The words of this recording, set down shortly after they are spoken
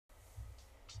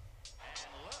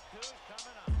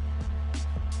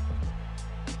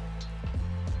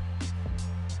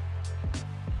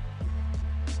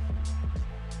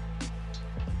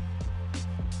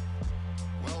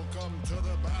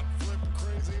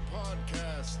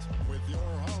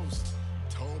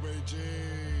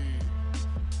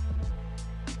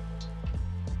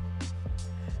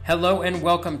Hello and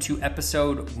welcome to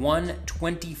episode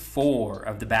 124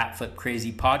 of the Bat Flip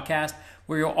Crazy podcast,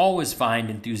 where you'll always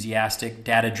find enthusiastic,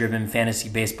 data-driven fantasy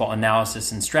baseball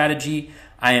analysis and strategy.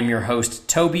 I am your host,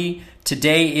 Toby.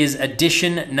 Today is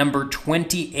edition number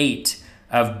 28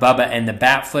 of Bubba and the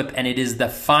Bat Flip, and it is the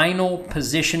final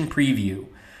position preview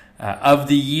of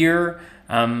the year.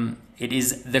 It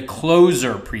is the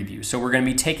closer preview. So we're going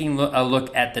to be taking a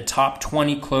look at the top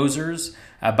 20 closers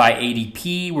by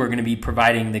ADP. We're going to be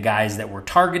providing the guys that we're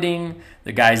targeting,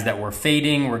 the guys that we're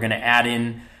fading. We're going to add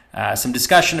in some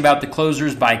discussion about the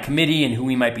closers by committee and who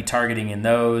we might be targeting in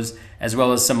those, as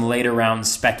well as some later round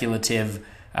speculative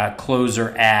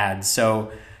closer ads.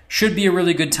 So should be a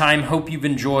really good time. Hope you've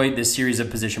enjoyed this series of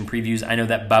position previews. I know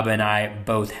that Bubba and I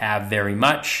both have very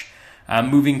much.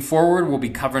 Moving forward, we'll be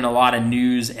covering a lot of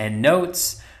news and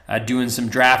notes, doing some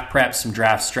draft prep, some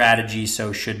draft strategy,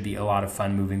 so should be a lot of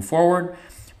fun moving forward.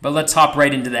 But let's hop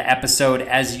right into the episode.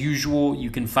 As usual,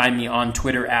 you can find me on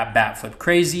Twitter at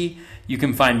BatFlipCrazy. You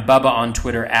can find Bubba on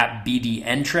Twitter at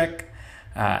BDentric.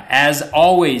 As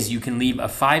always, you can leave a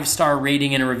 5-star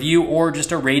rating and a review, or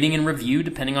just a rating and review,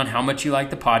 depending on how much you like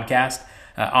the podcast.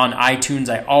 On iTunes,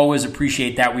 I always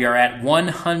appreciate that. We are at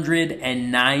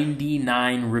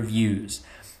 199 reviews.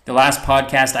 The last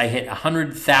podcast, I hit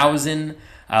 100,000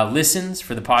 listens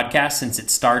for the podcast since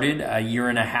it started a year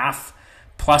and a half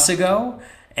plus ago,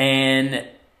 and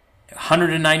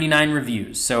 199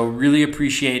 reviews. So really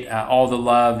appreciate all the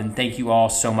love, and thank you all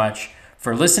so much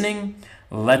for listening.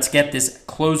 Let's get this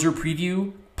closer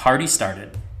preview party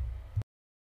started.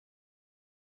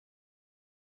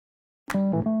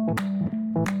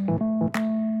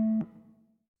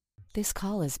 This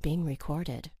call is being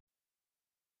recorded.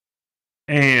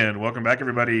 And welcome back,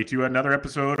 everybody, to another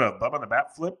episode of Bubba and the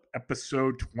Bat Flip,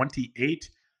 episode 28.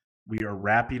 We are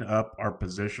wrapping up our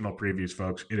positional previews,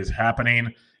 folks. It is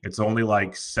happening. It's only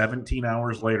like 17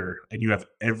 hours later, and you have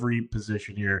every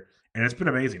position here. And it's been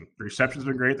amazing. The reception's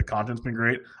been great. The content's been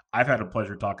great. I've had a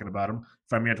pleasure talking about them.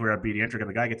 Find me on Twitter at BDentric, and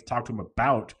the guy I get to talk to him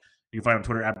about, you can find him on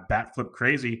Twitter at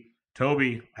BatFlipCrazy.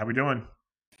 Toby, how we doing?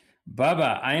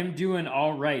 Bubba, I am doing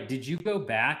all right. Did you go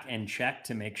back and check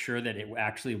to make sure that it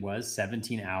actually was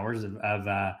 17 hours of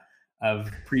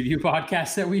preview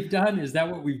podcasts that we've done? Is that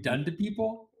what we've done to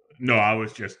people? No, I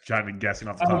was just trying to guessing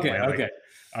off the top of my head. Okay.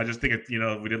 I just think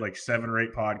we did like 7 or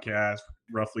 8 podcasts,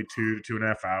 roughly 2 to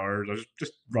 2.5 hours.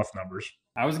 Just rough numbers.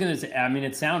 I was going to say, I mean,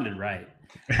 it sounded right.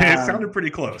 It sounded pretty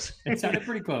close. Yeah.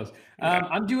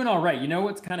 I'm doing all right. You know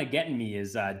what's kind of getting me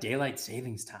is daylight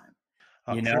savings time.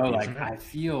 I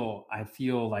feel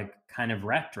like kind of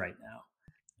wrecked right now.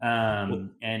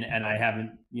 And I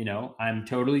haven't, I'm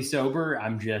totally sober.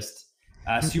 I'm just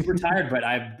super tired, but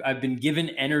I've been given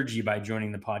energy by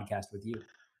joining the podcast with you.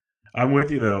 I'm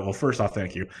with you though. Well, first off,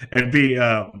 thank you. And B,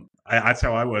 that's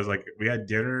how I was. Like, we had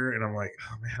dinner and I'm like,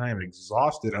 oh man, I am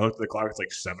exhausted. I looked at the clock, it's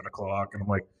like 7 o'clock. And I'm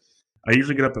like, I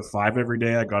usually get up at 5 every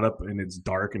day. I got up and it's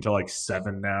dark until like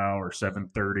 7 now or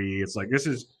 7:30. It's like, this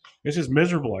is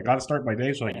miserable. I got to start my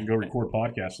day so I can go record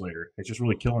podcasts later. It's just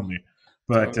really killing me.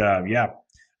 But yeah,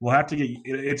 we'll have to get.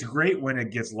 It's great when it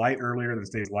gets light earlier than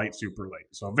stays light super late.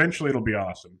 So eventually it'll be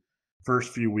awesome.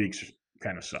 First few weeks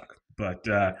kind of suck. But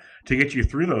to get you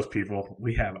through those people,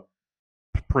 we have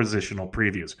positional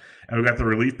previews. And we've got the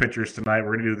relief pitchers tonight.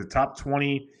 We're going to do the top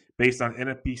 20 based on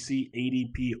NFBC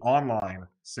ADP online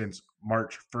since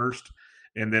March 1st.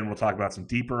 And then we'll talk about some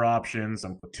deeper options,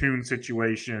 some platoon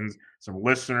situations, some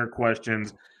listener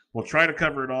questions. We'll try to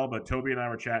cover it all, but Toby and I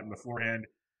were chatting beforehand.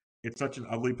 It's such an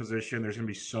ugly position. There's going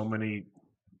to be so many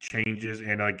changes.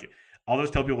 And I'll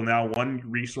just tell people now, one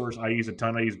resource I use a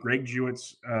ton. I use Greg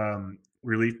Jewett's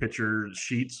relief pitcher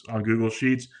sheets on Google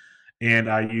Sheets. And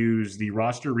I use the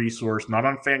roster resource, not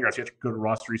on Fangraphs. You have to go to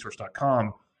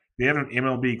rosterresource.com. They have an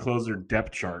MLB closer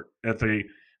depth chart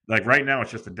like right now,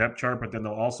 it's just a depth chart, but then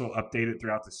they'll also update it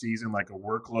throughout the season, like a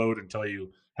workload, and tell you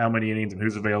how many innings and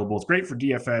who's available. It's great for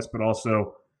DFS, but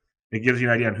also it gives you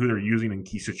an idea on who they're using in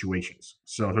key situations.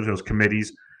 So those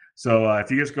committees. So if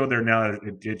you just go there now,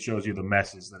 it shows you the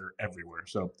messes that are everywhere.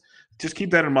 So just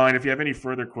keep that in mind. If you have any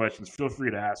further questions, feel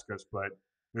free to ask us, but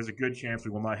there's a good chance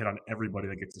we will not hit on everybody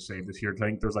that gets to save this year. I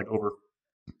think there's like over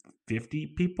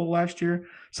 50 people last year.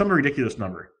 Some ridiculous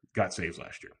number got saves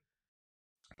last year.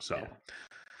 So yeah.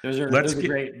 Those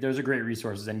are great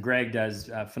resources, and Greg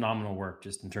does phenomenal work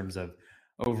just in terms of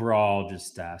overall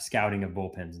just scouting of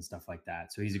bullpens and stuff like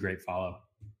that. So he's a great follow.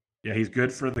 Yeah, he's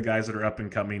good for the guys that are up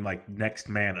and coming, like next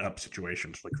man up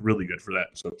situations. Like really good for that.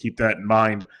 So keep that in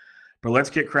mind. But let's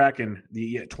get cracking.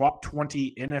 The top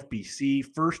 20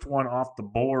 NFBC, first one off the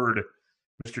board,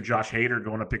 Mr. Josh Hader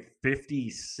going to pick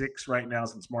 56 right now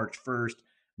since March 1st.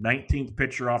 19th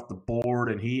pitcher off the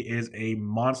board, and he is a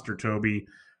monster, Toby.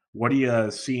 What are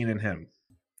you seeing in him?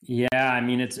 Yeah, I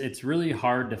mean it's really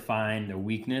hard to find a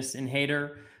weakness in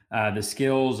Hader. The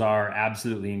skills are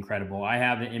absolutely incredible. I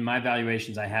have in my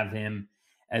valuations, I have him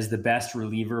as the best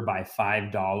reliever by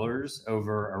 $5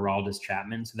 over Aroldis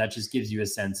Chapman. So that just gives you a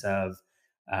sense of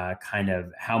kind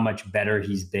of how much better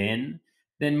he's been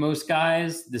than most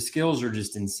guys. The skills are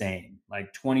just insane.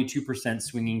 Like 22%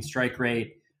 swinging strike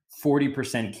rate,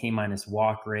 40% K minus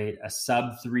walk rate, a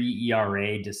sub 3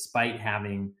 ERA despite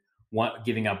having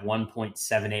giving up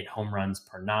 1.78 home runs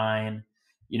per nine.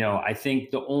 I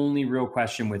think the only real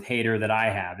question with Hader that I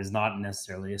have is not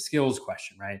necessarily a skills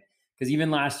question, right? Because even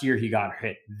last year he got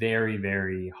hit very,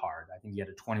 very hard. I think he had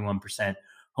a 21%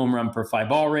 home run per fly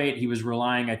ball rate. He was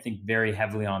relying, I think, very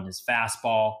heavily on his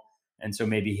fastball, and so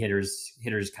maybe hitters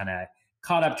kind of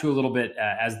caught up to a little bit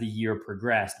as the year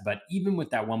progressed. But even with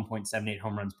that 1.78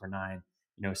 home runs per nine,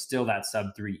 still that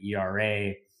sub 3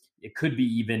 ERA. It could be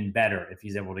even better if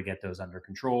he's able to get those under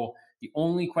control. The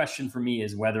only question for me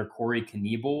is whether Corey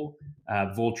Knebel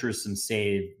vultures some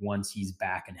save once he's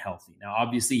back and healthy. Now,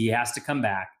 obviously, he has to come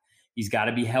back. He's got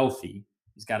to be healthy.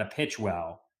 He's got to pitch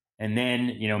well. And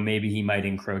then, maybe he might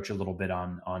encroach a little bit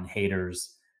on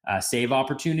Hader's save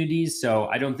opportunities. So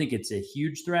I don't think it's a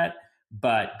huge threat.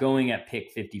 But going at pick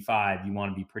 55, you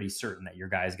want to be pretty certain that your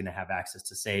guy is going to have access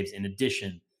to saves in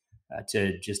addition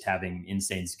to just having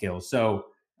insane skills. So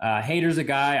Hader's a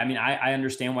guy, I mean, I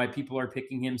understand why people are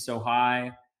picking him so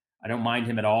high. I don't mind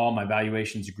him at all. My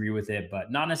valuations agree with it,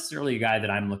 but not necessarily a guy that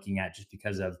I'm looking at just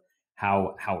because of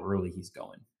how early he's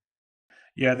going.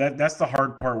 Yeah, that's the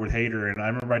hard part with Hader. And I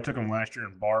remember I took him last year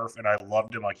in Barf, and I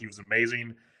loved him. Like, he was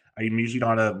amazing. I'm usually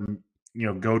not a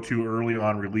go too early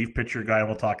on relief pitcher guy.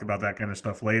 We'll talk about that kind of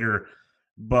stuff later.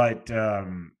 But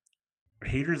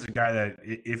Hader's a guy that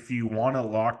if you want to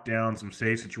lock down some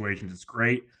save situations, it's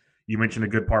great. You mentioned a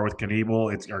good part with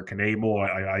Knebel. It's or Knebel.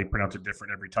 I pronounce it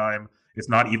different every time. It's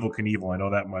not Evil Knievel. I know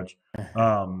that much.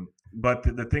 But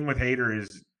the thing with Hader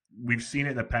is we've seen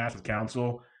it in the past with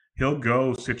Counsell. He'll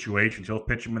go situations. He'll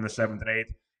pitch him in the 7th and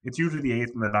 8th. It's usually the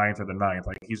 8th and the 9th or the 9th.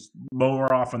 Like, he's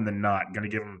more often than not going to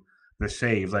give him the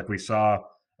saves, like we saw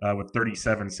with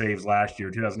 37 saves last year,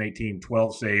 2018,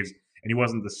 12 saves, and he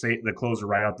wasn't the closer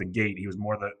right out the gate. He was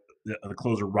more the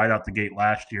closer right out the gate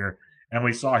last year. And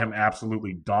we saw him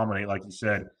absolutely dominate, like you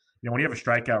said. When you have a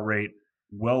strikeout rate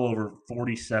well over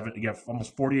 47, you have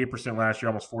almost 48% last year,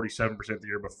 almost 47% the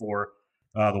year before.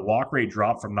 The walk rate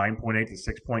dropped from 9.8 to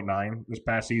 6.9 this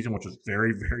past season, which was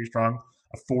very, very strong.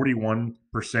 A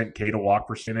 41% K to walk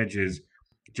percentage is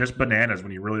just bananas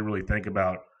when you really, really think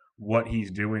about what he's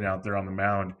doing out there on the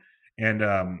mound. And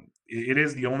it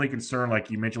is the only concern, like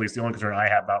you mentioned, it's the only concern I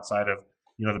have outside of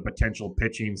the potential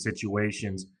pitching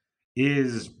situations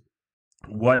is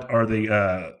what are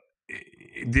the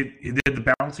did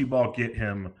the bouncy ball get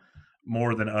him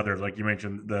more than others? Like you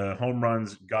mentioned, the home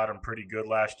runs got him pretty good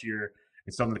last year.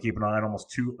 It's something to keep an eye on.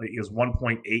 Almost he was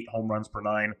 1.8 home runs per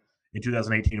nine in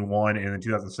 2018, 1, and in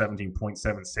 2017,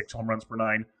 0.76 home runs per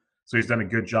nine. So he's done a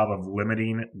good job of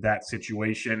limiting that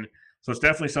situation. So it's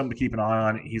definitely something to keep an eye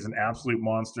on. He's an absolute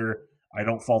monster. I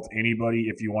don't fault anybody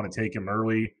if you want to take him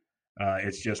early.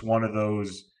 It's just one of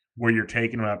those where you're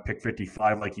taking him at pick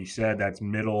 55, like you said, that's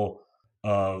middle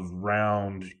of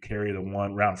round, carry the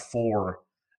one, round 4,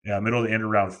 middle of the end of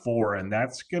round 4. And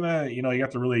that's going to, you have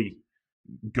to really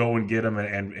go and get him,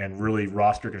 and really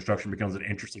roster construction becomes an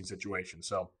interesting situation.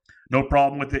 So no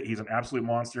problem with it. He's an absolute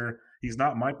monster. He's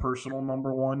not my personal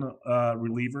number one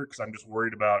reliever because I'm just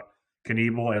worried about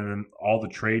Knebel and then all the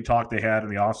trade talk they had in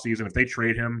the offseason. If they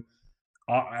trade him,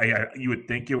 you would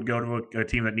think it would go to a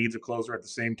team that needs a closer at the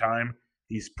same time.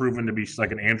 He's proven to be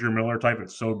like an Andrew Miller type.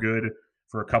 It's so good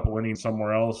for a couple innings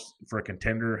somewhere else for a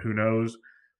contender. Who knows?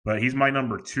 But he's my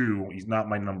number 2. He's not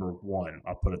my number 1.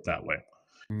 I'll put it that way.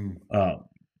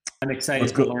 I'm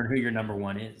excited to learn who your number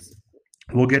 1 is.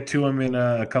 We'll get to him in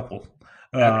a couple.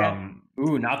 Okay.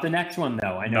 Ooh, not the next one,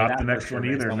 though. I know not the next one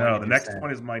either. No, the next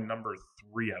one is my number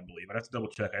 3, I believe. I have to double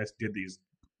check. I just did these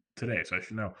today, so I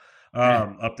should know. I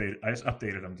just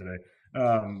updated them today.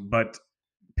 But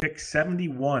pick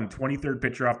 71, 23rd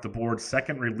pitcher off the board.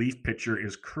 Second relief pitcher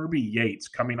is Kirby Yates,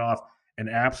 coming off an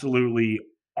absolutely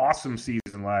awesome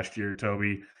season last year,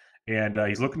 Toby. And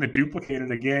he's looking to duplicate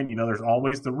it again. There's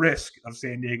always the risk of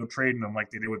San Diego trading him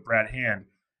like they did with Brad Hand.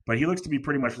 But he looks to be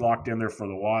pretty much locked in there for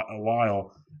a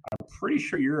while. I'm pretty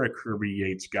sure you're a Kirby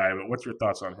Yates guy, but what's your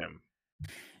thoughts on him?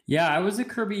 Yeah, I was a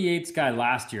Kirby Yates guy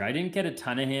last year. I didn't get a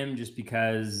ton of him just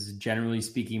because, generally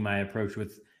speaking, my approach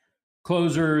with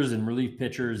closers and relief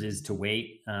pitchers is to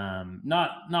wait.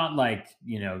 Not like,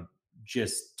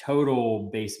 just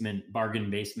total bargain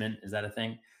basement. Is that a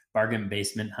thing? Bargain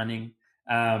basement hunting.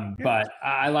 But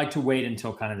I like to wait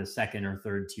until kind of the second or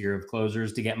third tier of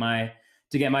closers to get my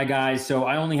guys. So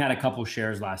I only had a couple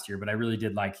shares last year, but I really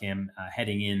did like him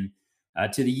heading in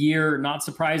to the year. Not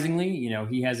surprisingly,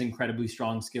 he has incredibly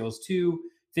strong skills too.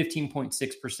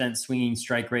 15.6% swinging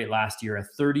strike rate last year, a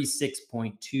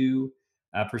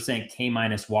 36.2% K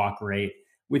minus walk rate.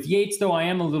 With Yates, though, I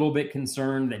am a little bit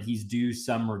concerned that he's due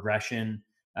some regression,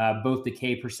 both the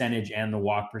K percentage and the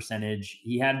walk percentage.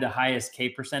 He had the highest K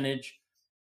percentage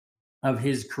of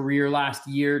his career last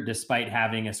year, despite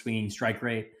having a swinging strike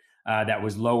rate that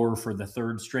was lower for the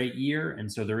third straight year.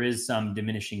 And so there is some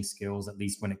diminishing skills, at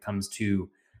least when it comes to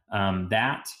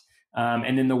that.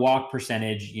 And then the walk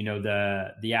percentage,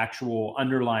 the actual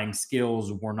underlying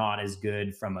skills were not as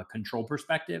good from a control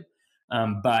perspective,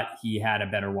 but he had a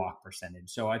better walk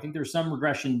percentage. So I think there's some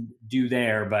regression due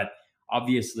there, but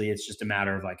obviously it's just a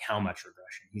matter of like how much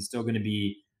regression. He's still going to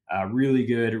be really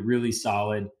good, really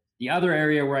solid. The other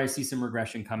area where I see some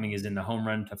regression coming is in the home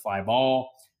run to fly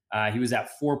ball. He was at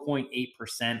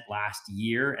 4.8% last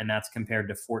year, and that's compared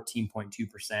to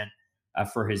 14.2%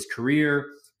 for his career.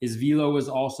 His velo was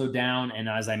also down, and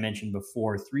as I mentioned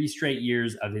before, 3 straight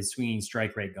years of his swinging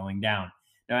strike rate going down.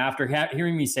 Now, after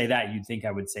hearing me say that, you'd think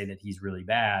I would say that he's really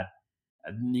bad.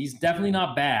 He's definitely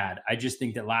not bad. I just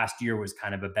think that last year was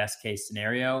kind of a best case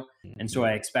scenario, and so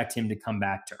I expect him to come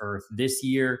back to earth this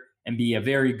year and be a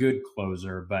very good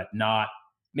closer, but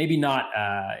maybe not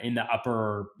in the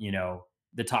upper,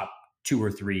 the top 2 or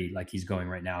 3 like he's going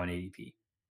right now in ADP.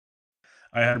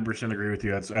 I 100% agree with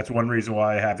you. That's one reason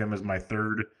why I have him as my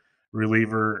third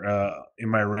reliever in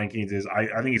my rankings. Is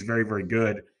I think he's very, very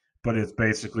good, but it's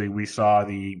basically we saw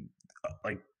the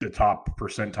top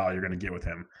percentile you're going to get with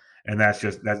him, and that's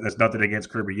nothing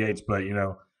against Kirby Yates, but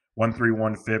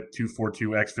 131 FIP, 242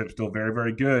 xFIP, still very,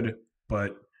 very good,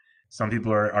 but some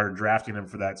people are drafting him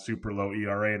for that super low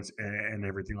ERA and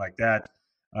everything like that.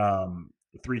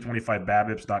 325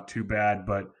 BABIP's not too bad,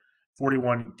 but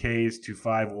 41 Ks to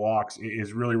 5 walks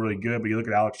is really, really good. But you look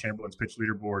at Alex Chamberlain's pitch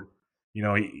leaderboard,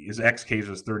 his XKs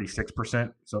was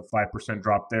 36%, so 5%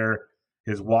 drop there.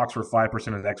 His walks were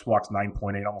 5%, his X walks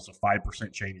 9.8, almost a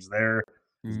 5% change there.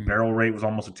 His barrel rate was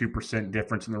almost a 2%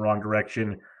 difference in the wrong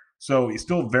direction. So he's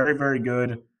still very, very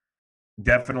good.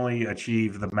 Definitely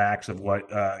achieve the max of what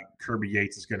Kirby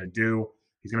Yates is going to do.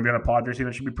 He's going to be on a Padres team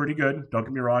that should be pretty good. Don't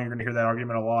get me wrong; you're going to hear that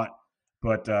argument a lot.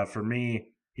 But for me,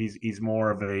 he's more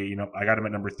of a I got him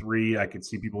at number 3. I could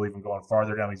see people even going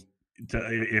farther down.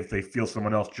 If they feel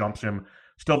someone else jumps him,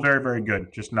 still very, very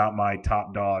good. Just not my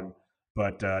top dog,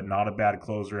 but not a bad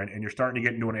closer. And you're starting to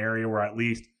get into an area where at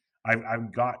least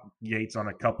I've got Yates on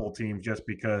a couple teams just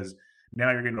because now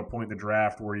you're getting to a point in the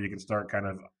draft where you can start kind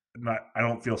of. I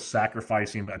don't feel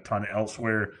sacrificing a ton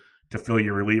elsewhere to fill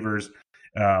your relievers,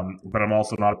 but I'm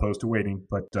also not opposed to waiting.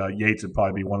 But Yates would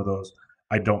probably be one of those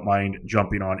I don't mind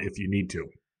jumping on if you need to.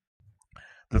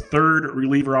 The third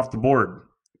reliever off the board,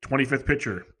 25th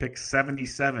pitcher, pick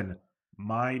 77,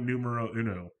 my numero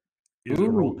uno, is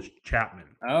Aroldis Chapman.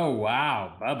 Oh,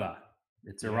 wow, Bubba.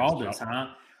 It's Aroldis, huh?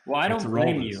 Well, I don't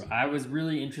blame you. I was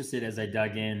really interested as I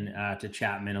dug in to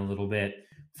Chapman a little bit.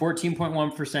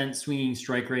 14.1% swinging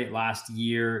strike rate last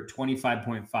year,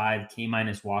 25.5 K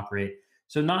minus walk rate.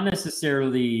 So not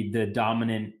necessarily the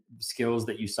dominant skills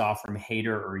that you saw from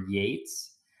Hader or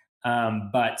Yates,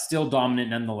 but still dominant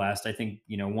nonetheless. I think,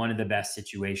 one of the best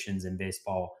situations in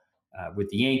baseball with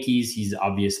the Yankees. He's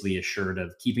obviously assured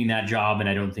of keeping that job, and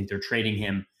I don't think they're trading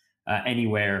him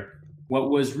anywhere. What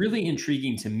was really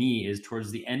intriguing to me is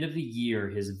towards the end of the year,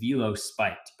 his velo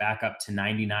spiked back up to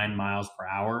 99 miles per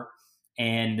hour,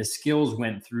 and the skills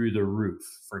went through the roof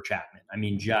for Chapman. I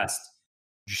mean, just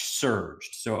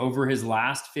surged. So over his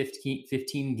last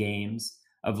 15 games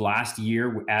of last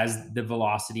year, as the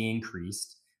velocity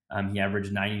increased, he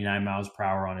averaged 99 miles per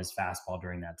hour on his fastball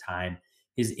during that time.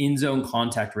 His in-zone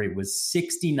contact rate was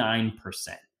 69%.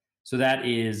 So that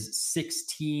is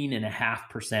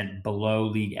 16.5% below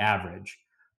league average.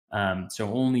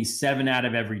 So only 7 out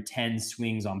of every 10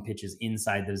 swings on pitches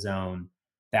inside the zone,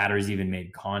 batters even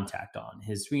made contact on.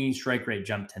 His swinging strike rate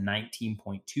jumped to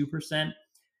 19.2%,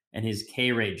 and his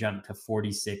K rate jumped to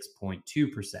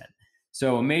 46.2%.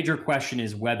 So a major question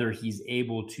is whether he's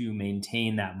able to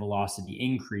maintain that velocity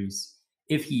increase.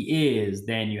 If he is,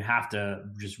 then you have to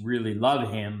just really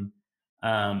love him.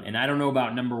 And I don't know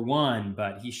about number 1,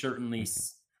 but he certainly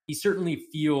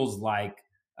feels like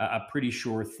a pretty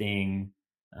sure thing.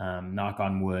 Knock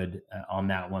on wood on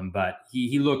that one, but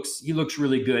he looks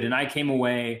really good. And I came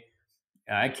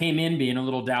in being a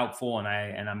little doubtful,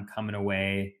 and I'm coming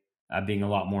away being a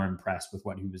lot more impressed with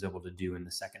what he was able to do in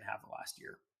the second half of last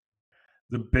year.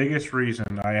 The biggest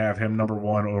reason I have him number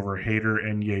one over Hader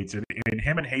and Yates, and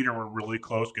him and Hader were really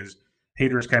close because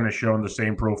Hader's kind of shown the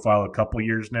same profile a couple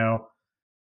years now.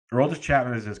 Aroldis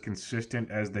Chapman is as consistent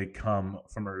as they come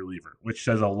from a reliever, which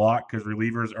says a lot because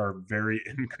relievers are very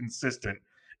inconsistent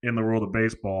in the world of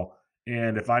baseball.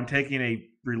 And if I'm taking a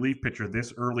relief pitcher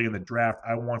this early in the draft,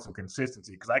 I want some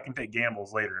consistency because I can take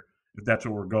gambles later if that's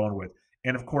what we're going with.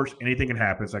 And of course, anything can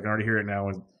happen. So I can already hear it now.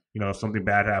 And if something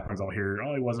bad happens, I'll hear,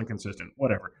 oh, he wasn't consistent,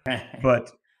 whatever.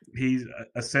 But he's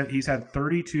had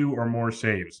 32 or more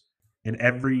saves in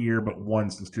every year but one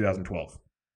since 2012.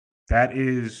 That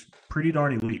is pretty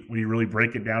darn elite when you really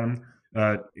break it down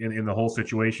in the whole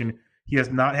situation. He has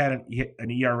not had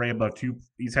an ERA above 2.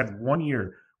 He's had 1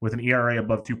 year with an ERA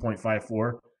above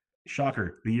 2.54.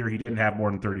 Shocker, the year he didn't have more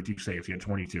than 32 saves. He had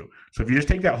 22. So if you just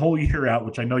take that whole year out,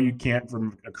 which I know you can't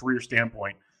from a career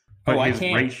standpoint, but I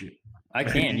can. I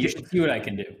can. You should see what I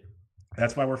can do.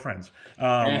 That's why we're friends.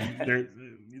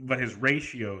 But his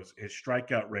ratios, his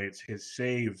strikeout rates, his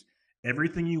saves,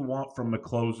 everything you want from a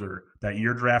closer that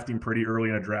you're drafting pretty early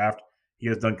in a draft, he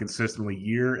has done consistently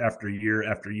year after year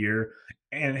after year.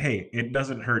 And hey, it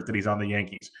doesn't hurt that he's on the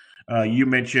Yankees. You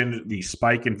mentioned the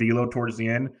spike in velo towards the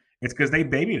end. It's because they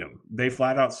babied him. They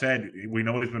flat out said, we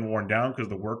know he's been worn down because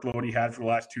the workload he had for the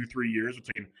last 2-3 years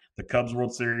between the Cubs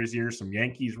World Series years, some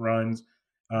Yankees runs.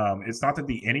 It's not that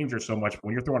the innings are so much, but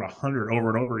when you're throwing 100 over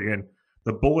and over again,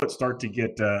 the bullets start to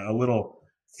get a little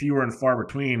fewer and far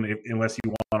between unless you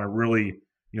want to really,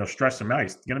 stress him out.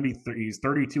 He's going to be he's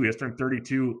 32. He has turned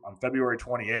 32 on February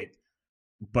 28th.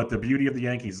 But the beauty of the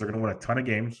Yankees, they're going to win a ton of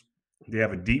games. They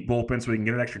have a deep bullpen, so we can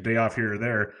get an extra day off here or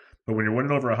there. But when you're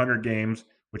winning over 100 games,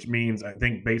 which means I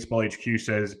think Baseball HQ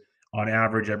says on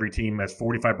average every team has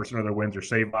 45% of their wins are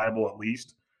save viable at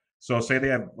least. So let's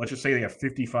just say they have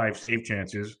 55 save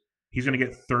chances. He's going to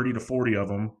get 30 to 40 of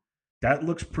them. That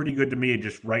looks pretty good to me,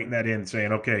 just writing that in,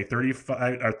 saying, okay, 30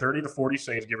 to 40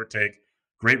 saves, give or take,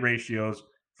 great ratios,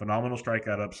 phenomenal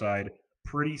strikeout upside,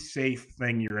 pretty safe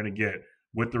thing you're going to get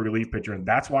with the relief pitcher. And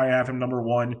that's why I have him number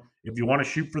one. If you want to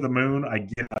shoot for the moon, I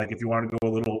get it. Like if you want to go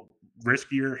a little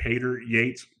riskier, Hader,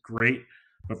 Yates, great.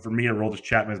 But for me, Aroldis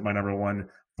Chapman is my number one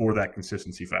for that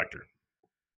consistency factor.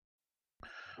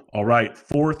 All right,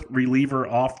 fourth reliever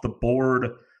off the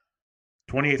board,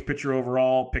 28th pitcher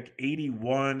overall, pick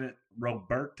 81,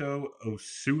 Roberto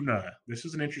Osuna. This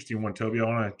is an interesting one, Toby. I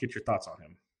want to get your thoughts on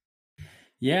him.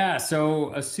 Yeah,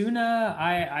 so Osuna,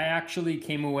 I actually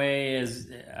came away as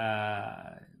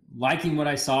liking what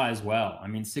I saw as well. I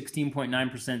mean,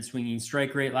 16.9% swinging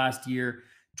strike rate last year,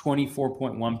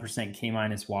 24.1%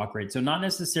 K- walk rate. So not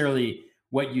necessarily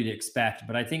what you'd expect,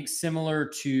 but I think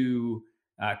similar to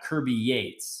Kirby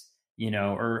Yates,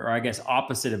 or I guess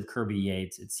opposite of Kirby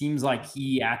Yates, it seems like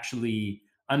he actually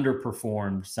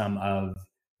underperformed some of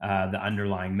the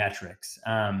underlying metrics.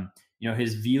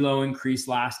 His velo increased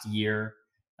last year,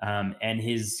 and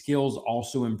his skills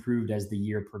also improved as the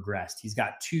year progressed. He's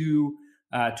got two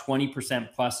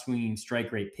 20% plus swinging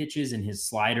strike rate pitches in his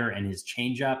slider and his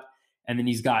changeup. And then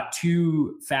he's got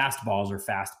two fastballs or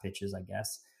fast pitches, I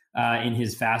guess, in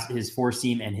his four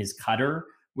seam and his cutter,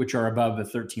 which are above a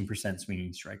 13%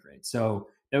 swinging strike rate. So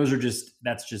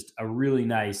that's just a really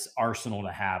nice arsenal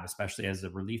to have, especially as a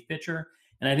relief pitcher.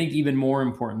 And I think even more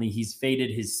importantly, he's faded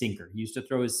his sinker. He used to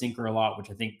throw his sinker a lot, which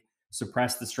I think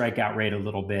suppressed the strikeout rate a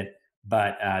little bit.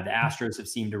 But the Astros have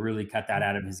seemed to really cut that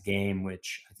out of his game,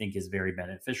 which I think is very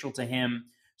beneficial to him.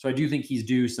 So I do think he's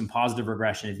due some positive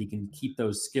regression if he can keep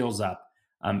those skills up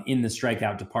in the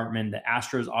strikeout department. The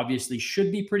Astros obviously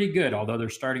should be pretty good, although their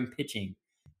starting pitching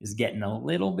is getting a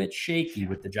little bit shaky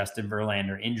with the Justin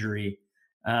Verlander injury.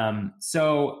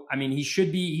 So, I mean, he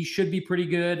should be pretty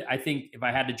good. I think if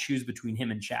I had to choose between him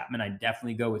and Chapman, I'd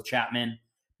definitely go with Chapman,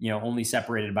 only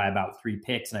separated by about 3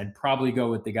 picks. And I'd probably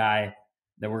go with the guy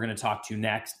that we're going to talk to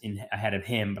next ahead of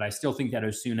him. But I still think that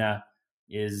Osuna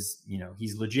is,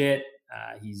 he's legit.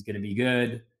 He's going to be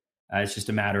good. It's just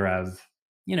a matter of,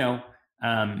 he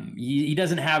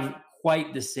doesn't have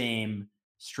quite the same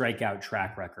strikeout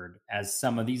track record as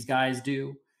some of these guys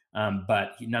do.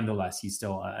 But nonetheless, he's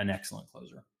still an excellent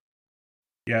closer.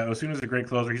 Yeah, Osuna's a great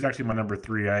closer. He's actually my number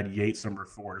 3. I had Yates number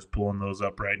 4, just pulling those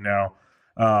up right now.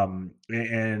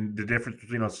 And the difference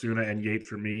between Osuna and Yates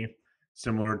for me,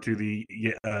 similar to the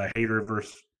Hader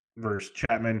versus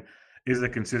Chapman, is the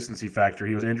consistency factor.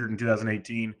 He was injured in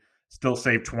 2018, still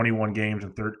saved 21 games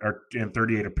and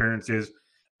 38 appearances.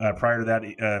 Prior to that,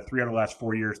 3 out of the last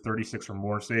 4 years, 36 or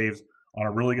more saves on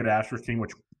a really good Astros team,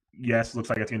 which, yes, looks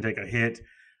like it's going to take a hit.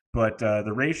 But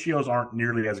the ratios aren't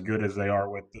nearly as good as they are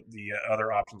with the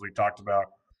other options we talked about.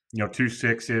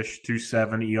 2.6-ish,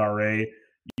 2.7 ERA.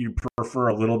 You prefer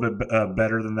a little bit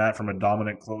better than that from a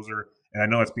dominant closer. And I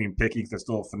know it's being picky because it's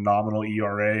still a phenomenal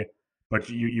ERA, but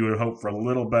you would hope for a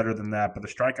little better than that. But the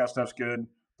strikeout stuff's good.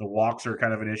 The walks are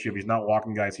kind of an issue. If he's not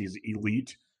walking guys, he's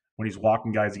elite. When he's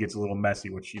walking guys, it gets a little messy,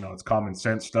 which, it's common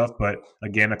sense stuff. But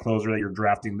again, a closer that you're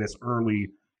drafting this early,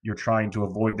 you're trying to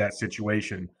avoid that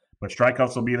situation. But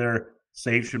strikeouts will be there.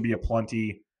 Saves should be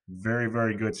aplenty. Very,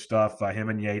 very good stuff. Him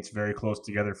and Yates very close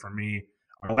together for me.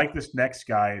 I like this next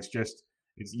guy.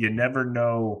 You never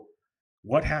know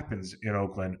what happens in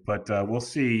Oakland, but we'll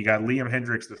see. You got Liam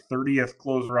Hendriks, the 30th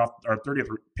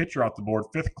pitcher off the board,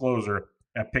 fifth closer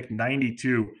at pick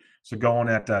 92. So going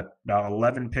at about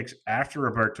 11 picks after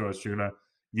Roberto Osuna.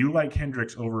 You like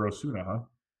Hendriks over Osuna, huh?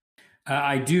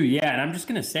 I do, yeah. And I'm just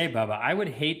going to say, Bubba, I would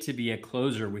hate to be a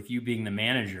closer with you being the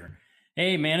manager.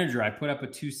 Hey, manager, I put up a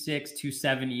 2.6,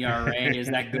 2.7 ERA. Is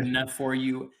that good enough for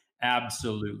you?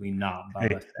 Absolutely not,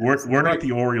 Bubba. Hey, we're not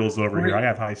the Orioles over here. I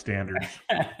have high standards.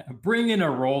 Bring in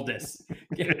Aroldis.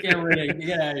 Get out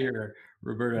of here,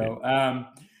 Roberto.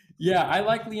 Yeah, I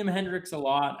like Liam Hendriks a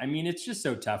lot. I mean, it's just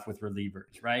so tough with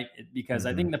relievers, right? Because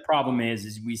I think the problem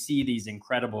is we see these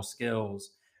incredible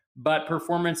skills, but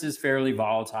performance is fairly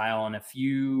volatile, and a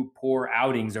few poor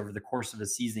outings over the course of a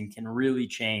season can really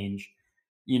change,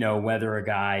 whether a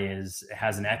guy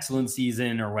has an excellent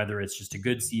season or whether it's just a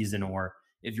good season, or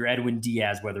if you're Edwin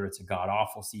Diaz, whether it's a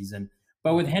god-awful season.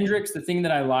 But with Hendriks, the thing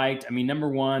that I liked, number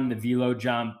one, the velo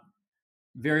jump,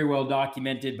 very well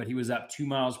documented, but he was up 2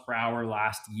 miles per hour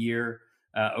last year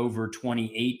over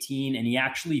 2018, and he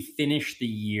actually finished the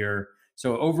year.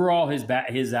 So overall, his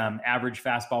average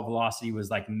fastball velocity was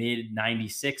like mid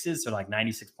 96s, so like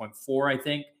 96.4, I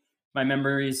think. My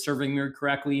memory is serving me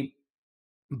correctly.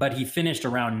 But he finished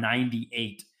around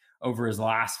 98 over his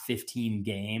last 15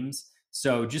 games.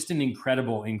 So just an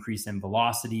incredible increase in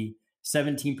velocity,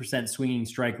 17% swinging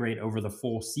strike rate over the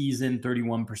full season,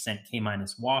 31% K-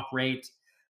 walk rate,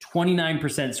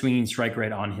 29% swinging strike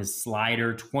rate on his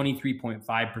slider,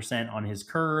 23.5% on his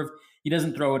curve. He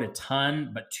doesn't throw it a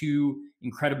ton, but two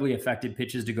incredibly effective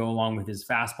pitches to go along with his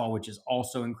fastball, which is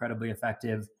also incredibly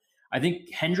effective. I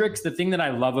think Hendriks, the thing that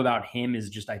I love about him is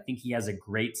just I think he has a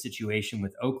great situation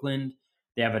with Oakland.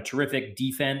 They have a terrific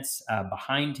defense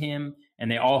behind him,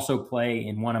 and they also play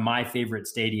in one of my favorite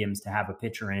stadiums to have a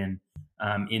pitcher in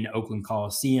Oakland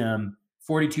Coliseum.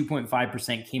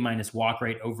 42.5% K- walk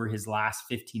rate over his last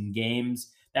 15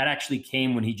 games. That actually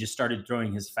came when he just started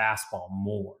throwing his fastball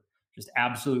more. Just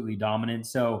absolutely dominant.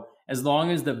 So as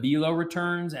long as the velo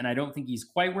returns, and I don't think he's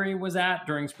quite where he was at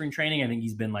during spring training. I think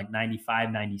he's been like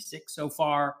 95, 96 so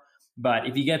far. But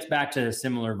if he gets back to a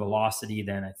similar velocity,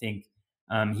 then I think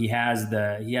he has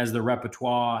the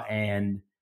repertoire and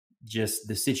just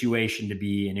the situation to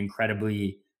be an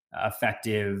incredibly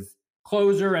effective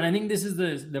closer. And I think this is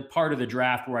the part of the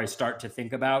draft where I start to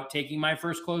think about taking my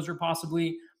first closer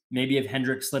possibly. Maybe if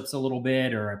Hendriks slips a little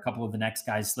bit or a couple of the next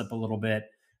guys slip a little bit,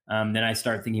 then I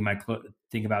start thinking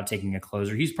about taking a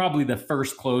closer. He's probably the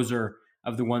first closer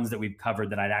of the ones that we've covered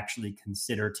that I'd actually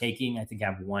consider taking. I think I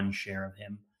have one share of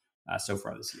him so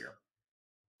far this year.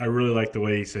 I really like the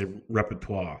way you say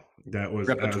repertoire. That was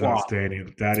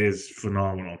outstanding. That is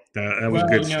phenomenal. That was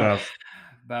good stuff.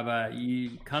 Bubba,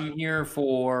 you come here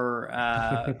for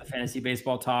fantasy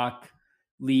baseball talk,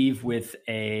 leave with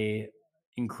a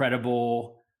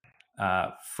incredible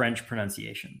French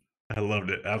pronunciation. I loved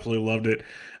it. Absolutely loved it.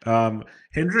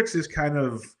 Hendriks is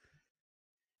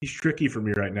he's tricky for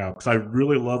me right now because I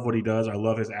really love what he does. I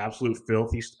love his absolute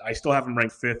filth. I still have him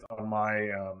ranked 5th on my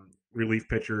relief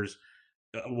pitchers.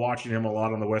 Watching him a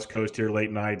lot on the West Coast here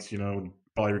late nights,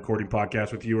 probably recording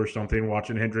podcasts with you or something,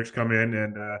 watching Hendriks come in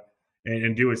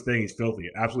and do his thing. He's filthy,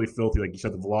 absolutely filthy. Like you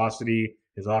said, the velocity,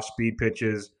 his off-speed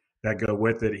pitches that go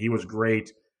with it. He was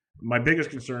great. My biggest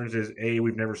concerns is, A,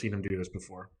 we've never seen him do this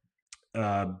before.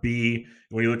 B,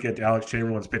 when you look at Alex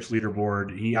Chamberlain's pitch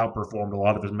leaderboard, he outperformed a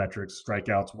lot of his metrics,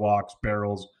 strikeouts, walks,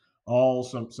 barrels, all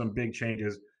some big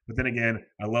changes. But then again,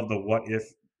 I love the what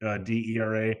if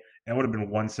DERA. That would have been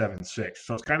 1.76.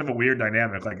 So it's kind of a weird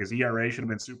dynamic. Like his ERA should have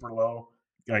been super low,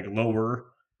 like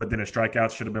lower, but then his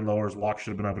strikeouts should have been lower, his walks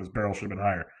should have been up, and his barrel should have been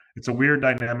higher. It's a weird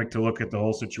dynamic to look at the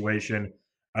whole situation.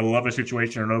 I love the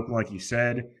situation in Oakland, like you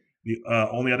said. The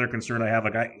only other concern I have,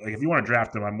 if you want to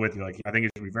draft him, I'm with you. Like I think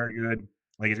he's going to be very good.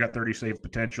 Like he's got 30 save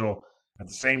potential. At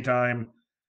the same time,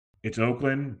 it's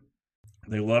Oakland.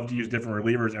 They love to use different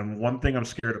relievers, and one thing I'm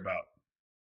scared about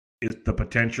is the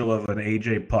potential of an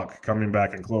AJ Puck coming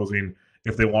back and closing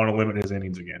if they want to limit his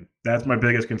innings again. That's my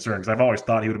biggest concern because I've always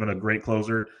thought he would have been a great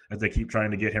closer as they keep trying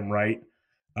to get him right.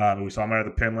 We saw him out of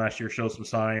the pen last year, show some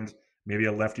signs. maybe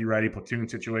a lefty-righty platoon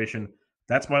situation.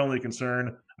 That's my only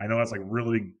concern. I know that's like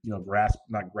really, not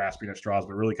grasping at straws,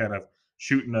 but really kind of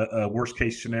shooting a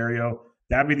worst-case scenario.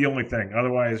 That'd be the only thing.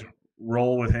 Otherwise,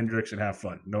 roll with Hendricks and have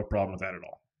fun. No problem with that at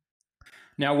all.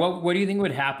 Now, what do you think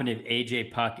would happen if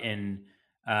AJ Puck and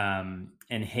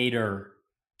Hader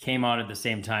came on at the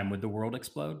same time? Would the world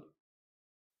explode?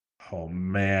 Oh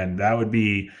man, that would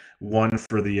be one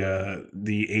for the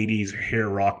 '80s hair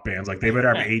rock bands. Like they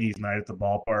better have '80s night at the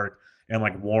ballpark, and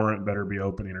like Warrant better be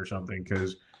opening or something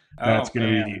because that's going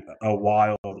to be a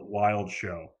wild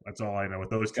show. That's all I know.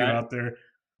 With those two out there,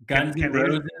 Guns N'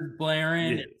 Roses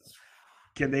blaring. Yeah.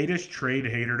 Can they just trade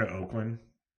Hader to Oakland?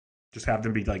 Just have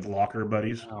them be like locker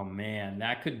buddies. Oh man,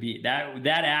 that could be that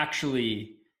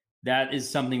is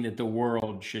something that the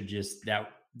world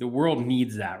the world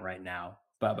needs that right now,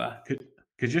 Bubba.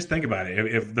 Because just think about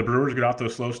it. If the Brewers get off to a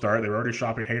slow start, they were already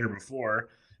shopping Hader before.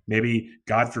 Maybe,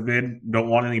 God forbid, don't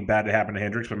want anything bad to happen to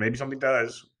Hendricks, but maybe something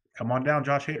does. Come on down,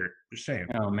 Josh Hader. Just saying.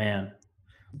 Oh man,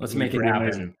 let's make it happen.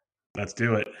 Amazing. Let's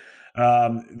do it.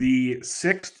 The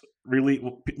sixth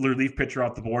relief pitcher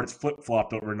off the board. It's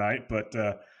flip-flopped overnight, but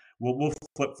we'll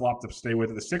flip-flop to stay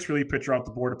with it. The sixth relief pitcher off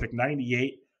the board to pick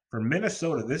 98 for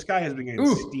Minnesota. This guy has been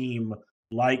getting steam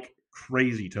like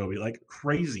crazy, Toby, like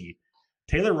crazy.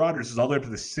 Taylor Rogers is all the way up to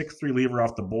the sixth reliever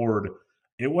off the board.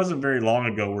 It wasn't very long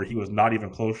ago where he was not even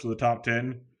close to the top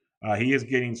 10. He is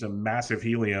getting some massive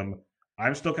helium.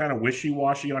 I'm still kind of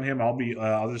wishy-washy on him.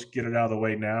 I'll just get it out of the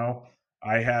way now.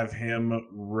 I have him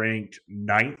ranked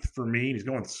 9th for me. He's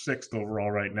going 6th overall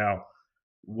right now.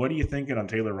 What are you thinking on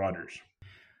Taylor Rogers?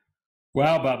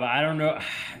 Well, Bubba, I don't know.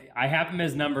 I have him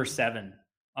as number 7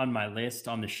 on my list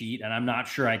on the sheet, and I'm not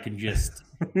sure I can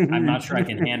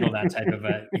handle that type of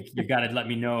you got to let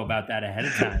me know about that ahead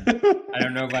of time. I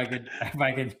don't know if I could.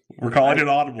 We're calling it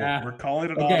audible. We're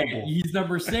calling it audible. He's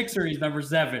number 6 or he's number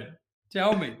 7?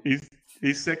 Tell me.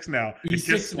 He's 6 now. He's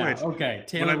 6 now. Okay.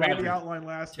 Taylor Rogers. Made the outline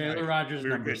last Taylor night, Rogers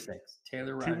number 6.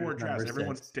 Taylor Rogers. 2 more drafts.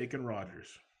 Everyone's taking Rogers.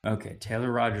 Okay.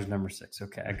 Taylor Rogers number 6.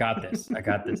 Okay. I got this.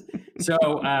 So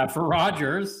for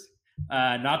Rogers,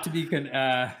 not to be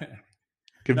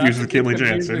confused with Kenley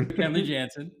Jansen. Kenley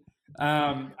Jansen.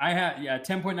 I had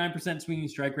 10.9% swinging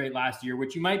strike rate last year,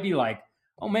 which you might be like,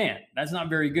 oh man, that's not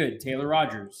very good. Taylor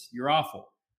Rogers, you're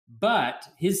awful. But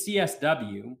his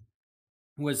CSW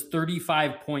was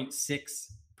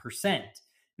 35.6%.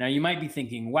 Now you might be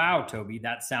thinking, wow, Toby,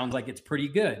 that sounds like it's pretty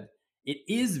good. It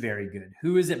is very good.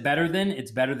 Who is it better than? It's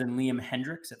better than Liam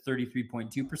Hendricks at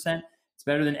 33.2%. It's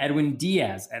better than Edwin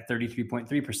Diaz at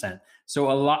 33.3%.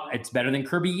 So it's better than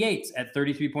Kirby Yates at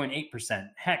 33.8%.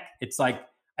 Heck, I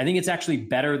think it's actually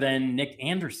better than Nick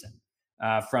Anderson.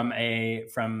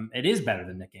 It is better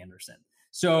than Nick Anderson.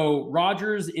 So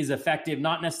Rogers is effective,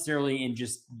 not necessarily in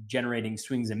just generating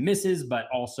swings and misses, but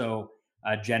also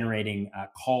generating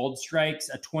called strikes.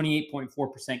 A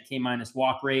 28.4% K-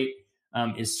 walk rate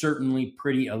is certainly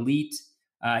pretty elite.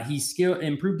 He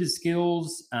improved his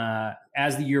skills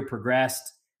as the year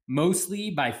progressed,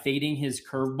 mostly by fading his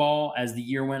curveball as the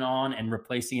year went on and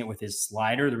replacing it with his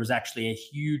slider. There was actually a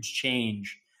huge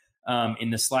change in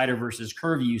the slider versus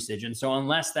curve usage. And so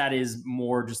unless that is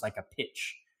more just like a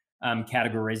pitch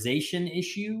categorization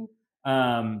issue,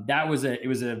 it was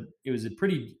a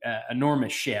pretty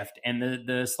enormous shift. And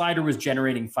the slider was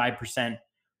generating 5%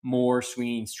 more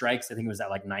swinging strikes. I think it was at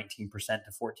like 19%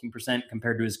 to 14%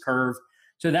 compared to his curve.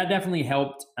 So that definitely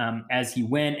helped as he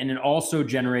went. And it also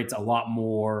generates a lot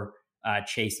more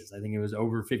chases. I think it was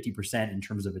over 50% in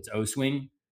terms of its O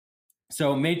swing.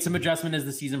 So made some adjustment as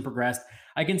the season progressed.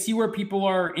 I can see where people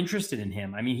are interested in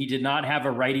him. I mean, he did not have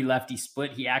a righty-lefty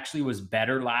split. He actually was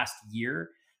better last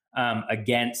year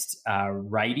against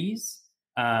righties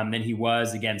than he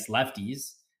was against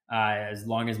lefties. As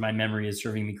long as my memory is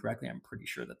serving me correctly, I'm pretty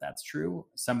sure that that's true.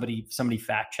 Somebody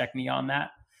fact check me on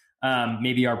that.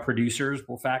 Maybe our producers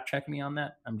will fact check me on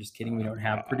that. I'm just kidding. We don't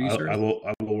have producers. I will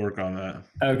work on that.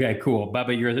 Okay, cool.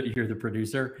 Bubba, you're the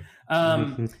producer.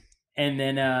 And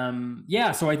then,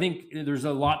 so I think there's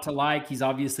a lot to like. He's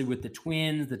obviously with the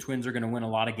Twins. The Twins are going to win a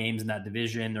lot of games in that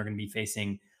division. They're going to be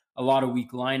facing a lot of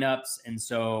weak lineups. And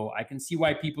so I can see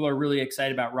why people are really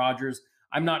excited about Rogers.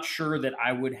 I'm not sure that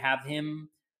I would have him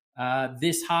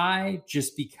this high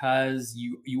just because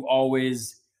you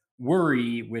always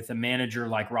worry with a manager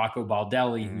like Rocco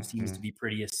Baldelli, who seems to be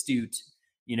pretty astute.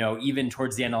 You know, even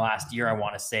towards the end of last year, I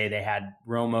want to say they had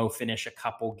Romo finish a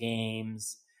couple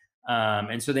games.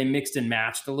 And so they mixed and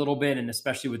matched a little bit. And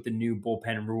especially with the new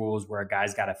bullpen rules where a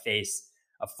guy's got to face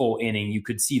a full inning, you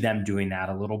could see them doing that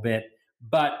a little bit.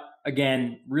 But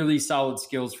again, really solid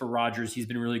skills for Rogers. He's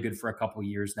been really good for a couple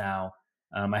years now.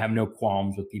 I have no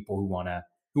qualms with people who want to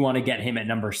who want to get him at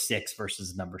number 6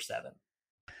 versus number 7.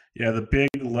 Yeah, the big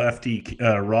lefty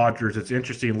Rogers. It's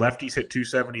interesting. Lefties hit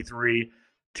 273,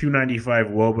 295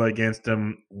 WOBA against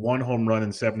him. 1 home run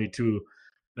in 72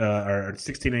 or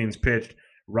 16 innings pitched.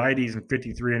 Righties in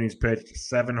 53 innings pitched.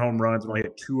 7 home runs. Only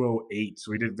hit 208.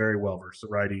 So he did very well versus the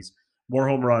righties. More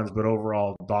home runs, but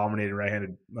overall dominated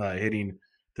right-handed hitting,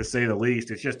 to say the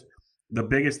least. It's just the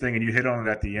biggest thing, and you hit on it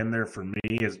at the end there for me,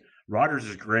 is Rogers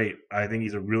is great. I think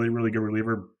he's a really, really good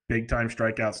reliever. Big-time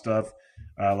strikeout stuff.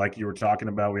 Like you were talking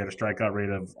about, we had a strikeout rate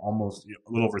of almost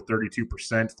a little over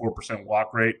 32%, 4%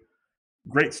 walk rate.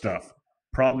 Great stuff.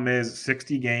 Problem is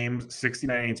 60 games,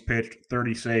 69 innings pitched,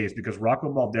 30 saves, because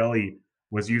Rocco Baldelli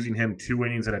was using him 2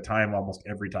 innings at a time almost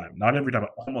every time. Not every time,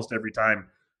 but almost every time.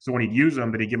 So when he'd use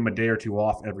him, then he'd give him a day or 2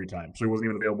 off every time. So he wasn't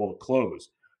even available to close.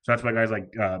 So that's why guys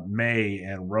like May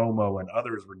and Romo and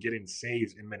others were getting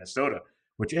saves in Minnesota,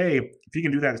 which, if he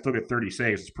can do that and still get 30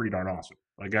 saves, it's pretty darn awesome.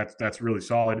 Like that's really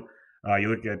solid. You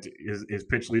look at his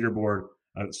pitch leaderboard,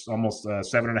 it's almost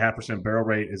 7.5% barrel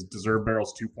rate. His deserved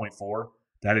barrel's 2.4.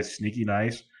 That is sneaky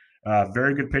nice.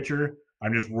 Very good pitcher.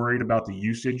 I'm just worried about the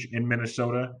usage in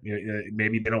Minnesota.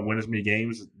 Maybe they don't win as many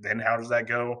games. Then how does that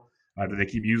go? Do they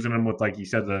keep using him with, like you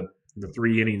said, the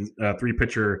 3 innings,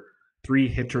 3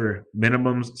 hitter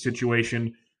minimums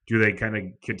situation? Do they kind of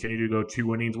continue to go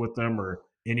 2 innings with them, or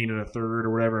inning and a third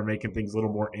or whatever, making things a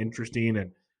little more interesting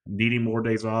and needing more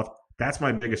days off? That's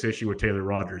my biggest issue with Taylor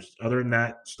Rogers. Other than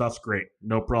that, stuff's great.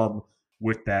 No problem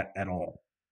with that at all.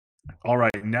 All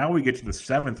right, now we get to the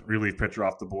 7th relief pitcher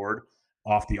off the board,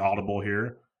 off the audible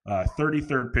here.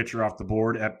 33rd pitcher off the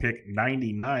board at pick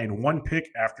 99. 1 pick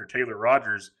after Taylor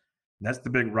Rogers. That's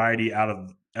the big righty out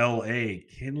of L.A.,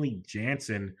 Kenley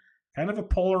Jansen. Kind of a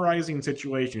polarizing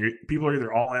situation. People are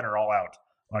either all in or all out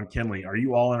on Kenley. Are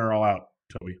you all in or all out,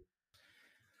 Toby?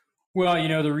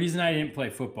 Well, the reason I didn't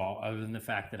play football, other than the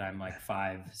fact that I'm like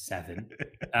 5'7",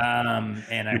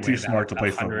 and I You're too smart to play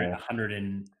football,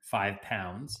 105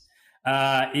 pounds,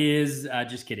 is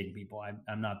just kidding, people.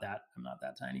 I'm not that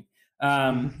tiny.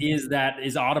 Is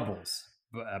audibles,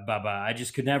 Bubba. I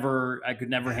could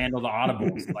never handle the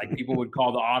audibles. Like, people would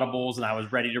call the audibles, and I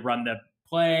was ready to run the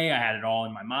play. I had it all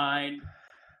in my mind.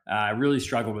 I really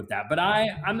struggled with that, but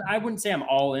I wouldn't say I'm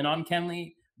all in on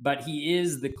Kenley. But he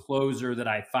is the closer that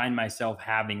I find myself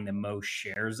having the most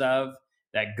shares of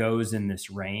that goes in this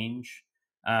range.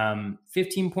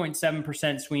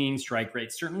 15.7% swinging strike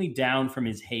rate, certainly down from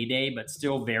his heyday, but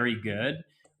still very good.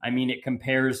 I mean, it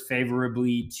compares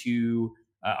favorably to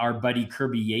our buddy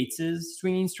Kirby Yates's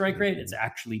swinging strike rate. It's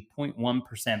actually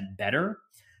 0.1% better.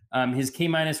 His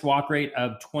K- walk rate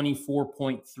of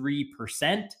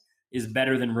 24.3% is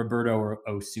better than Roberto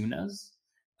Osuna's.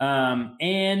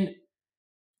 And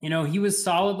he was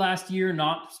solid last year,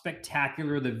 not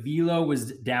spectacular. The velo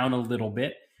was down a little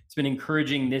bit. It's been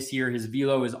encouraging this year. His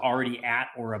velo is already at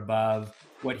or above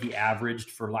what he averaged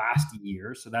for last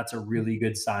year. So that's a really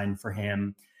good sign for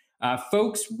him.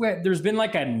 Folks, there's been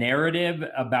like a narrative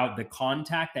about the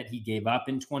contact that he gave up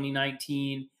in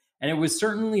 2019. And it was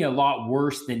certainly a lot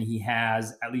worse than he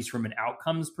has, at least from an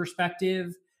outcomes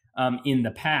perspective, in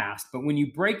the past. But when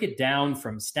you break it down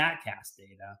from StatCast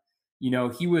data,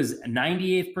 he was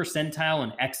 98th percentile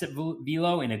in exit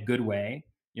velo in a good way,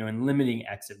 in limiting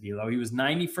exit velo. He was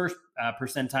 91st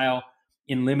percentile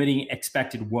in limiting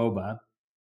expected WOBA,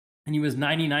 and he was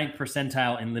 99th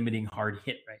percentile in limiting hard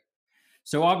hit rate.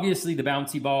 So obviously the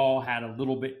bouncy ball had a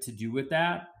little bit to do with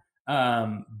that.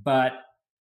 But,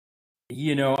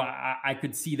 I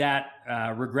could see that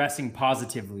regressing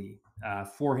positively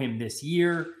for him this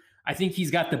year. I think he's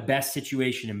got the best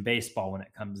situation in baseball when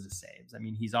it comes to saves. I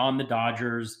mean, he's on the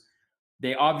Dodgers.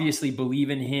 They obviously believe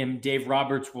in him. Dave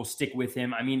Roberts will stick with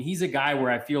him. I mean, he's a guy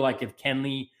where I feel like if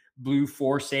Kenley blew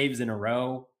 4 saves in a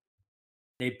row,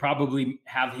 they'd probably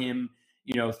have him,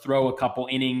 throw a couple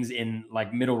innings in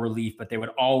like middle relief, but they would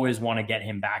always want to get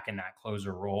him back in that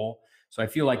closer role. So I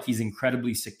feel like he's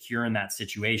incredibly secure in that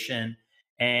situation.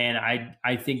 And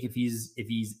I think if he's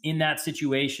in that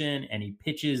situation and he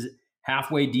pitches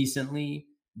halfway decently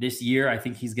this year, I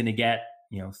think he's going to get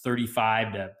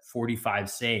 35 to 45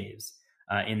 saves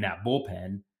in that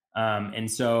bullpen. And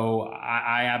so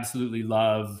I absolutely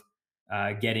love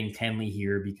getting Kenley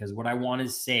here, because what I want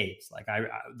is saves. Like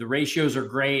the ratios are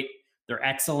great. They're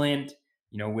excellent.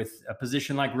 With a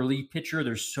position like relief pitcher,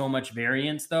 there's so much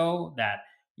variance though that,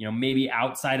 maybe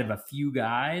outside of a few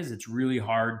guys, it's really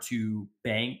hard to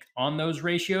bank on those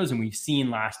ratios. And we've seen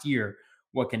last year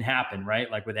what can happen, right?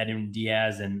 Like with Edwin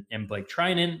Diaz and Blake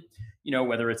Treinen,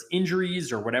 whether it's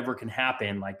injuries or whatever can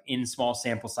happen, like in small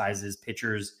sample sizes,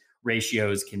 pitchers'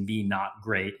 ratios can be not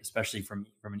great, especially from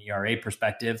an ERA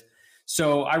perspective.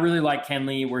 So I really like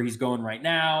Kenley where he's going right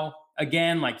now.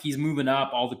 Again, like he's moving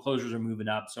up. All the closers are moving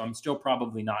up. So I'm still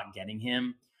probably not getting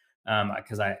him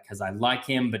because I like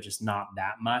him, but just not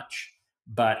that much.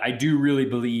 But I do really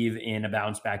believe in a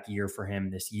bounce back year for him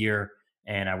this year,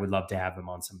 and I would love to have him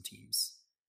on some teams.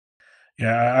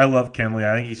 Yeah, I love Kenley.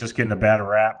 I think he's just getting a bad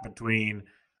rap between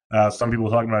some people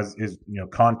talking about his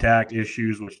contact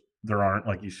issues, which there aren't,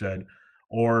 like you said,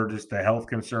 or just the health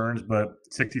concerns. But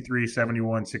 63,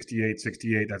 71, 68,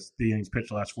 68, that's the innings pitched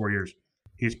the last 4 years.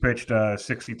 He's pitched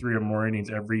 63 or more innings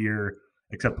every year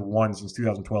except one since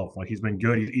 2012. Like, he's been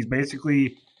good. He's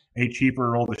basically a cheaper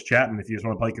Aroldis Chapman if you just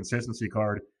want to play consistency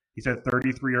card. He's had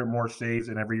 33 or more saves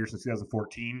in every year since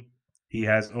 2014. He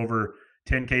has over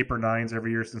 10K per nines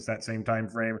every year since that same time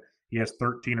frame. He has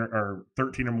 13 or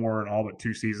more in all but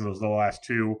 2 seasons. Those are the last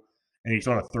 2, and he's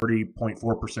on a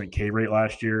 30.4% K rate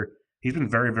last year. He's been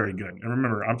very, very good. And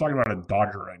remember, I'm talking about a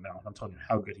Dodger right now. I'm telling you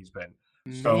how good he's been.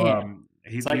 So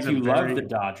it's like you love the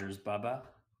Dodgers, Bubba.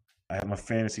 I'm a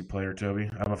fantasy player, Toby.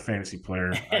 I'm a fantasy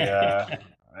player.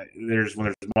 When there's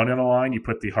money on the line, you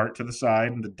put the heart to the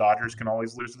side, and the Dodgers can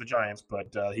always lose to the Giants,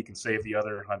 but he can save the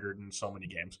other 100 in so many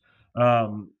games.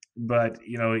 But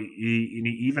he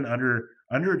even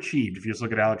underachieved. If you just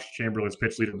look at Alex Chamberlain's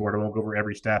pitch leaderboard, I won't go over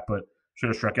every stat, but should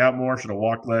have struck out more, should have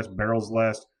walked less, barrels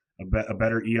less, a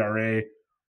better ERA.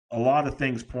 A lot of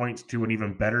things points to an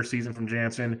even better season from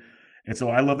Jansen, and so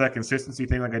I love that consistency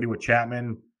thing, like I do with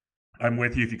Chapman. I'm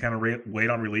with you if you kind of wait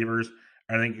on relievers.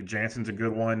 I think Jansen's a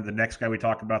good one. The next guy we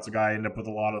talk about is a guy I end up with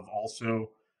a lot of also,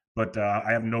 but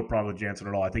I have no problem with Jansen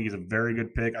at all. I think he's a very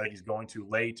good pick. I think he's going too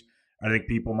late. I think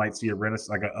people might see a renaissance,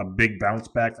 like a big bounce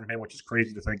back from him, which is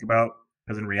crazy to think about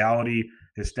because in reality,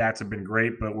 his stats have been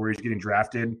great, but where he's getting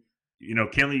drafted,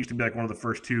 Kenley used to be like one of the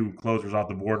first 2 closers off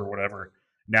the board or whatever.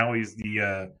 Now he's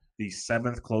the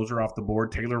 7th closer off the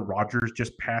board. Taylor Rogers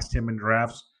just passed him in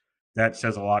drafts. That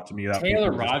says a lot to me.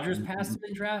 Taylor Rogers passed him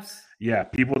in drafts? Yeah,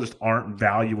 people just aren't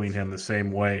valuing him the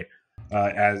same way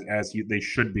as they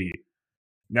should be.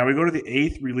 Now we go to the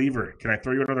 8th reliever. Can I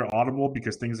throw you another audible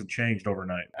because things have changed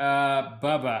overnight?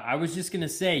 Bubba, I was just going to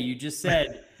say, you just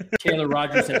said Taylor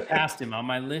Rogers had passed him. On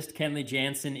my list, Kenley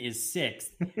Jansen is 6th,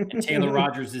 and Taylor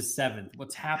Rogers is 7th.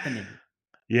 What's happening?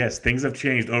 Yes, things have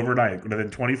changed overnight. Within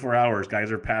 24 hours,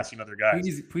 guys are passing other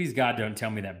guys. Please, God, don't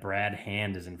tell me that Brad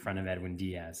Hand is in front of Edwin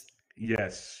Diaz.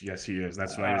 Yes, he is.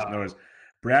 That's what I just noticed.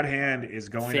 Brad Hand is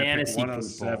going at pick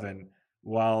 107. People.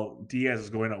 While Diaz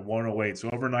is going at 108. So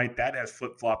overnight, that has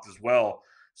flip-flopped as well.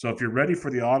 So if you're ready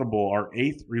for the audible, our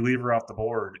 8th reliever off the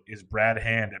board is Brad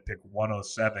Hand at pick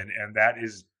 107. And that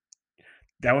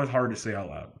was hard to say out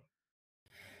loud.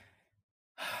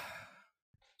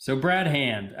 So Brad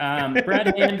Hand,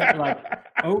 like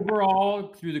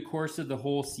overall through the course of the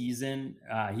whole season,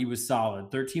 he was solid.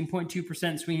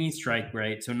 13.2% swinging strike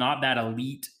rate. So not that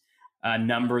elite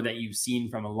number that you've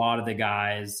seen from a lot of the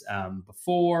guys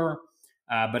before.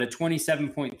 But a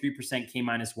 27.3% K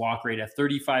minus walk rate, a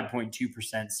 35.2%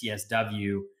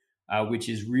 CSW, which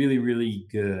is really, really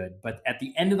good. But at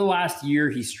the end of the last year,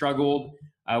 he struggled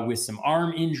with some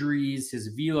arm injuries. His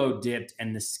velo dipped,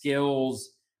 and the skills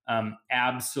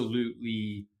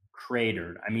absolutely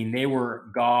cratered. I mean, they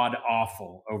were god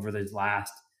awful over the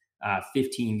last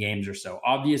 15 games or so.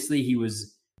 Obviously, he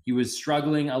was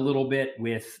struggling a little bit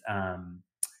with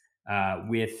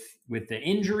the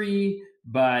injury.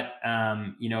 But,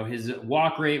 his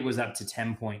walk rate was up to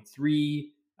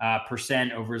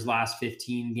 10.3% over his last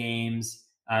 15 games.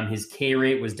 His K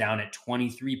rate was down at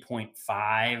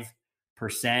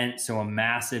 23.5%. So a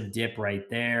massive dip right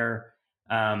there.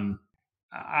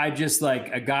 I just like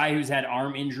a guy who's had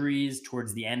arm injuries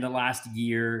towards the end of last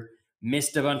year,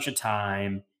 missed a bunch of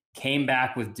time, came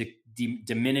back with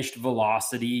diminished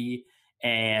velocity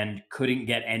and couldn't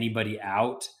get anybody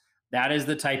out. That is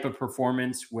the type of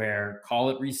performance where, call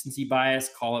it recency bias,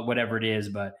 call it whatever it is,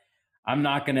 but I'm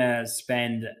not going to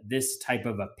spend this type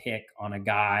of a pick on a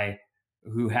guy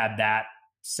who had that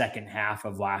second half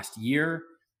of last year.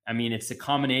 I mean, it's a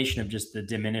combination of just the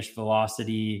diminished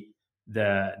velocity,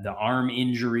 the arm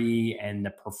injury, and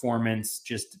the performance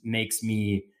just makes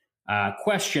me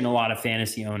question a lot of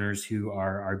fantasy owners who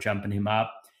are jumping him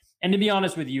up. And to be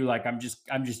honest with you, like I'm just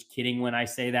kidding when I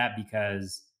say that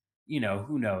because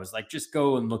who knows? Like, just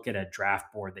go and look at a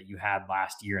draft board that you had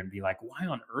last year and be like, why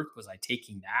on earth was I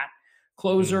taking that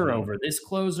closer over this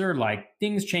closer? Like,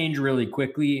 things change really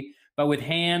quickly. But with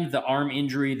Hand, the arm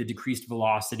injury, the decreased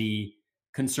velocity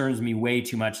concerns me way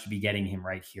too much to be getting him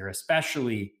right here,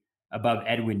 especially above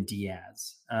Edwin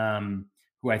Diaz,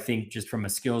 who I think just from a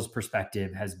skills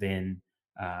perspective has been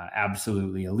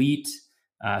absolutely elite.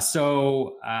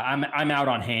 So I'm out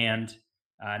on Hand.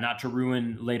 Not to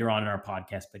ruin later on in our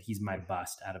podcast, but he's my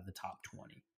bust out of the top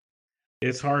 20.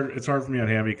 It's hard. It's hard for me on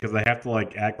him because I have to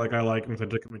act like I like him. So I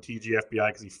took him in TGFBI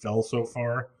because he fell so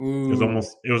far. Ooh.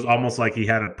 It was almost like he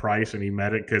had a price and he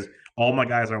met it because all my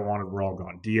guys I wanted were all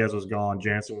gone. Diaz was gone.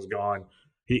 Jansen was gone.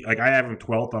 I have him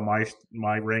 12th on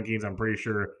my rankings. I'm pretty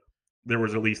sure there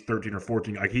was at least 13 or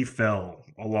 14. He fell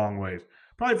a long ways,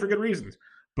 probably for good reasons.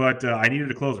 But I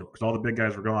needed a closer because all the big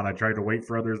guys were gone. I tried to wait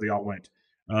for others; they all went.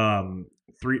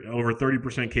 Over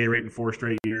 30% K rate in 4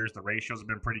 straight years. The ratios have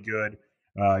been pretty good.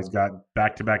 He's got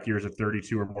back-to-back years of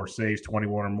 32 or more saves,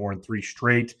 21 or more in 3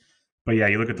 straight. But yeah,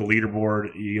 you look at the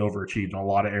leaderboard; he overachieved in a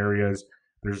lot of areas.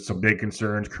 There's some big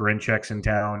concerns. Karinchak's in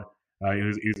town. He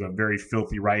was a very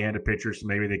filthy right-handed pitcher, so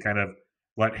maybe they kind of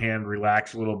let Hand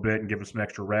relax a little bit and give him some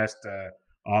extra rest, a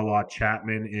la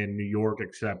Chapman in New York,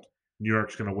 except New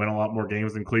York's going to win a lot more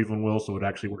games than Cleveland will, so it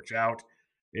actually works out.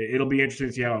 It'll be interesting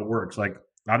to see how it works.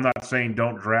 I'm not saying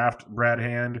don't draft Brad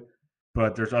Hand,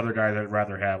 but there's other guys I'd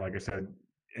rather have. Like I said,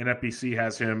 NFBC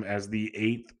has him as the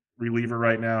 8th reliever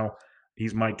right now.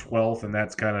 He's my 12th, and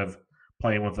that's kind of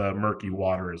playing with murky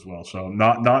water as well. So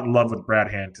not in love with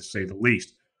Brad Hand, to say the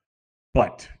least.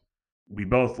 But we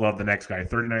both love the next guy.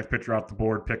 39th pitcher off the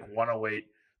board, pick 108.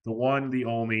 The one, the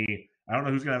only. I don't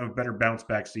know who's going to have a better bounce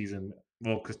back season.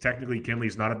 Well, because technically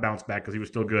Kinley's not a bounce back because he was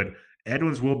still good.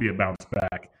 Edwins will be a bounce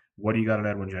back. What do you got on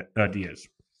Edwin Diaz?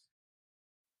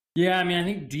 Yeah, I mean, I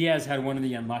think Diaz had one of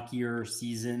the unluckier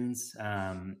seasons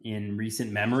in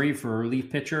recent memory for a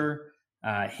relief pitcher.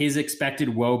 His expected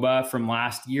WOBA from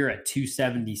last year at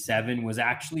 277 was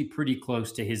actually pretty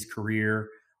close to his career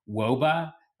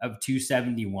WOBA of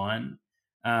 271.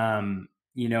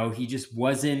 He just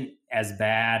wasn't as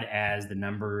bad as the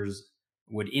numbers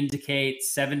would indicate.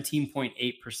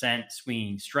 17.8%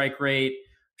 swinging strike rate,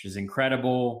 which is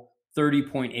incredible.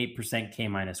 30.8%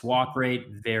 K- walk rate,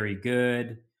 very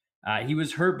good. He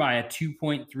was hurt by a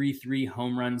 2.33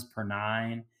 home runs per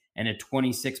 9 and a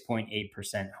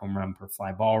 26.8% home run per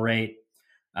fly ball rate.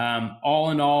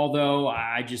 All in all, though,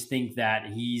 I just think that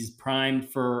he's primed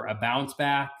for a bounce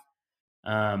back.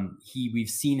 We've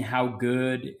seen how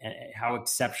good, how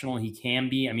exceptional he can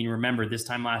be. I mean, remember this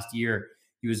time last year,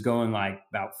 he was going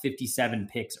about 57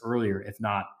 picks earlier, if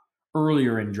not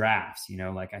earlier in drafts.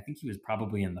 I think he was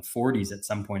probably in the 40s at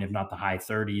some point, if not the high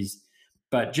 30s.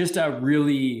 But just a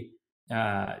really,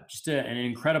 an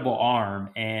incredible arm,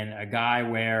 and a guy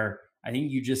where I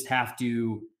think you just have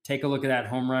to take a look at that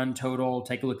home run total,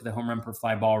 take a look at the home run per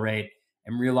fly ball rate,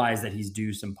 and realize that he's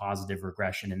due some positive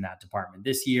regression in that department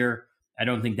this year. I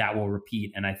don't think that will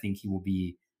repeat, and I think he will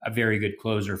be a very good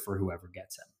closer for whoever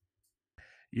gets him.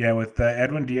 Yeah, with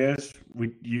Edwin Diaz,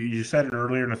 you said it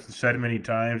earlier, and I've said it many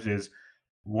times, is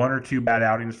 1 or 2 bad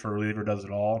outings for a reliever does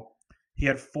it all. He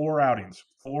had 4 outings,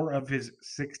 4 of his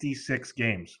 66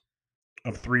 games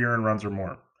of 3 earned runs or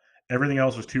more. Everything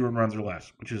else was 2 earned runs or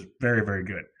less, which is very, very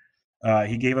good.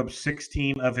 He gave up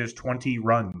 16 of his 20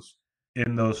 runs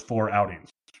in those 4 outings.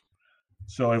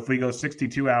 So if we go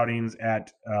 62 outings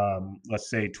at, let's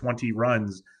say, 20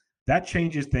 runs, that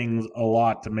changes things a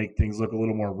lot to make things look a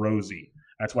little more rosy.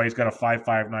 That's why he's got a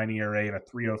 5.59 ERA and a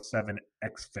 3.07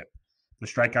 xFIP. The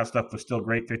strikeout stuff was still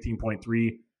great,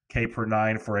 15.3 K per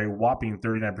 9 for a whopping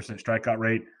 39% strikeout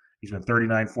rate. He's been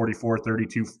 39, 44,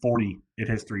 32, 40 in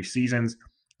his 3 seasons.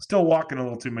 Still walking a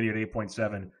little too many at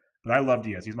 8.7, but I love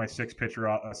Diaz. He's my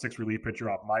 6th relief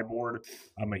pitcher off my board.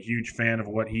 I'm a huge fan of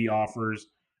what he offers.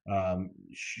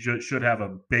 Should have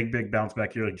a big bounce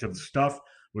back here. The stuff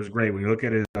was great. When you look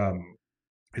at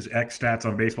his X stats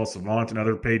on Baseball Savant and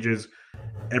other pages,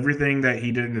 everything that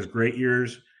he did in his great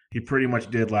years, he pretty much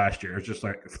did last year. It's just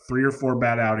 3 or 4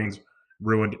 bad outings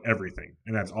ruined everything,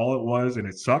 and that's all it was. And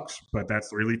it sucks, but that's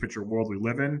the relief pitcher world we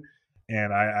live in,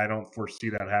 and I don't foresee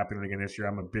that happening again this year.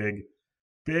 I'm a big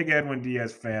Edwin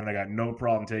Diaz fan. I got no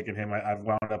problem taking him. I've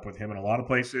wound up with him in a lot of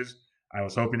places. I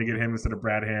was hoping to get him instead of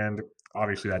Brad Hand.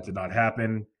 Obviously, that did not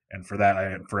happen, and for that,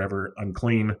 I am forever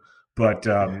unclean. But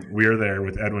we are there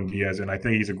with Edwin Diaz, and I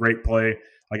think he's a great play.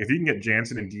 If you can get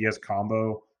Jansen and Diaz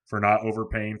combo for not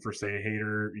overpaying for, say,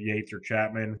 Hader, Yates, or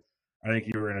Chapman, I think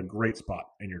you're in a great spot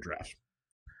in your draft.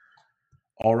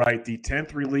 All right, the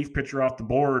 10th relief pitcher off the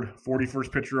board,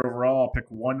 41st pitcher overall, pick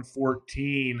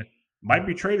 114. Might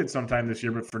be traded sometime this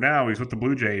year, but for now, he's with the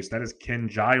Blue Jays. That is Ken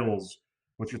Giles.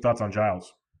 What's your thoughts on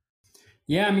Giles?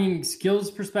 Yeah, I mean, skills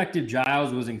perspective,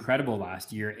 Giles was incredible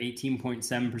last year.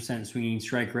 18.7% swinging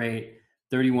strike rate,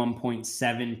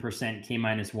 31.7%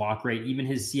 K- walk rate. Even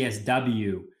his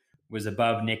CSW was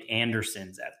above Nick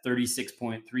Anderson's at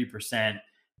 36.3%.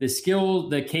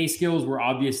 The K skills were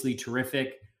obviously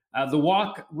terrific. The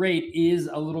walk rate is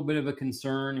a little bit of a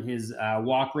concern. His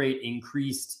walk rate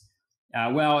increased.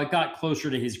 It got closer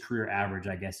to his career average,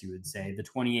 I guess you would say. The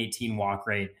 2018 walk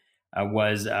rate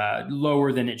was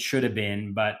lower than it should have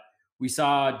been, but we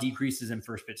saw decreases in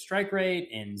first pitch strike rate,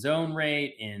 in zone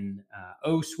rate, in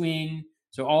O swing.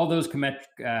 So all those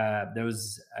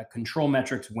control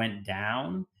metrics went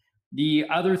down. The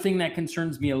other thing that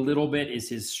concerns me a little bit is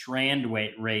his strand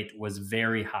weight rate was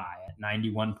very high at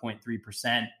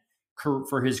 91.3%.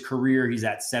 For his career, he's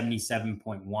at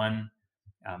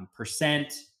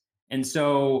 77.1%. And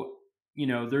so,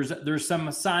 there's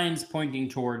some signs pointing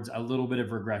towards a little bit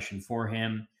of regression for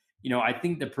him. I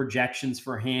think the projections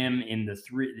for him in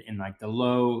the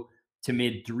low to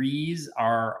mid threes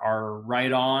are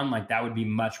right on. Like that would be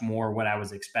much more what I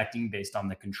was expecting based on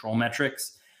the control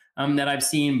metrics that I've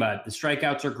seen. But the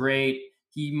strikeouts are great.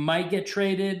 He might get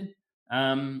traded,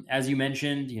 as you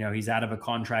mentioned. He's out of a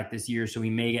contract this year, so he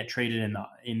may get traded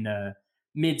in the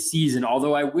mid season.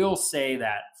 Although I will say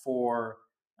that for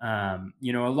a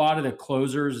lot of the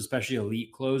closers, especially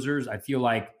elite closers, I feel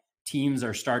like teams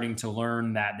are starting to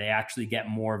learn that they actually get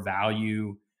more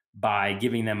value by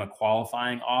giving them a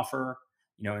qualifying offer.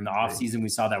 In the offseason, we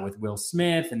saw that with Will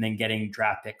Smith, and then getting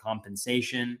draft pick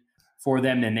compensation for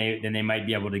them than they might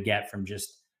be able to get from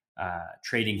just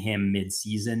trading him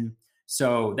mid-season.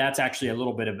 So that's actually a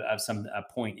little bit of a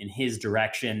point in his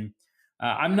direction.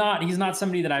 He's not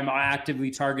somebody that I'm actively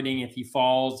targeting. If he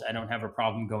falls, I don't have a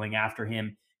problem going after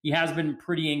him. He has been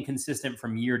pretty inconsistent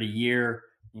from year to year.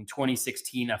 In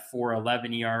 2016, a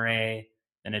 4.11 ERA,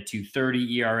 then a 2.30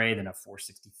 ERA, then a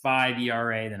 4.65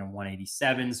 ERA, then a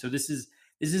 1.87. So this is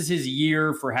his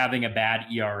year for having a bad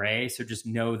ERA. So just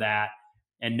know that,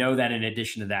 and know that in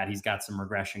addition to that, he's got some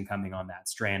regression coming on that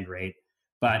strand rate.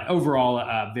 But overall,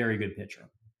 a very good pitcher.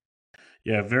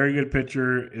 Yeah, very good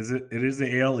pitcher. It is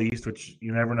the AL East, which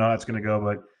you never know how it's going to go,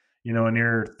 but a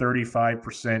near 35%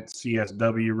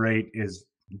 CSW rate is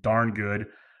darn good.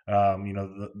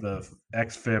 The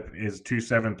xFIP is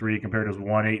 2.73 compared to his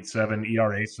 1.87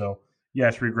 ERA. So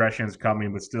yes, regression is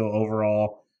coming, but still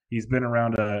overall, he's been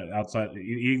around outside.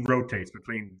 He rotates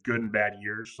between good and bad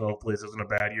years. So hopefully this isn't a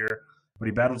bad year. But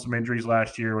he battled some injuries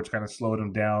last year, which kind of slowed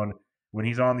him down. When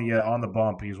he's on the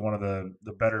bump, he's one of the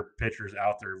better pitchers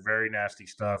out there. Very nasty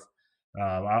stuff.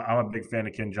 I'm a big fan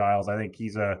of Ken Giles. I think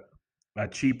he's a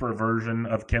cheaper version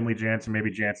of Kenley Jansen.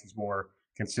 Maybe Jansen's more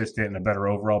consistent and a better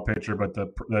overall pitcher, but the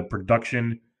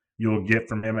production you'll get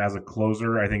from him as a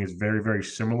closer, I think, is very, very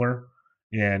similar.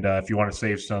 And if you want to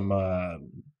save some, a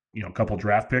couple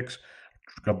draft picks,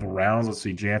 a couple rounds, let's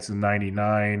see, Jansen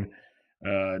 99,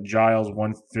 Giles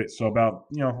 150, so about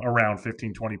around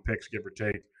 15, 20 picks, give or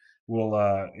take.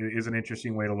 It is an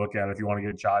interesting way to look at it if you want to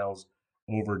get Giles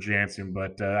over Jansen,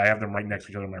 but I have them right next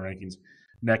to each other in my rankings,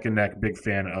 neck and neck. Big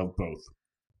fan of both.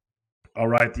 All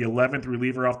right, the 11th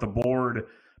reliever off the board,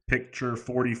 picture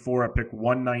 44 at pick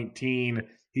 119.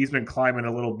 He's been climbing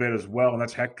a little bit as well, and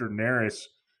that's Hector Neris.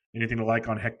 Anything to like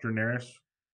on Hector Neris?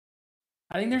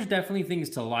 I think there's definitely things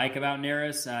to like about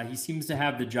Neris. He seems to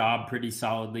have the job pretty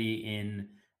solidly in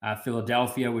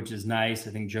Philadelphia, which is nice.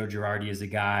 I think Joe Girardi is a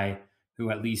guy who,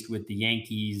 at least with the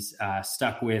Yankees,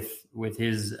 stuck with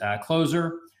his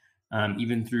closer.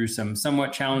 Even through some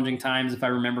somewhat challenging times, if I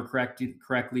remember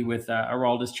correctly, with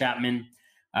Aroldis Chapman.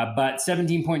 But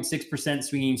 17.6%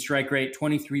 swinging strike rate,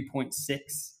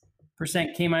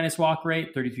 23.6% K- walk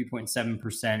rate,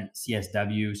 33.7%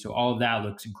 CSW. So all of that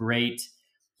looks great.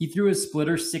 He threw his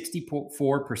splitter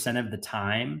 64% of the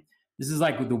time. This is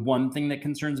like the one thing that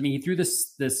concerns me. He threw the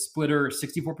splitter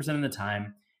 64% of the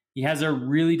time. He has a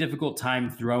really difficult time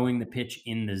throwing the pitch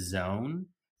in the zone.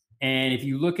 And if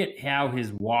you look at how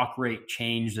his walk rate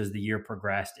changed as the year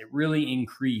progressed, it really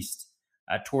increased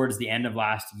towards the end of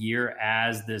last year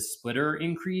as the splitter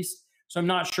increased. So I'm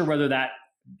not sure whether that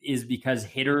is because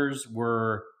hitters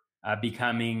were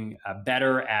becoming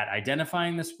better at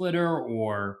identifying the splitter,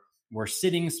 or were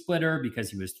sitting splitter because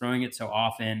he was throwing it so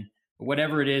often. But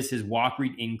whatever it is, his walk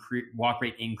rate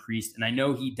increased. And I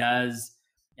know he does,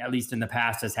 at least in the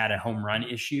past, has had a home run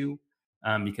issue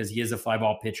because he is a fly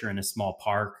ball pitcher in a small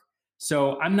park.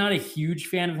 So I'm not a huge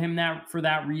fan of him for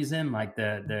that reason. Like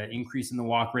the increase in the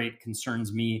walk rate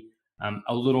concerns me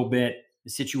a little bit. The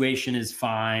situation is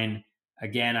fine.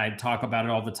 Again, I talk about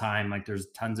it all the time. Like there's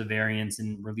tons of variance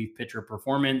in relief pitcher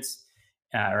performance,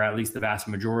 or at least the vast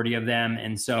majority of them.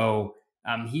 And so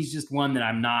he's just one that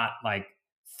I'm not like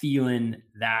feeling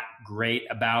that great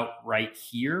about right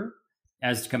here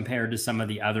as compared to some of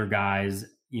the other guys,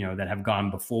 that have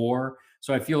gone before.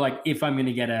 So I feel like if I'm going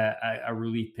to get a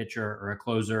relief pitcher or a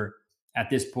closer at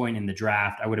this point in the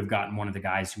draft, I would have gotten one of the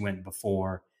guys who went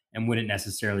before and wouldn't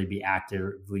necessarily be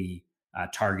actively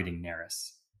targeting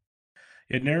Neris.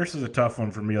 Yeah, Neris is a tough one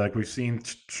for me. Like, we've seen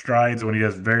strides when he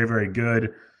does very, very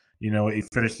good. He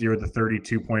finished the year with a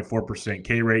 32.4%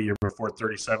 K rate, year before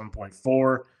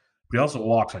 37.4. But he also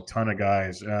walks a ton of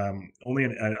guys. Only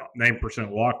a 9%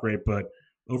 walk rate, but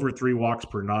over 3 walks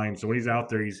per 9. So when he's out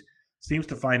there, he seems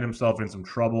to find himself in some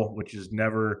trouble, which is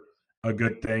never a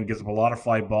good thing. Gives him a lot of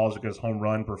fly balls because home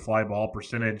run per fly ball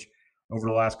percentage over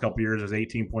the last couple of years is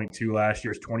 18.2. Last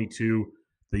year's 22.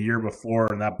 The year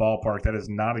before in that ballpark, that is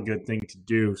not a good thing to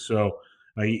do. So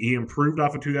he improved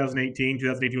off of 2018.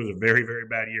 2018 was a very, very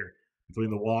bad year between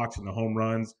the walks and the home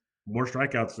runs. More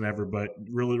strikeouts than ever, but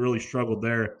really, really struggled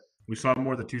there. We saw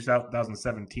more of the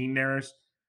 2017 Neris.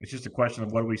 It's just a question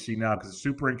of what do we see now, because it's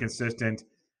super inconsistent.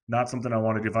 Not something I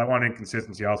want to do. If I want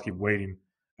inconsistency, I'll keep waiting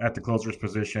at the closer's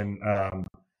position.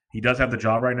 He does have the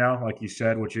job right now, like you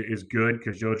said, which is good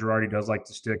because Joe Girardi does like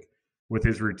to stick with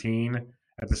his routine.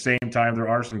 At the same time, there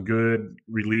are some good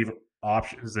relief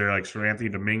options there, like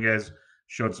Seranthony Dominguez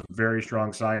showed some very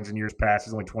strong signs in years past.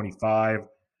 He's only 25,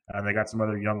 and they got some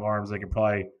other young arms they could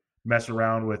probably mess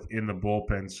around with in the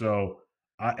bullpen. So,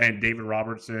 and David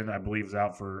Robertson, I believe, is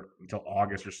out for until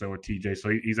August or so with TJ, so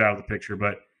he's out of the picture.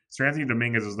 But Seranthony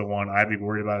Dominguez is the one I'd be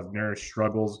worried about if Neris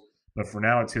struggles. But for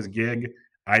now, it's his gig.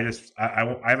 I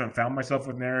haven't found myself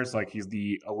with Neris. Like, he's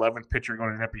the 11th pitcher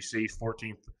going to NPC,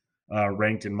 14th.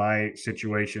 Ranked in my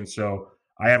situation. So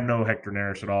I have no Hector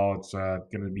Neris at all. It's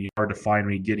going to be hard to find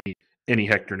me getting any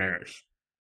Hector Neris.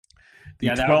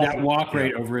 That walk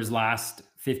rate over his last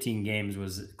 15 games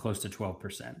was close to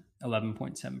 12%,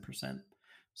 11.7%.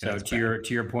 So to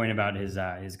your point about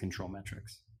his control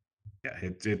metrics. Yeah,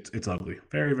 it's ugly.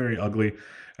 Very, very ugly.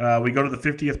 We go to the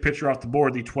 50th pitcher off the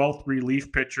board, the 12th relief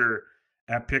pitcher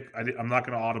at pick. I'm not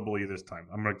going to audible you this time.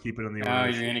 I'm going to keep it in the order. Oh,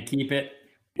 you're going to keep it?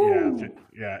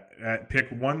 Yeah. At pick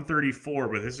 134,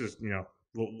 but this is,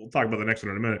 we'll talk about the next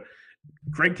one in a minute.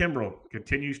 Craig Kimbrell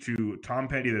continues to Tom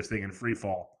Petty this thing in free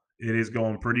fall. It is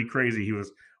going pretty crazy. He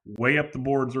was way up the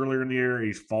boards earlier in the year.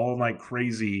 He's falling like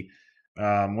crazy.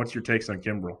 What's your takes on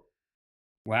Kimbrell?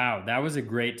 Wow, that was a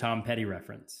great Tom Petty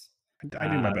reference. I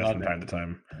do my best from time to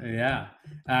time. Yeah.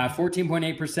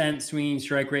 14.8% swinging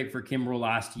strike rate for Kimbrell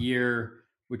last year,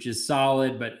 which is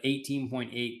solid, but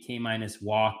 18.8 K minus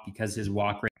walk because his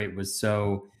walk rate was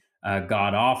so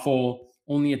god awful.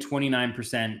 Only a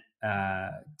 29%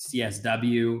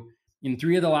 CSW. In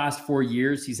 3 of the last 4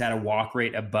 years, he's had a walk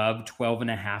rate above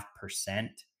 12.5%,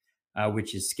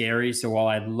 which is scary. So while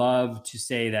I'd love to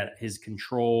say that his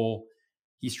control,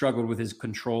 he struggled with his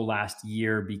control last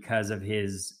year because of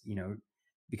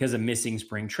because of missing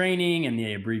spring training and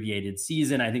the abbreviated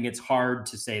season, I think it's hard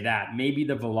to say that. Maybe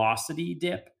the velocity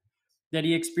dip that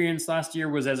he experienced last year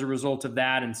was as a result of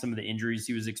that and some of the injuries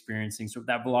he was experiencing. So if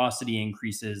that velocity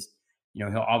increases,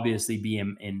 he'll obviously be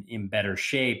in better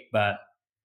shape. But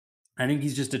I think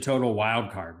he's just a total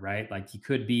wild card, right? Like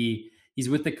he's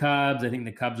with the Cubs. I think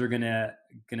the Cubs are gonna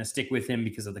stick with him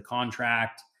because of the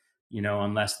contract,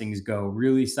 unless things go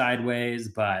really sideways.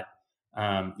 But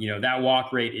that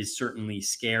walk rate is certainly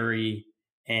scary,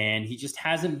 and he just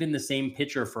hasn't been the same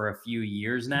pitcher for a few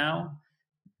years now.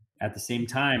 At the same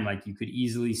time, like, you could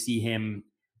easily see him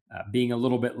being a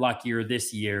little bit luckier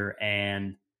this year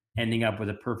and ending up with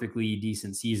a perfectly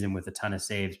decent season with a ton of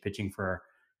saves, pitching for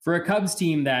a Cubs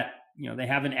team that, they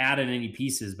haven't added any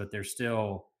pieces, but they're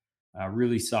still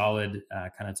really solid,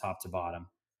 kind of top to bottom.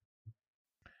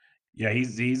 Yeah, he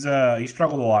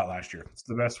struggled a lot last year. It's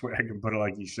the best way I can put it,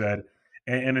 like you said.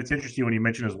 And it's interesting when you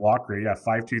mentioned his walk rate. Yeah,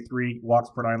 5.23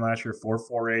 walks per 9 last year,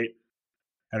 4.48.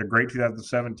 Had a great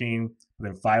 2017,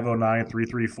 then 5.09,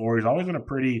 3.34. He's always been a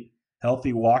pretty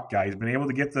healthy walk guy. He's been able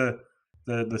to get the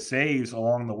saves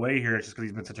along the way here. It's just because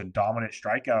he's been such a dominant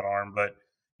strikeout arm. But,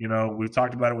 we've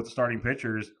talked about it with the starting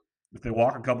pitchers. If they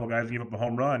walk a couple of guys and give up a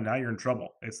home run, now you're in trouble.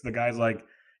 It's the guys like,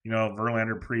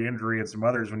 Verlander pre-injury and some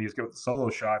others, when you just get the solo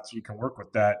shots, you can work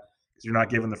with that because you're not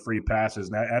giving the free passes.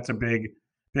 Now, that's a big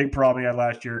problem he had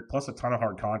last year, plus a ton of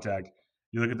hard contact.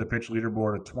 You look at the pitch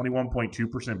leaderboard, a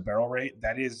 21.2% barrel rate.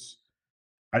 That is,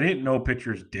 I didn't know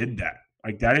pitchers did that.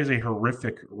 Like, that is a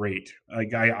horrific rate.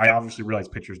 Like, I obviously realize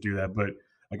pitchers do that, but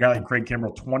a guy like Craig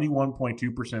Kimbrell,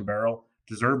 21.2% barrel,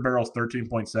 deserved barrels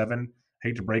 13.7.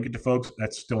 Hate to break it to folks,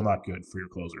 that's still not good for your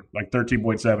closer. Like,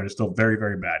 13.7 is still very,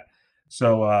 very bad.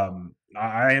 So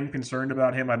I am concerned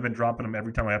about him. I've been dropping him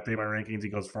every time I update my rankings. He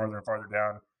goes farther and farther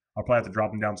down. I'll probably have to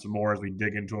drop him down some more as we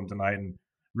dig into him tonight and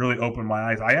really open my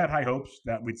eyes. I had high hopes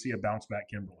that we'd see a bounce back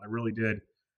Kimbrell. I really did.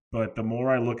 But the more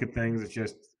I look at things, it's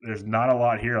just there's not a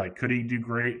lot here. Like, could he do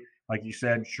great? Like you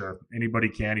said, sure. Anybody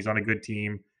can. He's on a good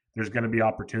team. There's going to be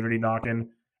opportunity knocking.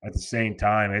 at the same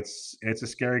time, it's a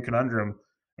scary conundrum,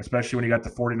 especially when you got the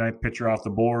 49th pitcher off the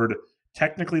board.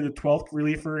 Technically the 12th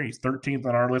reliever. He's 13th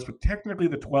on our list, but technically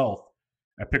the 12th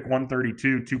at pick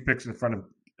 132, 2 picks in front of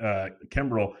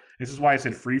Kimbrel. This is why I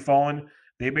said free falling.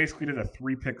 They basically did a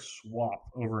 3-pick swap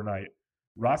overnight.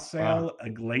 Raisel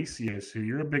Iglesias, who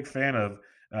you're a big fan of,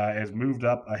 has moved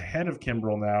up ahead of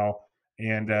Kimbrel now.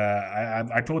 And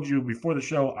I told you before the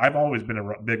show, I've always been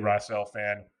a big Raisel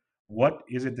fan. What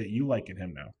is it that you like in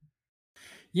him now?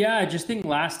 Yeah, I just think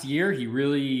last year he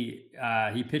really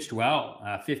he pitched well.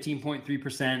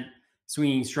 15.3%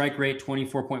 swinging strike rate,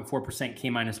 24.4% K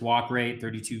minus walk rate,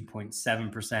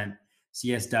 32.7%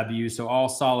 CSW. So all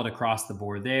solid across the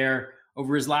board there.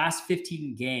 Over his last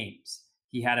 15 games,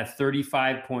 he had a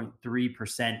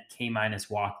 35.3% K minus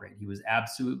walk rate. He was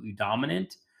absolutely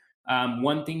dominant.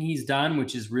 One thing he's done,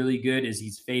 which is really good, is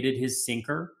he's faded his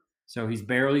sinker. So he's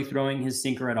barely throwing his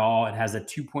sinker at all. It has a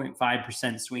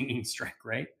 2.5% swinging strike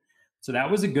rate. So that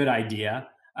was a good idea.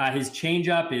 His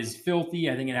changeup is filthy.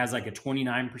 I think it has like a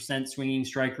 29% swinging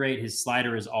strike rate. His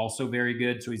slider is also very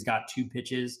good. So he's got 2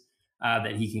 pitches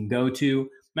that he can go to.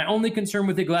 My only concern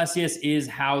with Iglesias is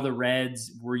how the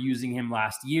Reds were using him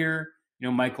last year. You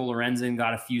know, Michael Lorenzen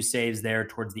got a few saves there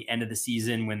towards the end of the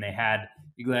season when they had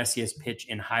Iglesias pitch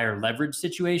in higher leverage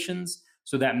situations.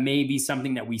 So that may be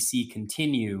something that we see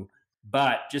continue.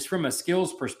 But just from a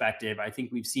skills perspective, I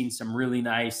think we've seen some really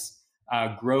nice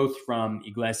growth from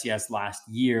Iglesias last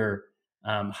year.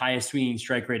 Highest swinging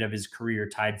strike rate of his career,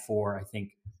 tied for, I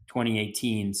think,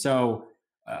 2018. So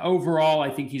overall, I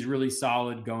think he's really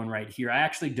solid going right here. I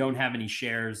actually don't have any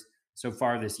shares so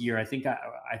far this year. I think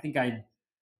I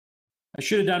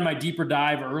should have done my deeper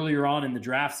dive earlier on in the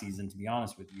draft season, to be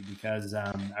honest with you, because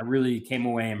I really came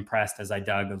away impressed as I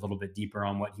dug a little bit deeper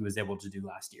on what he was able to do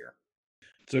last year.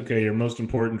 It's okay. Your most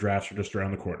important drafts are just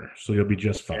around the corner, so you'll be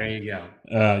just fine. There you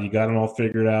go. You got them all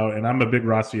figured out. And I'm a big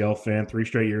Raisel fan. 3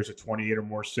 straight years at 28 or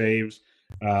more saves.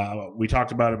 We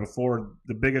talked about it before.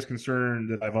 The biggest concern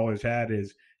that I've always had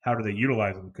is how do they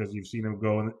utilize him? Because you've seen him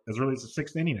go in as early as the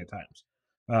 6th inning at times.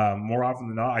 More often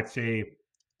than not, I'd say,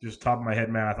 just top of my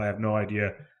head math, I have no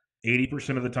idea.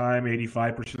 80% of the time,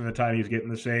 85% of the time, he's getting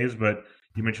the saves. But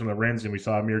you mentioned Lorenzen. We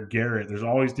saw Amir Garrett. There's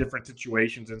always different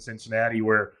situations in Cincinnati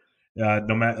where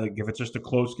no matter, like, if it's just a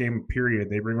close game period,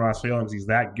 they bring Raisel because he's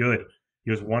that good.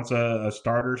 He was once a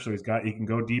starter, so he can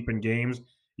go deep in games.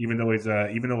 Even though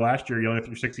last year he only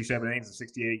threw 67 innings and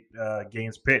 68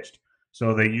 games pitched,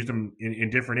 so they used him in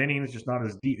different innings, just not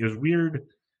as deep. It was weird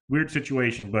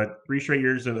situation, but 3 straight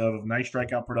years of nice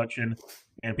strikeout production.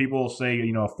 And people will say, a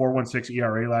 4.16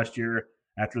 ERA last year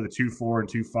after the 2.4 and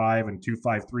 2.5 and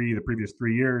 2.53 the previous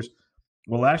 3 years.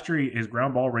 Well, last year his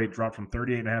ground ball rate dropped from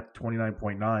 38.5 to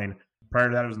 29.9. Prior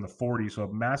to that, it was in the 40s, so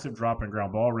a massive drop in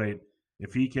ground ball rate.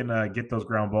 If he can get those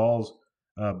ground balls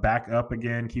back up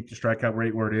again, keep the strikeout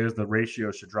rate where it is, the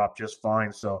ratio should drop just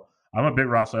fine. So I'm a big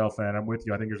Raisel fan. I'm with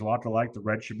you. I think there's a lot to like. The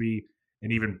Reds should be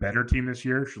an even better team this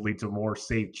year. Should lead to more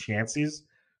saved chances.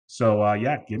 So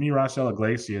give me Raisel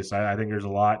Iglesias. I think there's a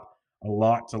lot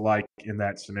to like in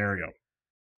that scenario.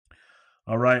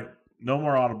 All right. No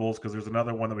more audibles because there's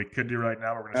another one that we could do right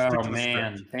now. We're going to stick to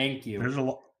the script. Thank you. There's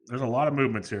a lot of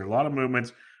movements here. A lot of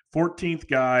movements. 14th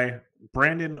guy,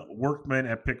 Brandon Workman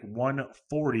at pick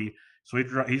 140. So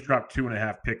he's dropped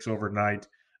 2.5 picks overnight.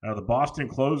 The Boston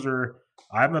closer,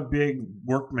 I'm a big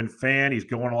Workman fan. He's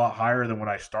going a lot higher than when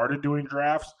I started doing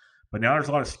drafts. But now there's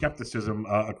a lot of skepticism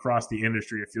across the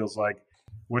industry, it feels like.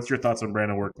 What's your thoughts on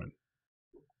Brandon Workman?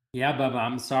 Yeah, Bubba,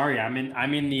 I'm sorry. I'm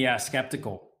in the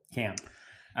skeptical camp.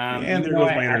 And there goes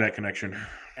my internet connection.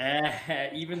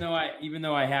 Even though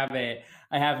I have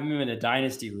him in a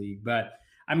dynasty league, but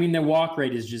I mean the walk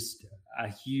rate is just a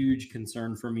huge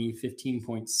concern for me.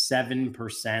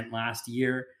 15.7% last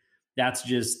year. That's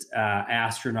just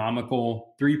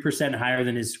astronomical. 3% higher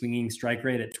than his swinging strike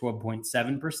rate at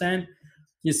 12.7%.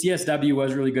 His CSW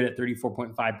was really good at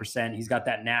 34.5%. He's got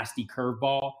that nasty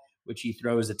curveball, which he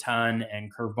throws a ton,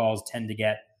 and curveballs tend to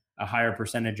get a higher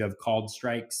percentage of called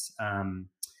strikes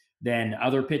than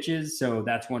other pitches. So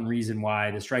that's one reason why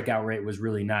the strikeout rate was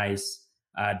really nice,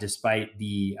 despite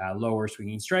the lower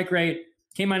swinging strike rate.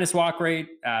 K minus walk rate,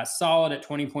 solid at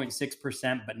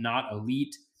 20.6%, but not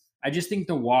elite. I just think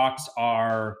the walks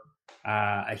are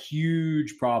a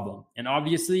huge problem. And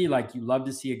obviously, like, you love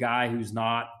to see a guy who's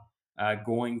not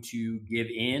going to give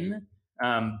in,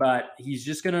 but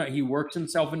he works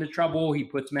himself into trouble. He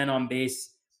puts men on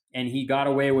base, and he got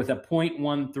away with a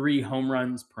 0.13 home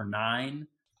runs per 9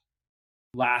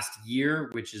 last year,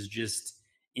 which is just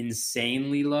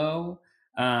insanely low.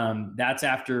 That's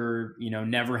after,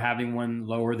 never having one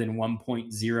lower than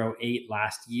 1.08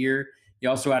 last year. He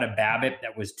also had a BABIP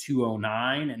that was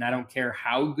 209, and I don't care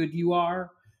how good you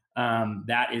are,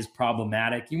 that is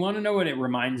problematic. You want to know what it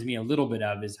reminds me a little bit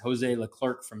of is Jose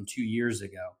Leclerc from 2 years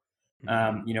ago.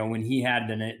 When he had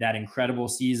that incredible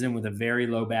season with a very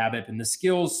low BABIP, and the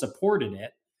skills supported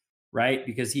it, right?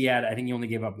 Because I think he only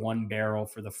gave up one barrel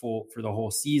for the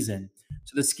whole season.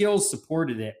 So the skills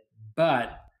supported it,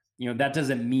 but that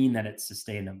doesn't mean that it's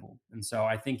sustainable. And so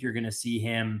I think you're going to see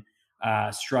him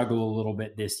struggle a little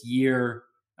bit this year.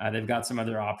 They've got some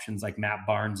other options like Matt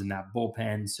Barnes in that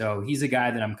bullpen. So he's a guy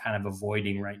that I'm kind of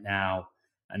avoiding right now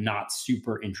and not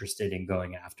super interested in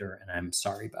going after. And I'm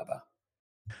sorry, Bubba.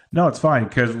 No, it's fine,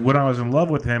 because when I was in love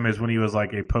with him is when he was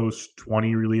like a post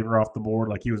 20 reliever off the board,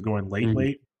 like he was going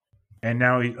late, and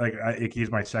now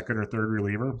he's my second or third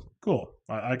reliever. Cool,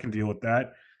 I can deal with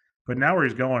that. But now where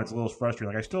he's going, it's a little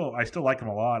frustrating. Like I still like him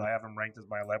a lot. I have him ranked as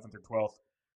my 11th or 12th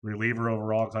reliever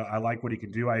overall because I like what he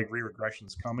can do. I agree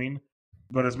regression's coming,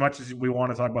 but as much as we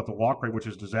want to talk about the walk rate, which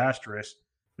is disastrous,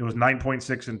 it was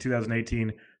 9.6 in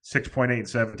 2018, 6.8 in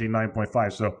 17,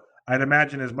 9.5. So I'd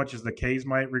imagine as much as the Ks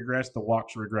might regress, the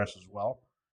walks regress as well.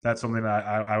 That's something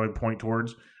that I would point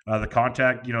towards. The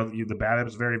contact, the BABIP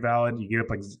is very valid. You gave up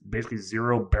like basically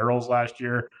 0 barrels last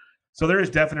year. So there is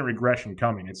definite regression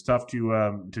coming. It's tough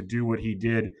to do what he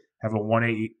did, have a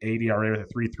 1.80 ERA with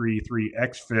a 3.33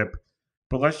 xFIP.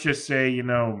 But let's just say,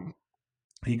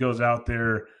 he goes out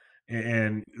there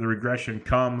and the regression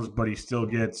comes, but he still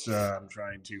gets, I'm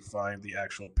trying to find the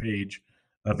actual page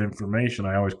of information.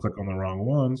 I always click on the wrong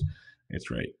ones. It's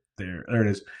right there. There it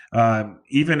is.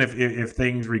 Even if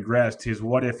things regressed, his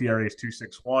what if ERA is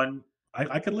 2.61.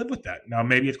 I could live with that. Now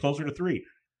maybe it's closer to 3.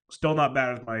 Still not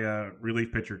bad as my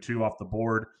relief pitcher 2 off the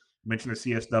board. Mentioned the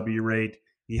CSW rate.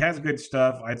 He has good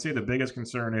stuff. I'd say the biggest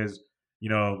concern is,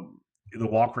 the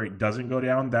walk rate doesn't go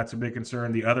down. That's a big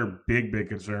concern. The other big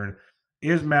concern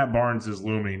is Matt Barnes is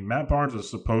looming. Matt Barnes was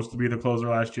supposed to be the closer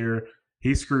last year.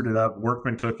 He screwed it up.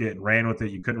 Workman took it and ran with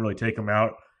it. You couldn't really take him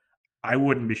out. I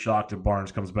wouldn't be shocked if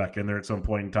Barnes comes back in there at some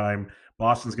point in time.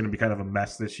 Boston's going to be kind of a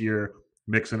mess this year,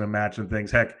 mixing and matching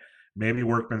things. Heck, maybe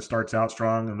Workman starts out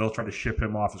strong and they'll try to ship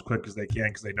him off as quick as they can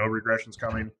because they know regression's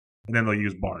coming, and then they'll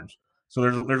use Barnes. So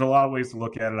there's a lot of ways to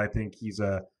look at it. I think he's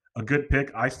a good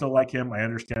pick. I still like him. I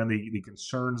understand the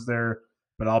concerns there,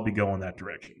 but I'll be going that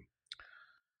direction.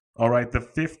 All right, the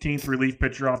 15th relief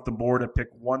pitcher off the board at pick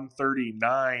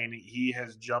 139. He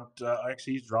has jumped,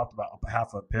 he's dropped about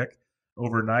half a pick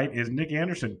overnight, is Nick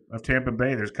Anderson of Tampa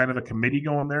Bay. There's kind of a committee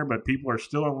going there, but people are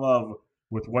still in love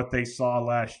with what they saw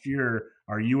last year.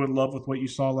 Are you in love with what you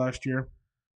saw last year?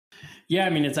 Yeah, I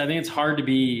think it's hard to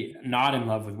be not in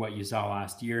love with what you saw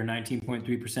last year.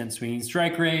 19.3% swinging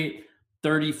strike rate,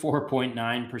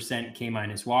 34.9%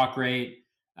 K- walk rate,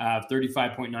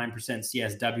 35.9%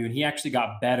 CSW, and he actually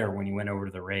got better when he went over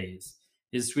to the Rays.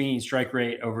 His swinging strike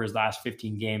rate over his last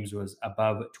 15 games was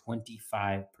above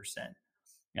 25%,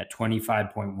 at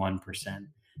 25.1%.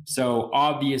 So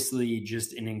obviously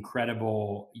just an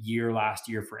incredible year last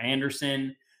year for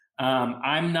Anderson.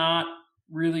 I'm not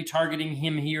really targeting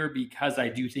him here because I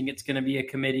do think it's going to be a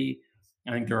committee.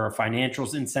 I think there are financial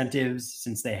incentives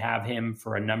since they have him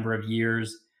for a number of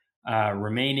years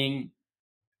remaining.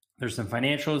 There's some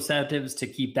financial incentives to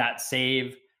keep that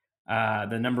save,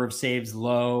 the number of saves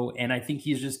low. And I think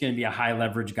he's just going to be a high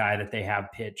leverage guy that they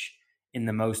have pitch in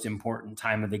the most important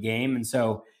time of the game. And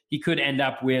so he could end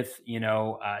up with,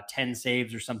 10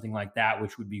 saves or something like that,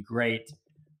 which would be great.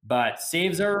 But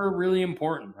saves are really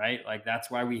important, right? Like that's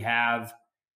why we have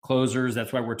closers.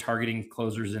 That's why we're targeting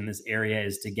closers in this area,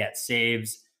 is to get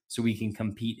saves so we can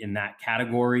compete in that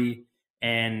category.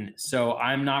 And so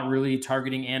I'm not really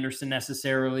targeting Anderson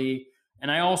necessarily.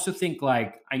 And I also think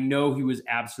I know he was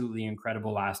absolutely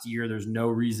incredible last year. There's no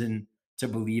reason to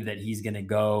believe that he's going to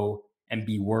go and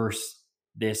be worse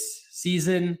this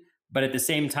season. But at the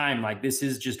same time, this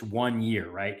is just 1 year,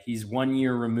 right? He's 1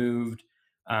 year removed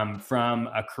from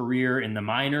a career in the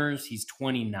minors. He's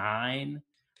 29.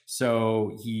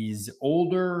 So he's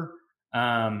older.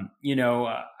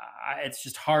 It's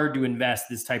just hard to invest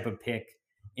this type of pick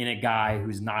in a guy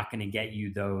who's not going to get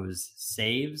you those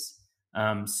saves.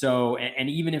 And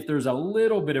even if there's a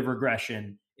little bit of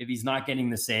regression, if he's not getting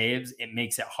the saves, it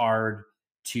makes it hard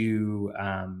to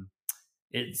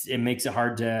it makes it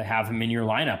hard to have him in your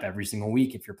lineup every single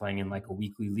week if you're playing in a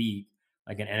weekly league,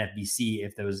 like an NFBC.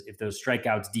 If those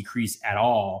strikeouts decrease at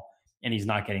all and he's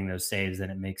not getting those saves, then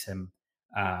it makes him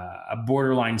a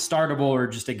borderline startable or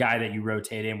just a guy that you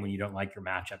rotate in when you don't like your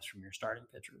matchups from your starting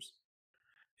pitchers.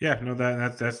 Yeah, no,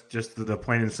 that's just the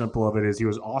plain and simple of it. Is he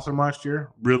was awesome last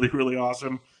year, really, really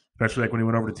awesome. Especially when he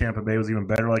went over to Tampa Bay, was even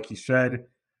better, like you said.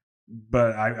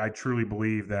 but I truly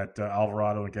believe that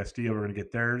Alvarado and Castillo are going to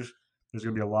get theirs. There's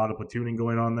going to be a lot of platooning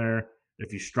going on there.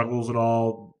 If he struggles at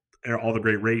all the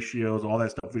great ratios, all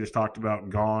that stuff we just talked about,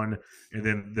 gone. And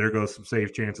then there goes some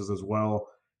save chances as well.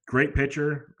 Great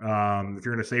pitcher. If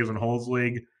you're in a saves and holds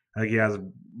league, I think he has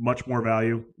much more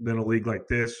value than a league like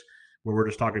this, where we're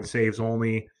just talking saves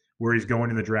only. Where he's going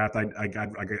in the draft,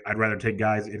 I'd rather take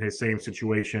guys in his same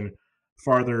situation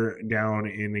farther down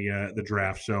in the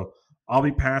draft. So I'll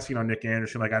be passing on Nick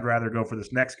Anderson. Like, I'd rather go for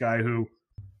this next guy who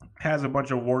has a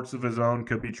bunch of warts of his own,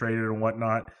 could be traded and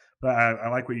whatnot. But I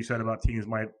like what you said about teams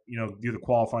might, do the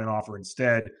qualifying offer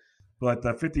instead. But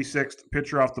the 56th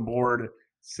pitcher off the board,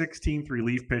 16th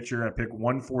relief pitcher at pick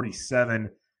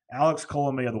 147, Alex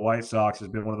Colomé of the White Sox has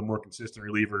been one of the more consistent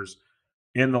relievers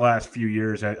in the last few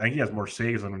years. I think he has more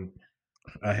saves than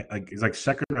he's like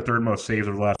second or third most saves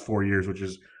over the last 4 years, which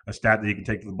is a stat that you can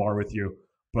take to the bar with you.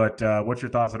 But what's your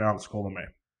thoughts on Alex Colomé?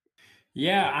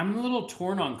 Yeah, I'm a little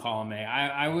torn on Colomé.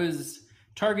 I was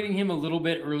targeting him a little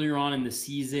bit earlier on in the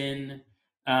season.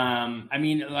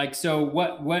 Like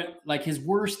his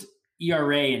worst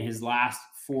ERA in his last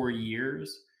 4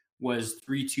 years was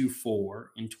 3.24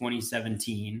 in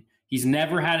 2017. He's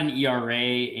never had an ERA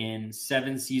in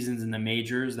 7 seasons in the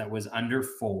majors that was under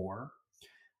 4.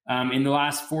 In the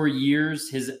last 4 years,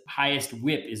 his highest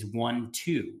WHIP is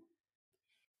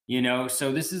 1.2.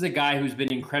 So this is a guy who's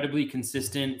been incredibly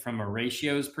consistent from a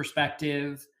ratios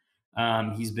perspective.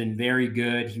 He's been very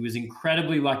good. He was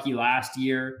incredibly lucky last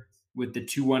year with the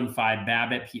 2.15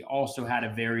 BABIP. He also had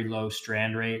a very low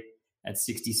strand rate at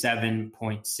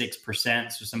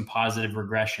 67.6%. So some positive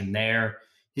regression there.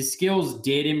 His skills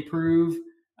did improve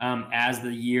as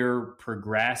the year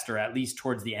progressed, or at least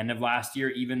towards the end of last year,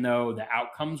 even though the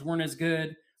outcomes weren't as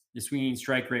good. The swinging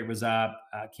strike rate was up.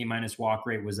 K- walk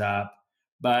rate was up.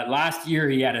 But last year,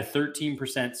 he had a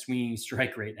 13% swinging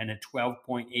strike rate and a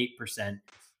 12.8%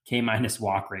 K-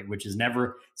 walk rate, which is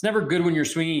never good when your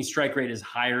swinging strike rate is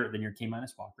higher than your K-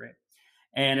 walk rate.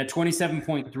 And a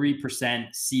 27.3%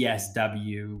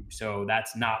 CSW. So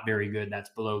that's not very good. That's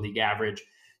below league average.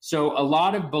 So a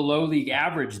lot of below league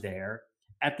average there.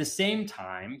 At the same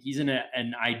time, he's in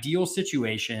an ideal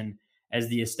situation as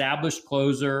the established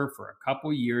closer for a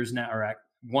couple years now, or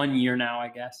 1 year now, I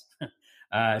guess.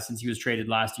 Since he was traded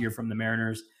last year from the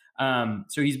Mariners.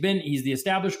 So he's the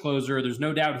established closer. There's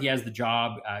no doubt he has the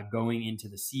job going into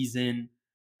the season.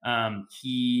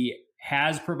 He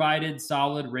has provided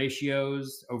solid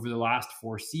ratios over the last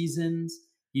 4 seasons.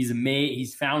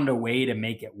 He's found a way to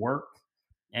make it work.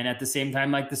 And at the same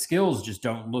time, like, the skills just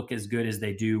don't look as good as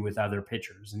they do with other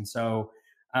pitchers. And so,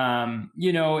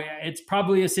 it's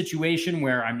probably a situation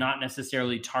where I'm not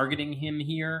necessarily targeting him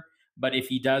here, but if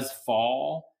he does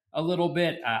fall a little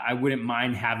bit, I wouldn't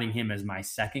mind having him as my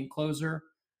second closer.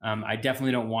 I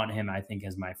definitely don't want him, I think,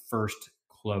 as my first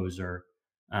closer.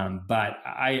 But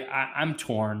I'm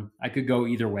torn. I could go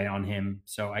either way on him.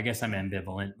 So I guess I'm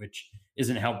ambivalent, which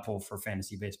isn't helpful for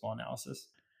fantasy baseball analysis.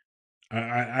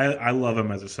 I love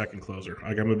him as a second closer.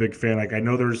 Like, I'm a big fan. Like, I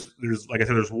know there's like I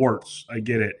said, there's warts. I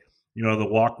get it. The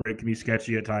walk rate can be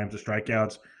sketchy at times. The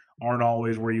strikeouts aren't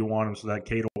always where you want them. So that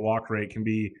K to walk rate can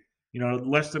be,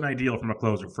 less than ideal from a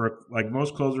closer. For like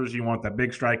most closers, you want that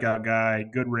big strikeout guy,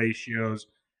 good ratios.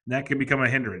 And that can become a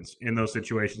hindrance in those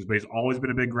situations. But he's always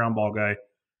been a big ground ball guy,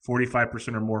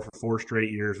 45% or more for 4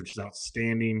 straight years, which is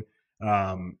outstanding.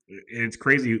 It's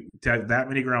crazy to have that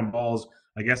many ground balls.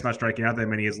 I guess not striking out that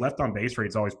many. His left on base rate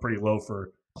is always pretty low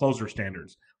for closer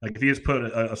standards. Like, if he just put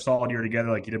a solid year together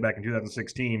like he did back in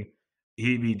 2016,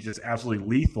 he'd be just absolutely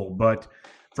lethal. But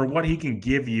for what he can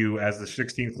give you as the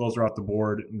 16th closer off the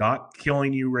board, not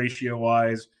killing you ratio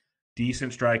wise,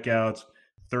 decent strikeouts,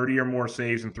 30 or more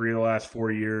saves in 3 of the last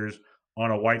 4 years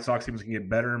on a White Sox team that can get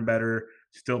better and better.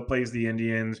 Still plays the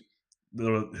Indians.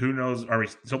 Who knows? Or he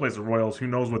still plays the Royals. Who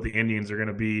knows what the Indians are going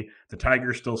to be? The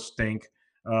Tigers still stink.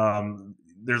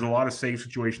 There's a lot of save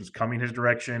situations coming his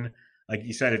direction. Like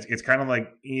you said, it's kind of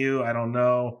like, I don't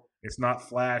know. It's not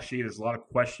flashy. There's a lot of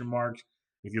question marks.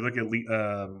 If you look at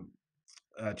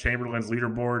Chamberlain's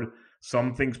leaderboard,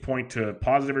 some things point to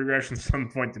positive regression, some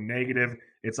point to negative.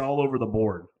 It's all over the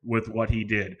board with what he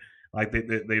did. Like,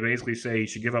 they basically say he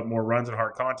should give up more runs and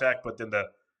hard contact, but then the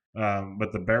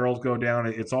barrels go down.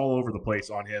 It's all over the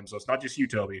place on him. So it's not just you,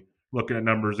 Toby, looking at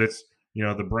numbers. It's,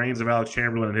 the brains of Alex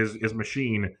Chamberlain and his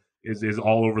machine is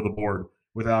all over the board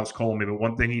with Alex Colomé. But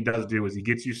one thing he does do is he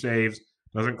gets you saves,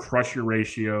 doesn't crush your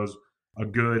ratios. A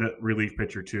good relief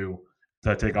pitcher too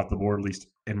to take off the board, at least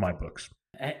in my books.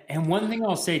 And one thing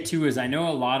I'll say too is I know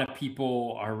a lot of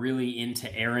people are really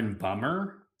into Aaron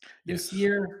Bummer this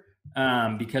year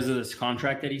because of this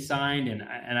contract that he signed, and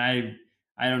I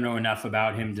I don't know enough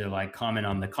about him to like comment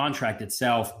on the contract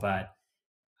itself, but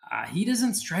he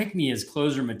doesn't strike me as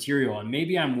closer material. And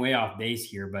maybe I'm way off base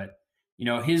here, but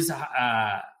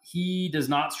he does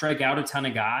not strike out a ton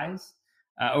of guys.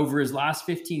 Over his last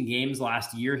 15 games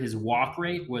last year, his walk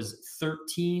rate was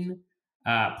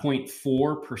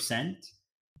 13.4%.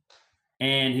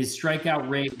 And his strikeout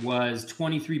rate was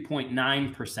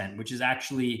 23.9%, which is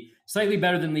actually slightly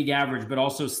better than league average, but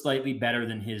also slightly better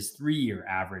than his 3-year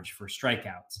average for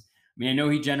strikeouts. I mean, I know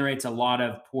he generates a lot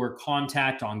of poor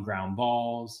contact on ground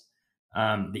balls.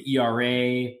 The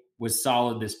ERA was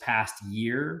solid this past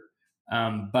year,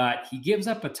 but he gives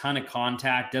up a ton of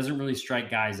contact, doesn't really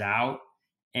strike guys out,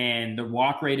 and the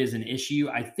walk rate is an issue.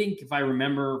 I think if I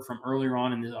remember from earlier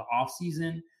on in the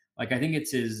offseason, like I think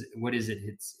it's his, what is it?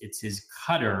 It's his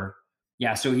cutter.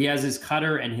 Yeah, so he has his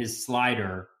cutter and his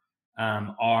slider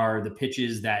are the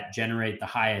pitches that generate the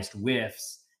highest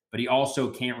whiffs, but he also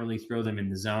can't really throw them in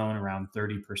the zone around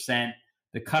 30%.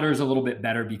 The cutter is a little bit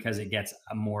better because it gets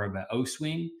more of an O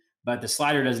swing, but the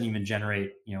slider doesn't even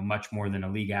generate, much more than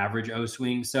a league average O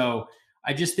swing. So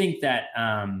I just think that,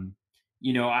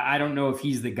 I don't know if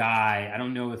he's the guy. I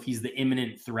don't know if he's the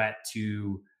imminent threat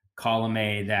to column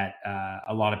A that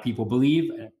a lot of people believe.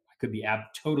 I could be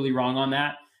totally wrong on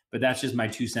that, but that's just my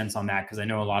 2 cents on that because I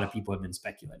know a lot of people have been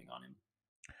speculating on him.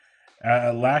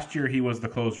 Last year, he was the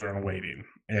closer in waiting,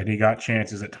 and he got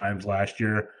chances at times last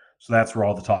year. So that's where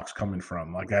all the talk's coming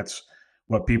from. Like that's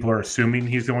what people are assuming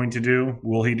he's going to do.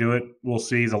 Will he do it? We'll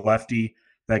see. He's a lefty.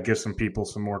 That gives some people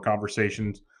some more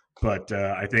conversations. But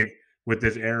I think with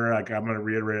this era, like I'm going to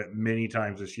reiterate it many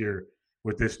times this year,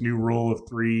 with this new rule of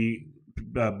 3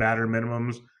 batter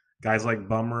minimums, guys like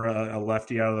Bummer, a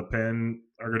lefty out of the pen,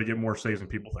 are going to get more saves than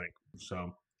people think.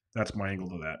 So that's my angle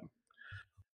to that.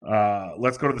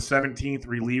 Let's go to the 17th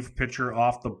relief pitcher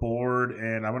off the board,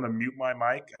 and I'm going to mute my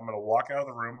mic. I'm going to walk out of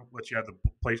the room, let you have the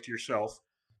place to yourself.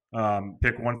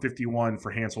 Pick 151 for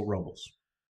Hansel Robles.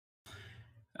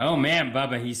 Oh man,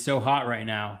 Bubba, he's so hot right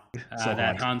now. So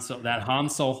that hot. Hansel,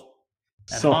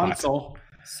 So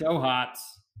hot.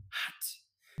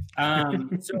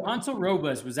 So Hansel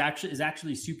Robles is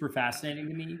actually super fascinating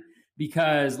to me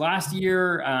because last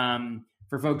year,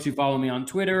 for folks who follow me on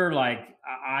Twitter, like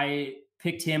I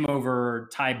picked him over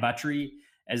Ty Buttrey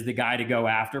as the guy to go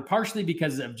after, partially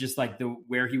because of just like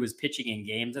where he was pitching in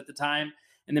games at the time,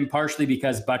 and then partially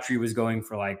because Buttrey was going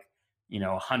for like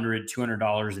 $100,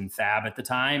 $200 in fab at the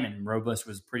time, and Robles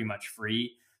was pretty much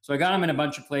free. So I got him in a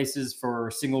bunch of places for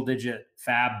single-digit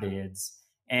fab bids.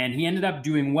 And he ended up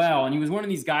doing well. And he was one of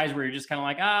these guys where you're just kind of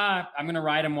like, I'm going to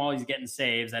ride him while he's getting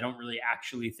saves. I don't really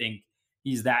actually think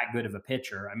he's that good of a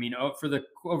pitcher. I mean, over the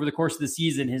course of the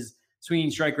season, his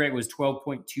swinging strike rate was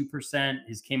 12.2%.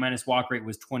 His K-minus walk rate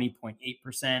was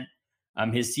 20.8%.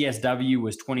 His CSW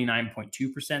was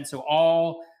 29.2%. So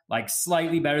all like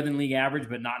slightly better than league average,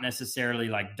 but not necessarily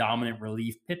like dominant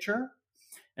relief pitcher.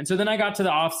 And so then I got to the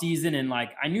offseason and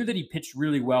like I knew that he pitched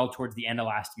really well towards the end of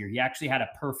last year. He actually had a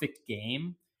perfect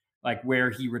game, like where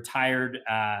he retired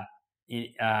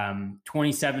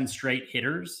 27 straight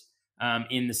hitters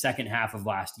in the second half of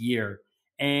last year.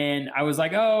 And I was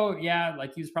like, oh yeah,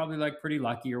 like he was probably like pretty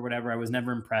lucky or whatever. I was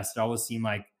never impressed. It always seemed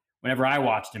like whenever I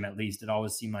watched him, at least, it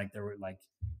always seemed like there were like,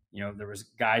 there was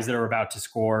guys that were about to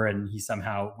score and he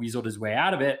somehow weaseled his way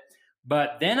out of it.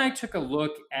 But then I took a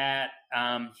look at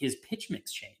his pitch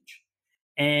mix change.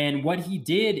 And what he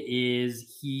did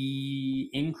is he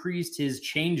increased his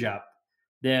changeup,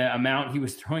 the amount he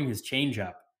was throwing his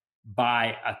changeup,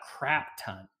 by a crap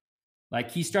ton.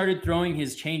 Like he started throwing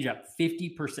his changeup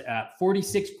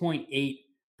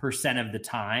 46.8% of the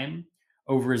time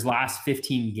over his last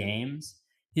 15 games.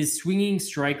 His swinging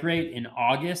strike rate in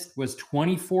August was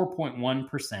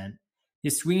 24.1%.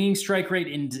 His swinging strike rate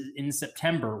in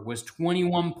September was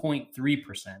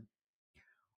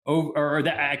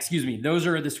 21.3%. Those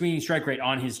are the swinging strike rate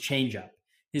on his changeup.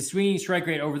 His swinging strike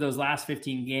rate over those last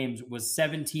 15 games was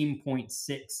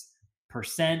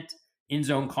 17.6%.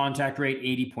 In-zone contact rate,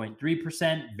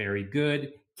 80.3%. Very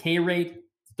good. K rate,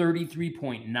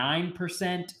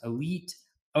 33.9%. Elite.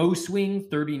 O-swing,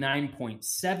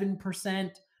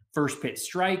 39.7%. First pitch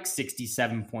strike,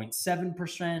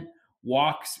 67.7%.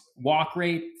 Walk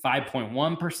rate,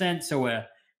 5.1%. So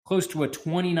close to a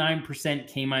 29%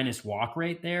 K-minus walk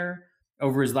rate there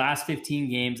over his last 15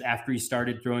 games after he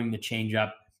started throwing the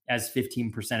changeup as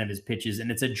 15% of his pitches.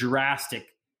 And it's a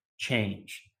drastic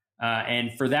change.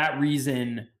 And for that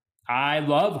reason, I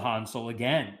love Hansel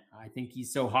again. I think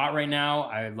he's so hot right now.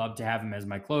 I love to have him as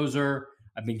my closer.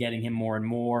 I've been getting him more and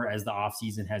more as the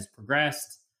offseason has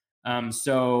progressed.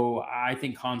 So I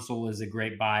think Hansel is a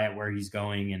great buy at where he's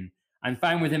going. And I'm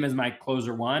fine with him as my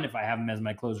closer 1. If I have him as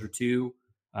my closer 2,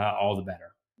 all the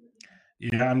better.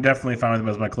 Yeah, I'm definitely fine with him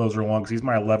as my closer 1 because he's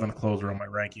my 11th closer on my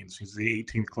rankings. He's the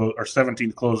 18th or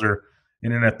 17th closer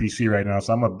in NFBC right now.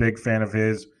 So I'm a big fan of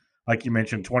his. Like you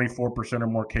mentioned, 24% or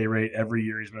more K rate every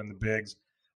year he's been in the bigs.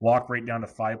 Walk rate down to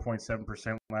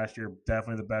 5.7% last year.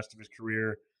 Definitely the best of his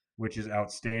career, which is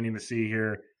outstanding to see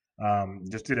here.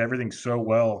 Just did everything so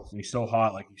well. He's so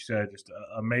hot, like you said. Just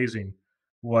amazing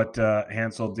what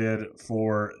Hansel did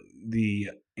for the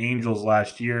Angels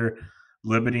last year,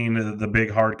 limiting the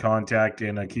big hard contact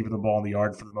and keeping the ball in the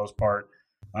yard for the most part.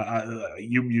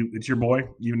 It's your boy.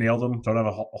 You nailed him. Don't have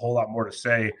a whole lot more to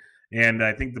say. And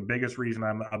I think the biggest reason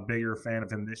I'm a bigger fan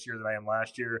of him this year than I am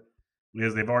last year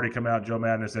is they've already come out. Joe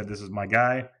Madden has said, this is my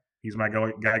guy. He's my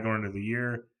guy going into the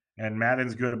year. And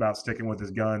Madden's good about sticking with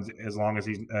his guns as long as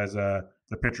the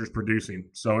pitcher's producing.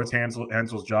 So it's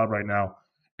Hansel's job right now,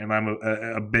 and I'm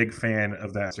a big fan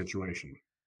of that situation.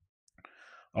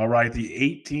 All right,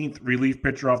 the 18th relief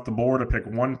pitcher off the board, a pick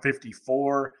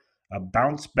 154, a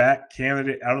bounce back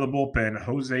candidate out of the bullpen,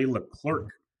 Jose Leclerc.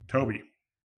 Toby.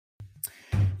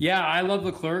 Yeah, I love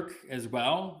Leclerc as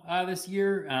well this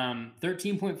year.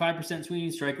 13.5%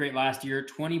 swinging strike rate last year,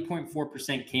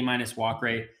 20.4% K- walk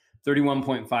rate,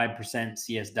 31.5%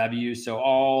 CSW. So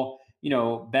all,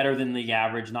 better than league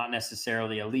average, not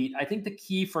necessarily elite. I think the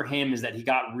key for him is that he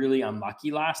got really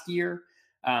unlucky last year.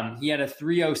 He had a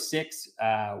 306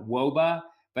 WOBA,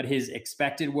 but his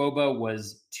expected WOBA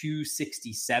was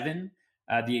 267.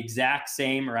 The exact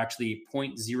same, or actually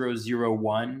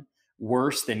 0.001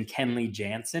 worse than Kenley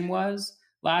Jansen was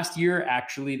last year.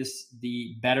 Actually,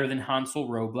 the better than Hansel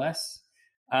Robles.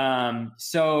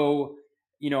 So,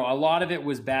 a lot of it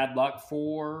was bad luck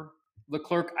for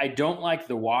Leclerc. I don't like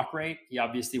the walk rate. He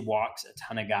obviously walks a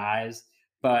ton of guys,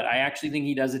 but I actually think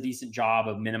he does a decent job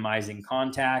of minimizing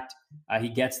contact. He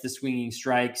gets the swinging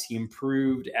strikes. He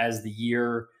improved as the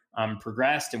year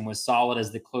progressed and was solid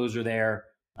as the closer there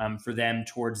for them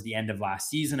towards the end of last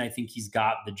season. I think he's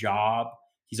got the job.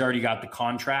 He's already got the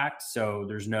contract, so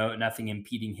there's nothing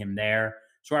impeding him there.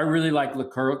 So I really like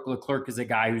Leclerc. Leclerc is a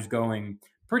guy who's going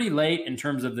pretty late in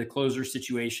terms of the closer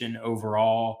situation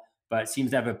overall, but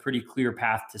seems to have a pretty clear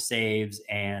path to saves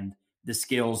and the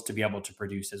skills to be able to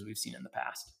produce as we've seen in the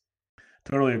past.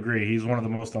 Totally agree. He's one of the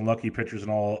most unlucky pitchers in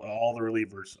all the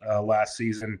relievers last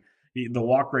season. The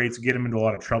walk rates get him into a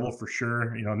lot of trouble for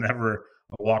sure. Never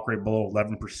a walk rate below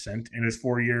 11% in his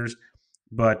 4 years.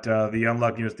 But the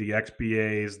unluckiness, the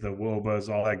XBAs, the WOBAs,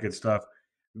 all that good stuff,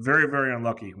 very, very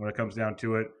unlucky when it comes down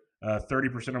to it.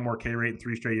 30% or more K rate in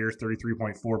 3 straight years,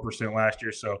 33.4% last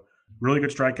year. So really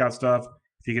good strikeout stuff.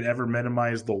 If you could ever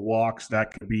minimize the walks,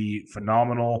 that could be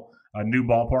phenomenal. A new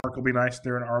ballpark will be nice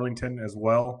there in Arlington as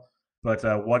well. But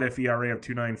what if ERA of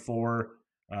 2.94?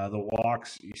 The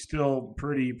walks still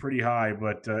pretty high,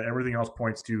 but everything else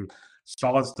points to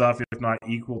solid stuff, if not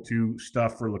equal to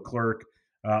stuff for Leclerc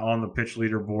on the pitch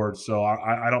leaderboard. So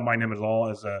I don't mind him at all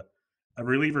as a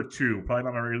reliever 2,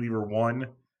 probably not a reliever 1,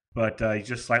 but he's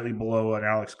just slightly below an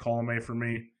Alex Colomé for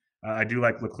me. I do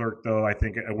like Leclerc, though. I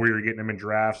think where you're getting him in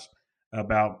drafts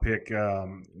about pick,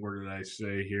 where did I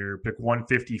say here? Pick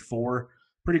 154.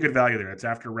 Pretty good value there. It's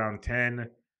after round 10.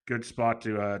 Good spot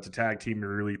to tag team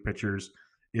your relief pitchers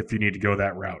if you need to go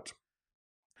that route.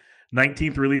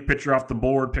 19th relief pitcher off the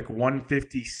board, pick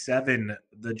 157,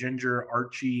 the Ginger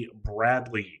Archie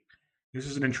Bradley. This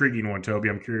is an intriguing one, Toby.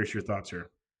 I'm curious your thoughts here.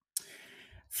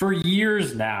 For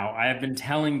years now, I have been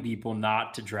telling people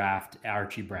not to draft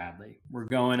Archie Bradley. We're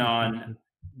going on,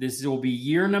 this will be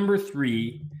year number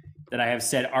 3 that I have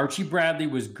said Archie Bradley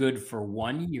was good for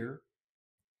 1 year.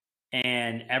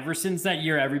 And ever since that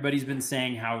year, everybody's been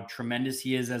saying how tremendous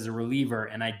he is as a reliever,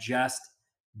 and I just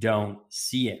don't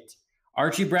see it.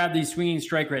 Archie Bradley's swinging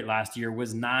strike rate last year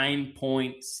was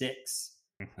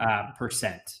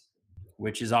 9.6%,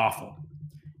 which is awful.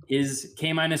 His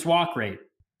K- walk rate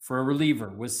for a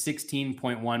reliever was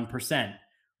 16.1%,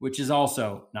 which is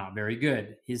also not very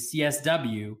good. His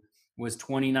CSW was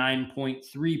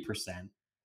 29.3%,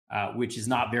 which is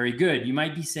not very good. You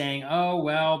might be saying, oh,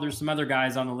 well, there's some other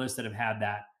guys on the list that have had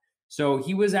that. So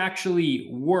he was actually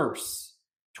worse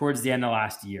towards the end of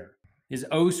last year. His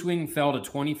O swing fell to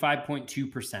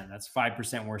 25.2%. That's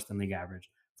 5% worse than league average.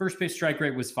 First pitch strike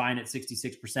rate was fine at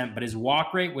 66%, but his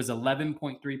walk rate was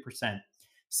 11.3%.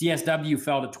 CSW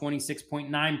fell to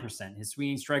 26.9%. His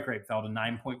swinging strike rate fell to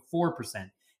 9.4%.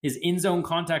 His in-zone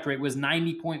contact rate was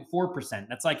 90.4%.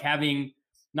 That's like having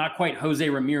not quite Jose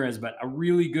Ramirez, but a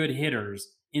really good hitter's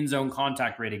in-zone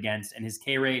contact rate against. And his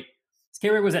K rate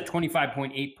was at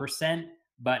 25.8%,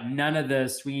 but none of the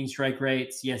swinging strike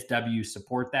rate, CSW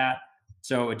support that.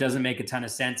 So it doesn't make a ton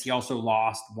of sense. He also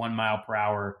lost 1 mile per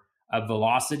hour of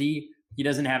velocity. He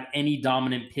doesn't have any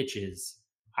dominant pitches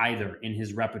either in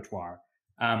his repertoire.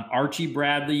 Archie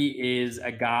Bradley is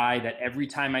a guy that every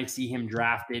time I see him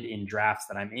drafted in drafts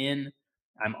that I'm in,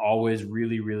 I'm always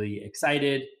really, really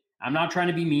excited. I'm not trying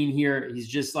to be mean here. He's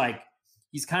just like,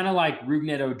 he's kind of like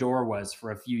Rougned Odor was for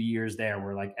a few years there,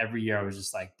 where like every year I was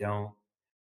just like, don't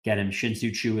get him. Shin-Soo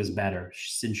Choo is better.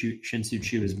 Shin-Soo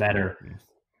Choo is better.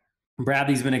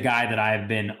 Bradley's been a guy that I've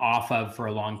been off of for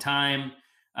a long time.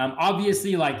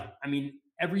 Obviously,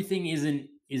 everything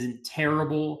isn't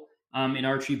terrible in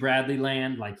Archie Bradley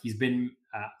land. Like, he's been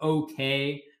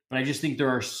okay, but I just think there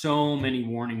are so many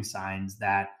warning signs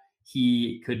that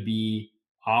he could be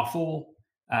awful.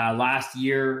 Last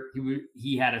year,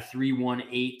 he had a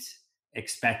 3.18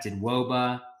 expected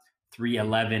WOBA,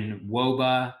 3.11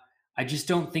 WOBA. I just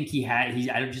don't think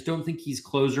I just don't think he's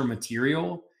closer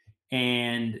material.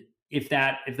 And if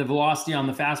the velocity on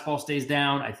the fastball stays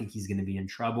down, I think he's going to be in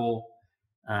trouble.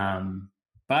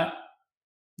 But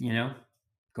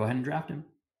go ahead and draft him.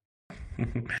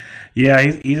 Yeah,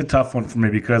 he's a tough one for me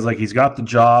because he's got the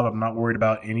job. I'm not worried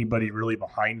about anybody really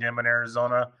behind him in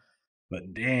Arizona.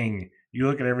 But dang, you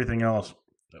look at everything else.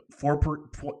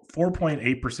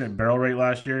 4.8% barrel rate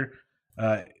last year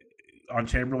on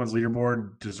Chamberlain's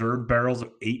leaderboard. Deserved barrels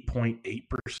of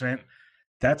 8.8%.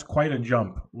 That's quite a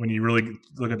jump when you really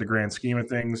look at the grand scheme of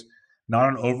things. Not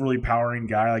an overly powering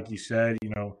guy, like you said.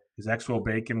 His XWO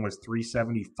Bacon was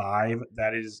 375.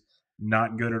 That is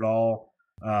not good at all.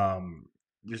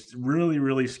 Just really,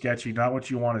 really sketchy. Not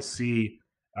what you want to see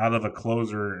out of a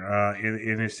closer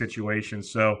in his situation.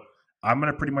 So I'm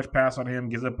going to pretty much pass on him.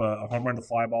 Gives up a home run to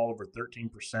fly ball over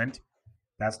 13%.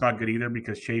 That's not good either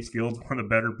because Chase Field's one of the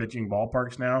better pitching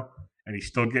ballparks now, and he's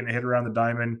still getting hit around the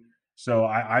diamond. So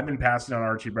I've been passing on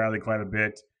Archie Bradley quite a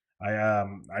bit.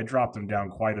 I dropped him down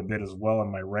quite a bit as well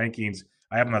in my rankings.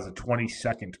 I have him as a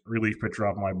 22nd relief pitcher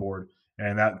off my board,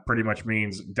 and that pretty much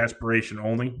means desperation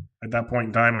only at that point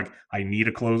in time. Like, I need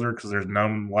a closer because there's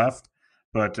none left,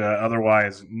 but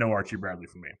otherwise, no Archie Bradley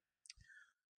for me.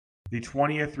 The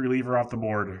 20th reliever off the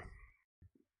board.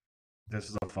 This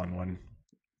is a fun one.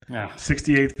 Yeah.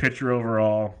 68th pitcher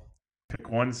overall, pick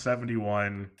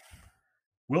 171.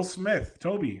 Will Smith.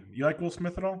 Toby, you like Will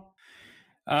Smith at all?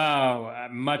 Oh,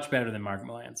 much better than Mark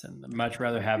Melancon. I'd much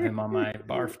rather have him on my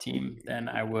barf team than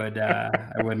I would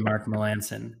Mark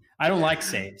Melancon. I don't like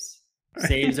saves.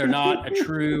 Saves are not a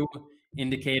true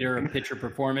indicator of pitcher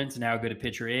performance and how good a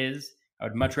pitcher is. I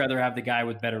would much rather have the guy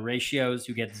with better ratios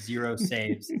who gets 0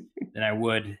 saves than I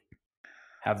would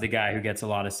have the guy who gets a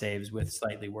lot of saves with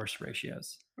slightly worse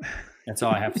ratios. That's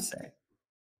all I have to say.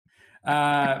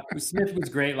 Smith was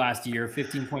great last year.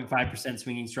 15.5%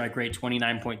 swinging strike rate,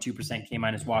 29.2%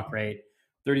 K- walk rate,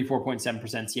 34.7%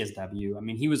 CSW. I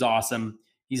mean, he was awesome.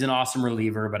 He's an awesome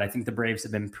reliever, but I think the Braves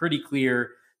have been pretty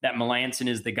clear that Melancon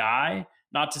is the guy.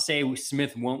 Not to say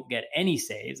Smith won't get any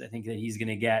saves. I think that he's going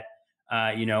to get,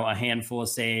 a handful of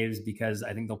saves because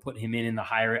I think they'll put him in the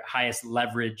highest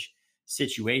leverage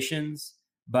situations.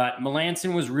 But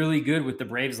Melancon was really good with the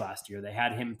Braves last year. They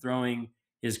had him throwing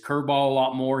his curveball a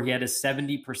lot more. He had a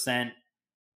 70%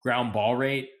 ground ball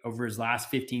rate over his last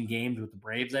 15 games with the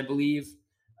Braves, I believe.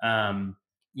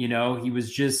 He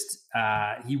was just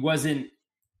he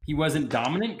wasn't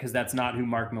dominant because that's not who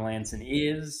Mark Melancon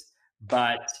is,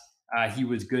 but he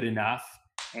was good enough.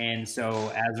 And so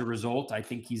as a result, I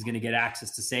think he's going to get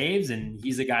access to saves, and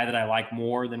he's a guy that I like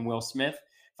more than Will Smith.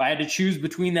 If I had to choose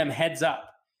between them heads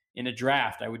up in a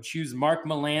draft, I would choose Mark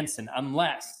Melancon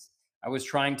unless I was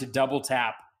trying to double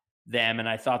tap them and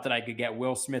I thought that I could get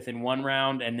Will Smith in one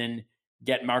round and then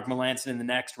get Mark Melancon in the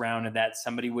next round, and that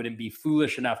somebody wouldn't be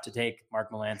foolish enough to take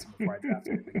Mark Melancon before I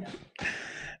drafted him again.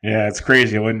 Yeah, it's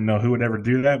crazy. I wouldn't know who would ever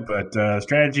do that, but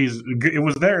strategies, it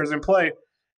was there, it was in play.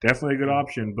 Definitely a good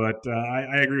option, but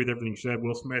I agree with everything you said.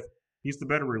 Will Smith, he's the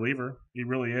better reliever. He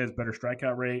really is. Better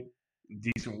strikeout rate,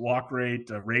 decent walk rate,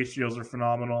 ratios are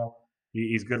phenomenal.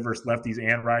 He's good versus lefties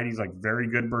and righties, like very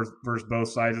good versus both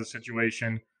sides of the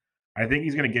situation. I think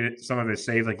he's going to get some of his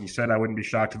saves. Like you said, I wouldn't be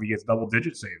shocked if he gets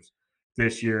double-digit saves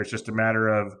this year. It's just a matter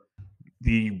of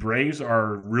the Braves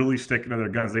are really sticking to their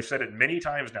guns. They've said it many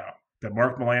times now that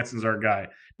Mark Melancon's our guy.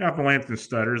 Now, if Melancon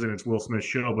stutters and it's Will Smith's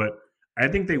show, but I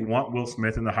think they want Will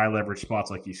Smith in the high-leverage spots,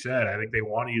 like you said. I think they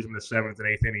want to use him in the 7th and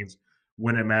 8th innings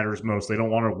when it matters most. They don't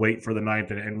want to wait for the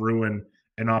 9th and ruin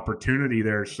an opportunity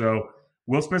there. So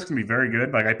Will Smith can be very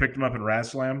good. Like, I picked him up in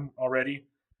RazSlam already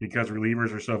because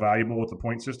relievers are so valuable with the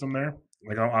point system there.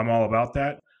 Like, I'm all about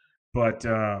that. But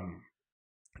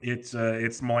it's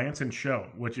Melancon's show,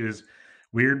 which is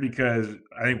Weird because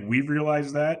I think we've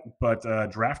realized that, but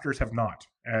drafters have not,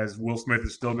 as Will Smith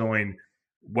is still going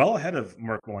well ahead of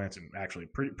Mark Melanson, actually.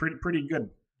 Pretty good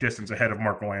distance ahead of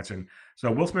Mark Melanson.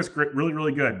 So Will Smith's really,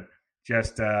 really good.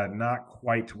 Just not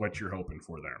quite what you're hoping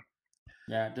for there.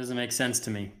 Yeah, it doesn't make sense to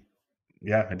me.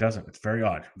 Yeah, it doesn't. It's very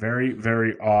odd. Very,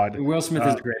 very odd. Will Smith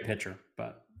is a great pitcher,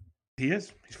 but he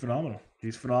is. He's phenomenal.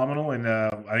 He's phenomenal, and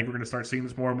I think we're going to start seeing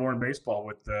this more and more in baseball.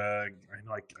 With I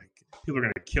know, people are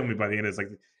going to kill me by the end. It's like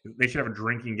they should have a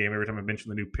drinking game every time I mention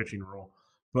the new pitching rule.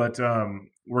 But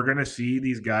we're going to see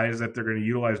these guys that they're going to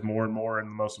utilize more and more in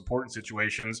the most important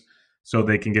situations, so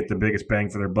they can get the biggest bang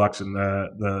for their bucks in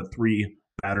the 3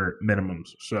 batter minimums.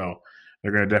 So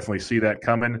they're going to definitely see that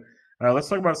coming. Let's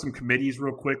talk about some committees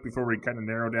real quick before we kind of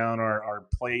narrow down our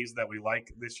plays that we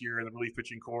like this year in the relief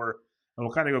pitching core. And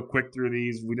we'll kind of go quick through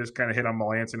these. We just kind of hit on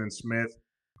Melanson and Smith.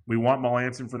 We want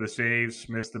Melanson for the saves.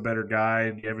 Smith's the better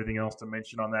guy. Everything else to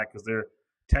mention on that because they're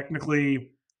technically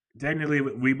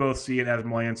we both see it as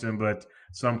Melanson, but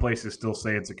some places still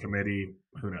say it's a committee.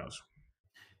 Who knows?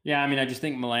 Yeah, I mean, I just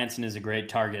think Melanson is a great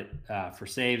target for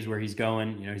saves where he's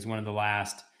going. You know, he's one of the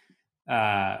last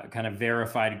kind of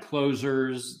verified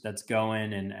closers that's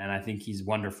going, and I think he's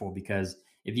wonderful because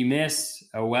if you miss,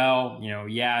 oh well, you know,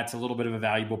 yeah, it's a little bit of a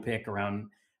valuable pick around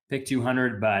pick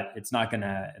 200, but it's not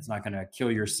gonna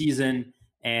kill your season.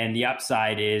 And the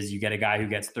upside is you get a guy who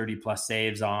gets 30 plus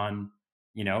saves on,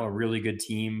 you know, a really good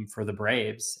team for the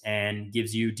Braves and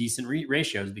gives you decent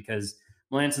ratios because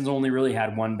Melanson's only really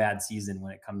had one bad season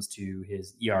when it comes to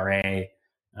his ERA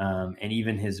and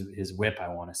even his WHIP. I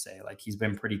want to say like he's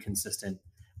been pretty consistent.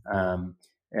 You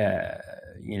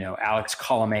know, Alex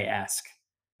Colomé-esque.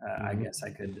 I guess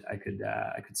I could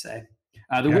say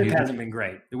the WHIP hasn't been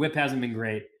great. The WHIP hasn't been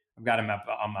great. I've got him up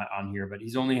on here, but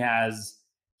he has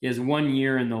 1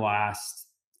 year in the last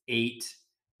 8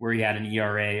 where he had an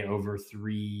ERA over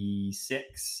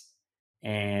 3.6,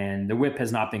 and the WHIP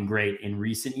has not been great in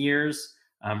recent years.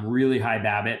 Really high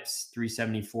BABIPs,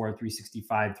 374,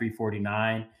 365,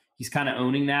 349. He's kind of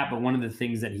owning that, but one of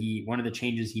the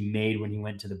changes he made when he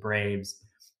went to the Braves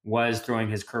was throwing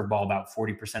his curveball about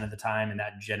 40% of the time, and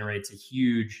that generates a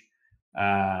huge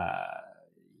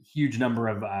number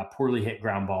of poorly hit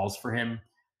ground balls for him.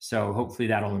 So hopefully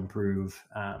that'll improve,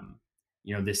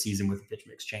 you know, this season with the pitch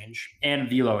mix change and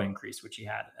velo increase, which he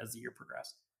had as the year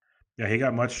progressed. Yeah, he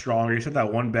got much stronger. He said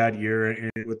that one bad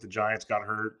year with the Giants got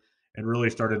hurt and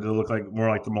really started to look like more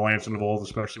like the Melanson of old,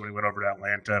 especially when he went over to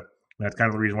Atlanta. And that's kind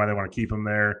of the reason why they want to keep him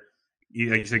there.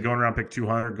 Like you said, going around pick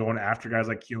 200, going after guys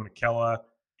like Keone Kela,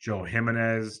 Joe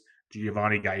Jimenez,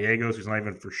 Giovanni Gallegos, who's not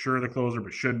even for sure the closer,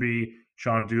 but should be,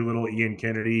 Sean Doolittle, Ian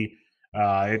Kennedy.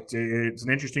 It's an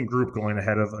interesting group going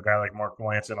ahead of a guy like Mark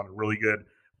Melanson on a really good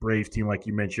Braves team, like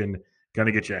you mentioned, going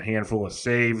to get you a handful of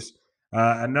saves.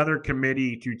 Another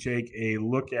committee to take a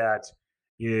look at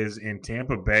is in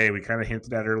Tampa Bay. We kind of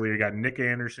hinted at earlier. You got Nick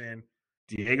Anderson,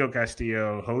 Diego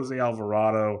Castillo, Jose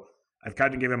Alvarado. I've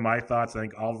kind of given my thoughts. I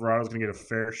think Alvarado's going to get a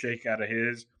fair shake out of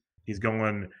his. He's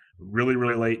going really,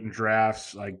 really late in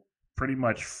drafts, like pretty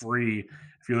much free.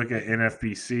 If you look at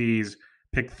NFBC's,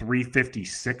 pick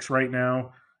 356 right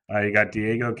now. You got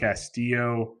Diego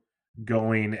Castillo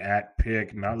going at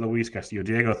pick, not Luis Castillo,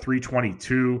 Diego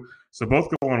 322. So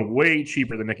both going way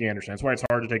cheaper than Nick Anderson. That's why it's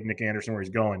hard to take Nick Anderson where he's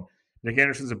going. Nick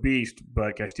Anderson's a beast,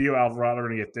 but Castillo, Alvarado are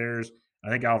going to get theirs. I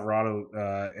think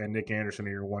Alvarado and Nick Anderson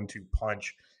are your 1-2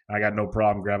 punch. I got no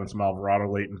problem grabbing some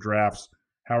Alvarado late in drafts.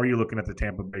 How are you looking at the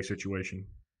Tampa Bay situation?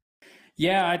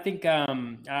 Yeah, I think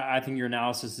your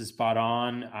analysis is spot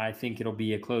on. I think it'll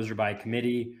be a closer by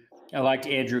committee. I liked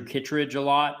Andrew Kittredge a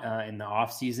lot in the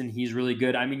offseason. He's really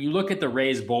good. I mean, you look at the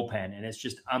Rays bullpen, and it's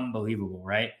just unbelievable,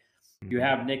 right? You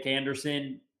have Nick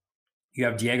Anderson, you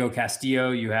have Diego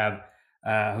Castillo, you have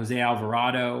Jose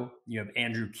Alvarado, you have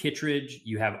Andrew Kittredge,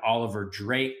 you have Oliver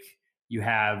Drake, you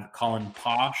have Colin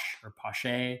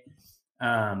Pache.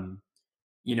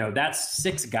 You know, that's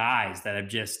 6 guys that have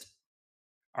just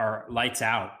are lights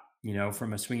out, you know,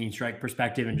 from a swinging strike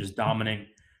perspective and just dominant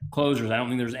closers. I don't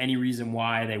think there's any reason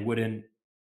why they wouldn't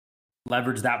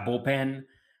leverage that bullpen,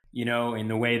 you know, in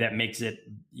the way that makes it,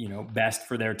 you know, best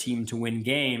for their team to win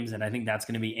games. And I think that's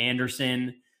going to be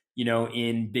Anderson, you know,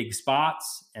 in big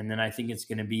spots. And then I think it's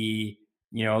going to be,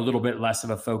 you know, a little bit less of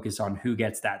a focus on who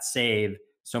gets that save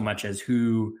so much as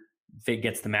who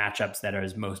gets the matchups that are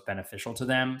most beneficial to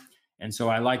them. And so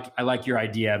I like your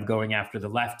idea of going after the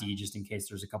lefty just in case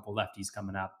there's a couple lefties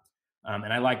coming up.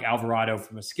 And I like Alvarado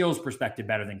from a skills perspective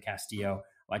better than Castillo.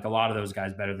 Like a lot of those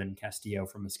guys better than Castillo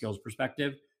from a skills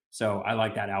perspective. So I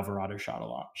like that Alvarado shout a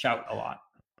lot.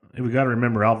 We got to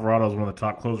remember Alvarado is one of the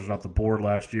top closers off the board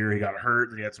last year. He got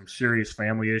hurt. He had some serious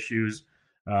family issues.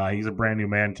 He's a brand new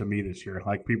man to me this year.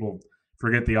 Like, people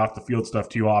forget the off the field stuff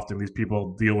too often. These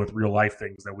people deal with real life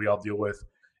things that we all deal with,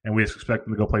 and we just expect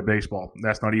them to go play baseball.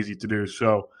 That's not easy to do.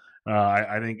 So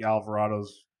I think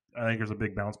Alvarado's. I think there's a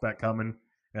big bounce back coming.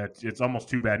 It's almost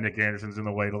too bad Nick Anderson's in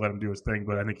the way to let him do his thing,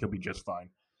 but I think he'll be just fine.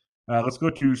 Let's go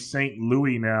to St.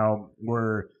 Louis now,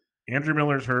 where Andrew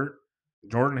Miller's hurt.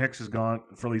 Jordan Hicks is gone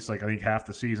for at least, like, I think half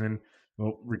the season,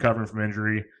 recovering from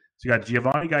injury. So you got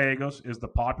Giovanni Gallegos is the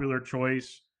popular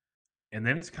choice, and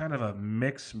then it's kind of a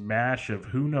mix mash of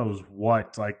who knows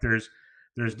what. Like, there's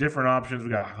different options. We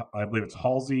got, I believe it's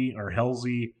Halsey or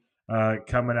Halsey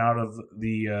coming out of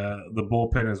the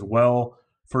bullpen as well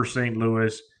for St.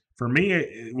 Louis. For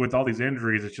me, with all these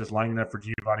injuries, it's just lining up for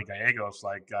Giovanni Gallegos.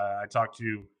 Like, I talked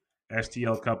to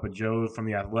STL Cup of Joe from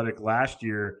The Athletic last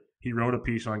year. He wrote a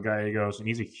piece on Gallegos, and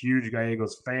he's a huge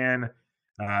Gallegos fan.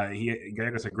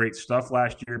 Gallegos had great stuff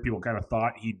last year. People kind of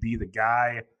thought he'd be the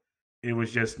guy. It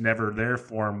was just never there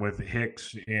for him with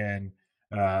Hicks and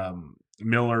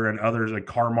Miller and others. Like,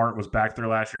 Carmart was back there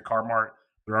last year. Carmart,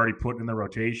 they're already putting in the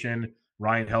rotation.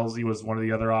 Ryan Helsley was one of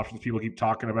the other options people keep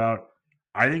talking about.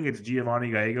 I think it's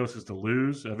Giovanni Gallegos is to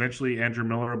lose. Eventually, Andrew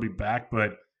Miller will be back,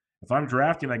 but if I'm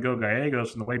drafting, I go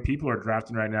Gallegos, and the way people are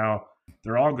drafting right now,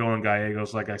 they're all going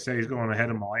Gallegos. Like I said, he's going ahead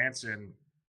of Melanson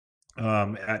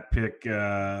at pick,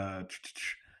 where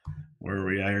are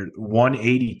we at here?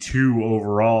 182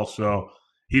 overall. So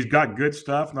he's got good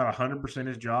stuff, not 100%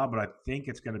 his job, but I think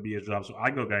it's going to be his job. So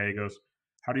I go Gallegos.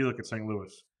 How do you look at St.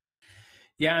 Louis?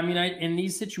 Yeah, I mean, in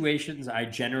these situations, I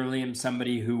generally am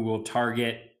somebody who will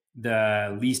target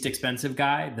the least expensive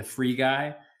guy, the free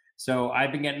guy. So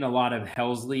I've been getting a lot of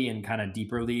Helsley in kind of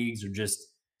deeper leagues, or just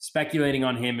speculating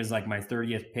on him as like my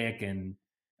 30th pick and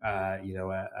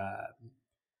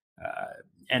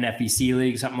NFBC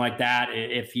league, something like that.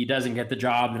 If he doesn't get the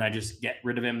job, then I just get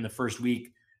rid of him the first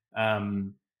week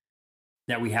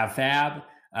that we have Fab.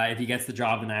 If he gets the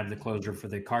job, then I have the closer for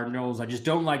the Cardinals. I just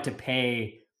don't like to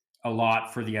pay a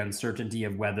lot for the uncertainty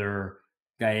of whether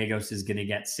Gallegos is going to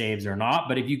get saves or not.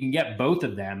 But if you can get both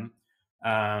of them,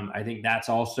 I think that's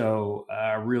also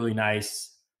really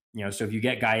nice. So if you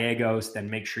get Gallegos, then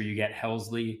make sure you get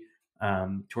Helsley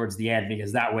towards the end,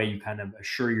 because that way you kind of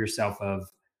assure yourself of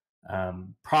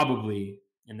probably,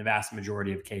 in the vast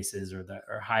majority of cases, or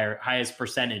highest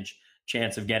percentage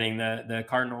chance of getting the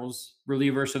Cardinals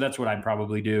reliever. So that's what I'd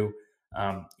probably do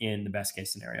in the best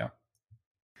case scenario.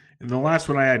 And the last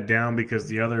one I had down, because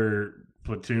the other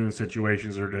platoon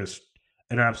situations are just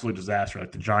an absolute disaster.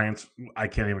 Like the Giants, I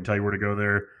can't even tell you where to go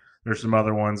there. There's some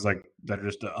other ones like that are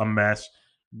just a mess.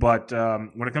 But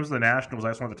when it comes to the Nationals, I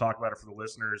just wanted to talk about it for the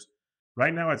listeners.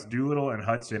 Right now, it's Doolittle and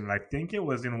Hudson, and I think it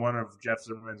was in one of Jeff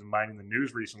Zimmerman's Minding the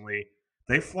News recently.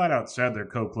 They flat out said they're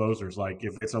co-closers. Like,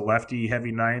 if it's a lefty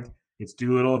heavy ninth, it's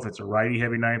Doolittle. If it's a righty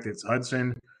heavy ninth, it's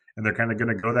Hudson, and they're kind of going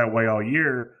to go that way all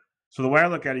year. So the way I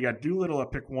look at it, you got Doolittle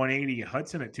at pick 180,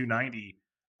 Hudson at 290.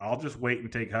 I'll just wait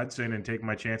and take Hudson and take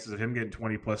my chances of him getting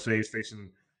 20-plus saves facing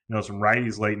some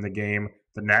righties late in the game.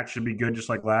 The Nats should be good just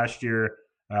like last year.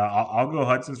 I'll go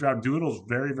Hudson's route. Doolittle's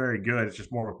very, very good. It's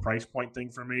just more of a price point thing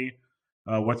for me.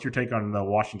 What's your take on the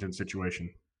Washington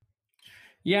situation?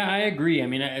 Yeah, I agree. I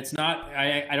mean, it's not,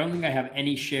 I don't think I have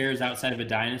any shares outside of a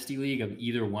dynasty league of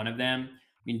either one of them.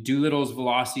 I mean, Doolittle's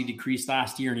velocity decreased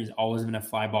last year, and he's always been a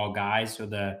fly ball guy. So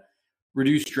the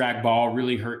reduced drag ball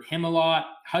really hurt him a lot.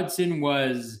 Hudson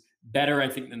was better, I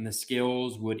think, than the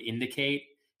skills would indicate.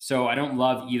 So I don't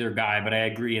love either guy, but I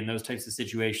agree in those types of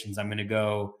situations, I'm going to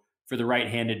go for the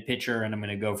right-handed pitcher, and I'm going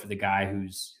to go for the guy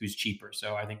who's cheaper.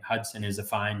 So I think Hudson is a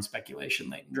fine speculation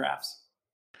late in drafts.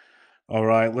 All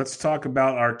right, let's talk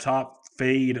about our top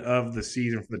fade of the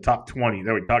season for the top 20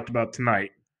 that we talked about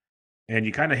tonight. And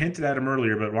you kind of hinted at him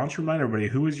earlier, but why don't you remind everybody,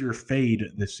 who is your fade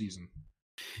this season?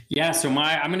 Yeah, so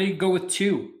I'm going to go with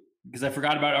two, because I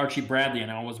forgot about Archie Bradley, and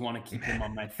I always want to keep him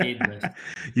on my fade list.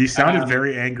 You sounded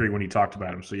very angry when you talked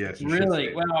about him, so yes.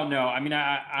 Really? Well, no. I mean,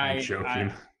 I'm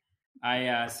joking. When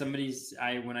I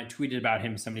tweeted about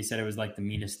him, somebody said it was like the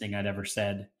meanest thing I'd ever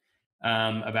said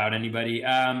about anybody.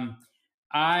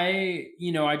 I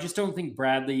just don't think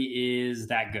Bradley is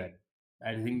that good.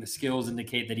 I think the skills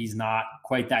indicate that he's not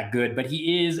quite that good, but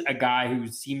he is a guy who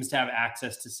seems to have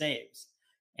access to saves,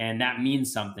 and that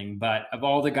means something. But of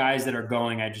all the guys that are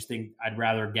going, I just think I'd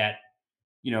rather have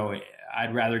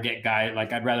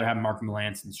Mark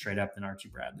Melanson straight up than Archie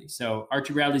Bradley. So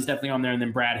Archie Bradley's definitely on there, and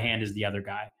then Brad Hand is the other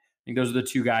guy. I think those are the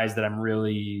two guys that I'm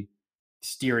really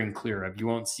steering clear of. You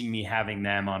won't see me having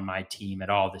them on my team at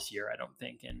all this year, I don't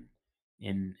think,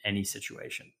 in any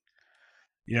situation.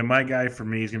 Yeah, my guy for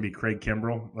me is going to be Craig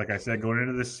Kimbrell. Like I said, going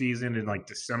into this season in like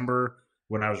December,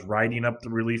 when I was writing up the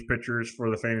relief pitchers for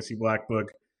the Fantasy Black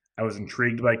Book, I was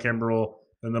intrigued by Kimbrel.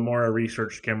 And the more I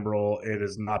researched Kimbrel, it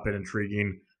has not been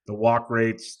intriguing. The walk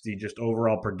rates, the just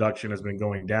overall production has been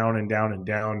going down and down and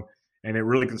down, and it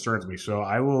really concerns me. So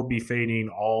I will be fading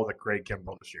all the Craig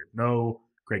Kimbrel this year. No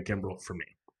Craig Kimbrel for me.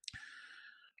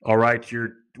 All right,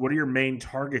 what are your main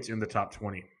targets in the top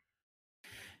 20?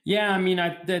 Yeah, I mean,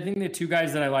 I think the two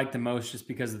guys that I like the most, just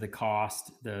because of the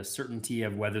cost, the certainty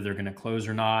of whether they're going to close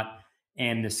or not,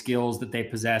 and the skills that they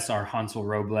possess, are Hansel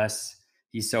Robles.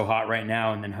 He's so hot right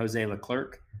now, and then Jose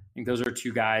Leclerc. I think those are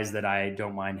two guys that I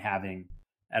don't mind having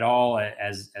at all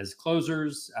as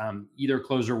closers, either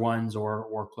closer ones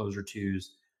or closer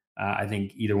twos. I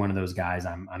think either one of those guys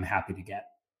I'm happy to get.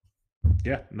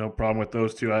 Yeah, no problem with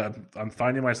those two. I'm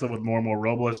finding myself with more and more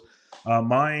Robles.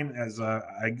 Mine, as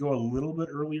I go a little bit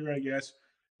earlier, I guess,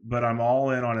 but I'm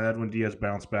all in on an Edwin Diaz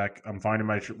bounce back. I'm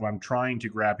trying to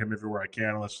grab him everywhere I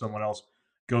can unless someone else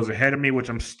goes ahead of me, which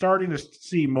I'm starting to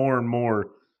see more and more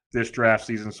this draft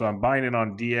season. So I'm buying in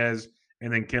on Diaz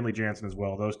and then Kenley Jansen as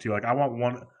well. Those two, I want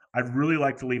one. I'd really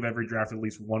like to leave every draft at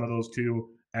least one of those two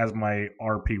as my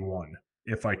RP1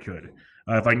 if I could.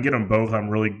 If I can get them both, I'm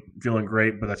really feeling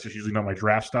great, but that's just usually not my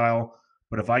draft style.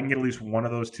 But if I can get at least one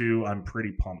of those two, I'm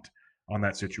pretty pumped on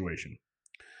that situation.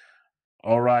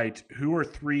 All right. Who are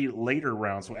three later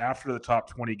rounds? So after the top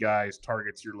 20 guys,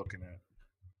 targets you're looking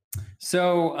at?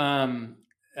 So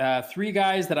three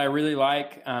guys that I really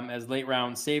like as late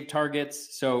round save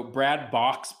targets. So Brad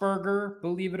Boxberger,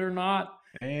 believe it or not.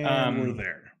 And we're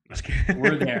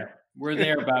there. We're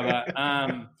there,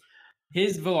 Bubba.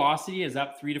 His velocity is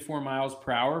up 3 to 4 miles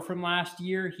per hour from last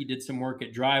year. He did some work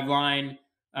at Driveline.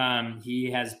 He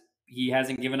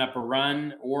hasn't given up a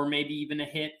run or maybe even a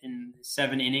hit in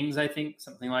 7 innings, I think,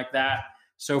 something like that,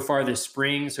 so far this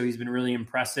spring. So he's been really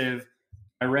impressive.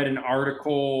 I read an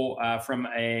article from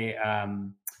a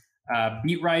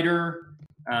beat writer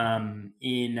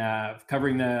in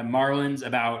covering the Marlins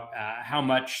about how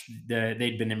much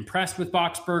they'd been impressed with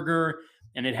Boxberger.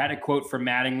 And it had a quote from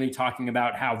Mattingly talking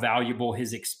about how valuable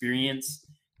his experience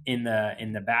in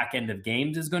the back end of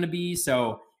games is going to be.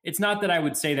 So it's not that I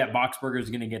would say that Boxberger is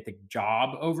going to get the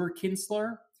job over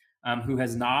Kinsler, who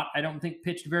has not, I don't think,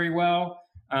 pitched very well.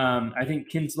 I think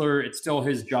Kinsler, it's still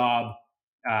his job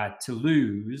to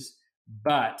lose.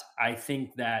 But I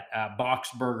think that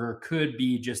Boxberger could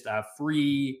be just a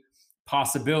free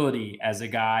possibility as a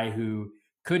guy who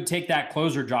could take that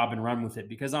closer job and run with it.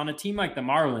 Because on a team like the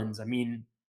Marlins, I mean,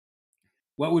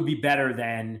 what would be better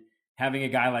than having a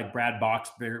guy like Brad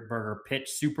Boxberger pitch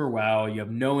super well? You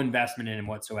have no investment in him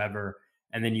whatsoever,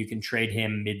 and then you can trade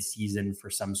him mid-season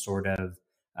for some sort of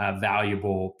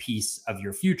valuable piece of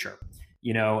your future.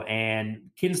 And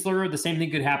Kinsler, the same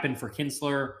thing could happen for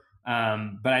Kinsler,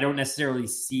 but I don't necessarily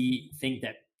think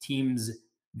that teams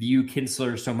view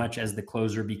Kinsler so much as the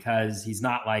closer because he's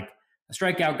not like a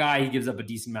strikeout guy. He gives up a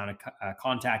decent amount of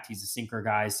contact. He's a sinker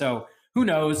guy. So who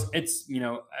knows? It's,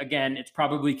 again, it's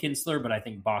probably Kinsler, but I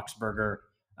think Boxberger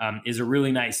is a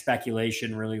really nice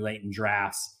speculation, really late in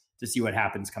drafts to see what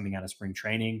happens coming out of spring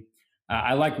training.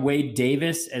 I like Wade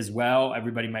Davis as well.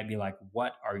 Everybody might be like,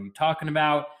 what are you talking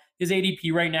about? His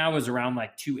ADP right now is around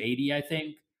like 280, I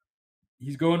think.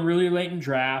 He's going really late in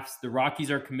drafts. The Rockies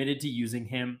are committed to using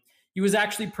him. He was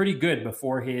actually pretty good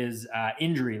before his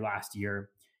injury last year.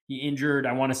 He injured,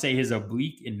 I want to say, his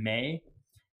oblique in May.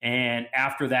 And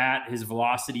after that, his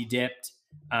velocity dipped,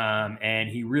 and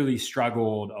he really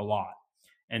struggled a lot.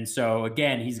 And so,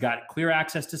 again, he's got clear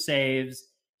access to saves.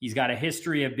 He's got a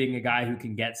history of being a guy who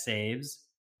can get saves.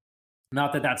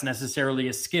 Not that that's necessarily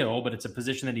a skill, but it's a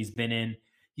position that he's been in.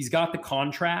 He's got the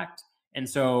contract. And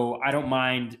so I don't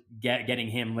mind getting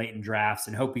him late in drafts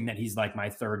and hoping that he's like my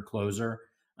third closer,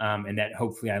 and that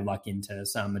hopefully I luck into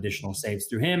some additional saves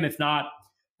through him. If not,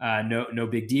 no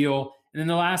big deal. And then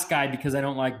the last guy, because I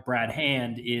don't like Brad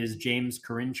Hand, is James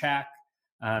Karinchak.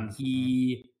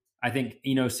 I think,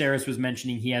 Saris was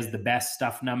mentioning he has the best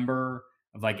stuff number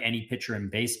of like any pitcher in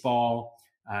baseball.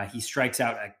 He strikes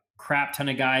out a crap ton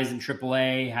of guys in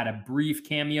AAA, had a brief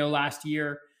cameo last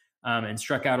year, and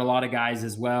struck out a lot of guys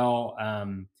as well.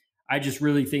 I just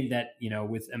really think that,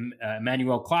 with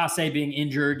Emmanuel Clase being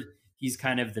injured, he's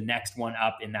kind of the next one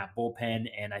up in that bullpen,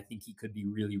 and I think he could be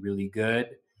really, really good.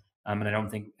 And I don't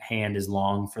think Hand is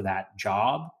long for that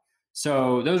job.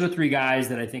 So those are three guys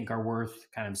that I think are worth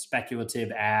kind of speculative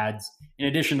ads, in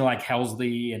addition to like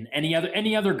Helsley and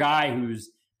any other guy who's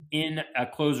in a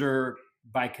closer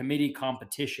by committee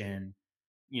competition,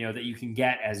 that you can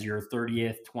get as your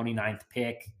 30th, 29th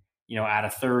pick, out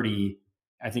of 30,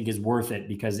 I think is worth it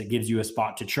because it gives you a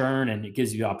spot to churn and it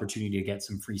gives you the opportunity to get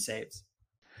some free saves.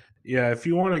 Yeah, if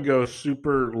you want to go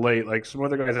super late, like some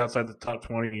other guys outside the top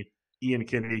 20, Ian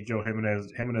Kennedy, Joe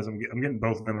Jimenez, I'm getting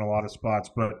both of them in a lot of spots.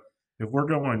 But if we're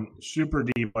going super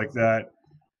deep like that,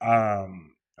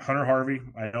 Hunter Harvey,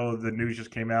 I know the news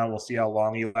just came out. We'll see how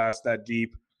long he lasts that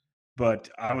deep. But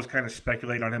I was kind of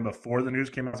speculating on him before the news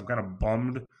came out. So I'm kind of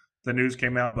bummed the news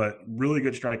came out, but really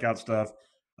good strikeout stuff.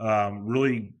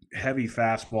 Really heavy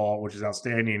fastball, which is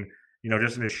outstanding.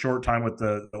 Just in his short time with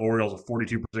the Orioles, a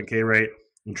 42% K rate.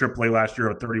 In AAA last year,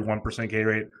 a 31% K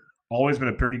rate. Always been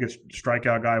a pretty good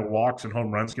strikeout guy. Walks and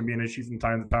home runs can be an issue from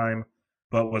time to time,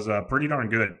 but was pretty darn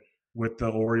good with the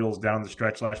Orioles down the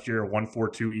stretch last year.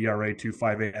 1.42 ERA,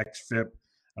 2.58 xFIP.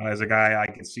 As a guy, I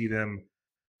can see them.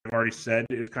 I've already said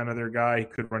is kind of their guy. He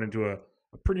could run into a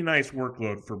pretty nice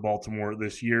workload for Baltimore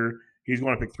this year. He's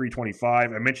going to pick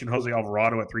 325. I mentioned Jose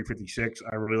Alvarado at 356.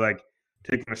 I really like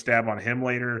taking a stab on him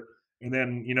later. And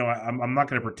then, I'm not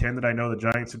going to pretend that I know the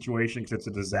Giants situation because it's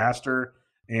a disaster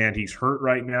and he's hurt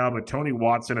right now. But Tony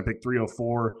Watson at pick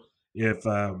 304, if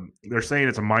they're saying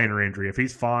it's a minor injury, if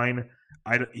he's fine,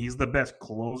 he's the best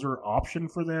closer option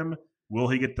for them. Will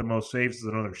he get the most saves is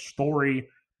another story.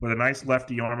 But a nice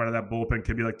lefty arm out of that bullpen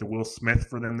could be like the Will Smith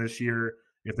for them this year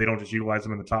if they don't just utilize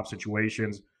him in the top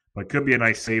situations. But could be a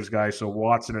nice saves guy. So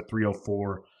Watson at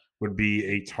 304 would be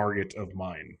a target of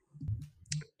mine.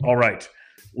 All right.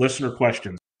 Listener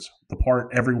questions, the part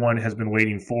everyone has been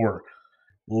waiting for.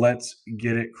 Let's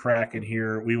get it cracking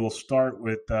here. We will start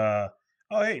with,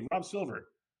 hey, Rob Silver.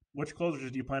 Which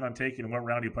closers do you plan on taking and what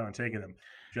round do you plan on taking them?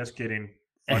 Just kidding.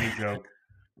 Funny joke.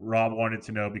 Rob wanted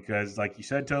to know because, like you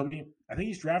said, Toby, I think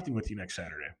he's drafting with you next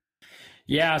Saturday.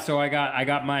 Yeah, so I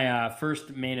got my first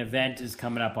main event is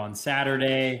coming up on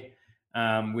Saturday,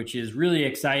 which is really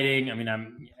exciting. I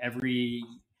mean,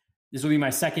 this will be my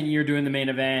second year doing the main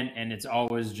event, and it's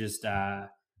always just,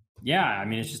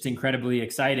 it's just incredibly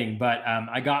exciting. But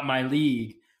I got my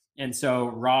league, and so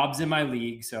Rob's in my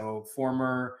league, so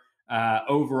former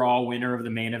overall winner of the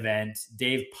main event.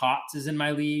 Dave Potts is in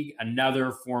my league,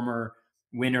 another former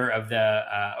winner of the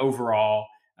overall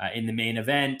in the main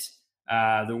event.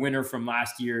 The winner from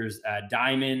last year's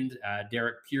Diamond,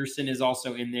 Derek Pearson, is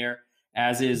also in there,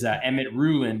 as is Emmett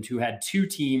Ruland, who had two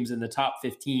teams in the top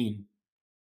 15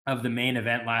 of the main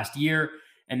event last year.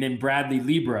 And then Bradley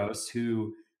Libros,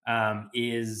 who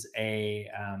is a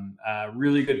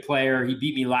really good player. He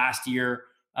beat me last year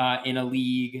in a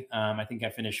league. I think I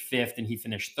finished fifth and he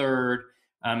finished third.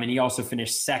 And he also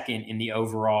finished second in the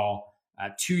overall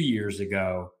 2 years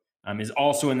ago, is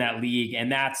also in that league.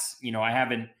 And that's,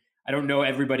 I don't know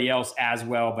everybody else as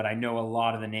well, but I know a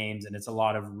lot of the names, and it's a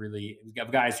lot of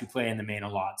guys who play in the main a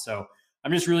lot. So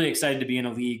I'm just really excited to be in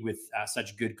a league with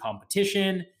such good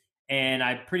competition. And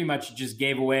I pretty much just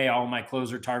gave away all my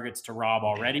closer targets to Rob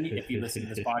already, if you listen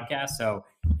to this podcast. So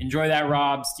enjoy that,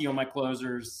 Rob. Steal my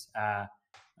closers.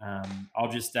 I'll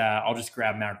just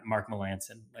grab Mark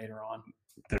Melancon later on.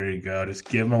 There you go. Just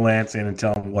give Melancon and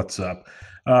tell him what's up.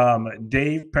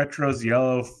 Dave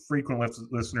Petroziello, frequent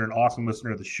listener and awesome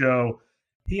listener of the show.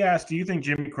 He asked, do you think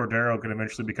Jimmy Cordero could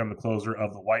eventually become the closer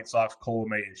of the White Sox?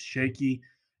 Colomé is shaky.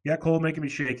 Yeah, Colomé can be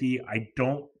shaky. I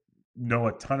don't know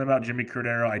a ton about Jimmy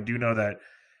Cordero. I do know that,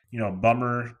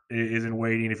 Bummer is in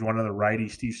waiting. If you want another righty,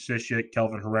 Steve Cishek,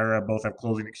 Kelvin Herrera, both have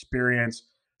closing experience.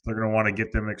 They're going to want to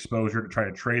get them exposure to try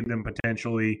to trade them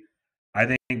potentially. I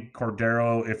think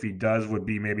Cordero, if he does, would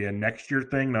be maybe a next year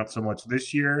thing, not so much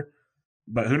this year.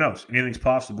 But who knows? Anything's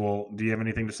possible. Do you have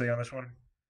anything to say on this one?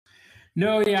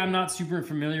 No, yeah, I'm not super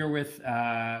familiar with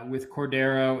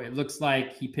Cordero. It looks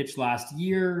like he pitched last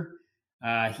year.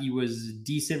 He was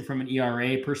decent from an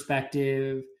ERA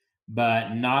perspective,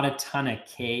 but not a ton of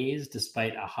Ks,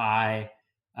 despite a high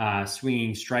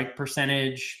swinging strike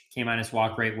percentage. K-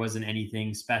 walk rate wasn't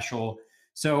anything special.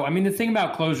 So, I mean, the thing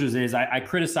about closers is I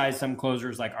criticize some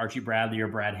closers like Archie Bradley or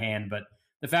Brad Hand, but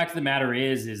the fact of the matter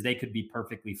is they could be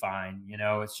perfectly fine.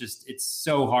 It's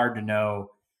so hard to know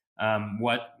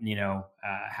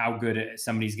how good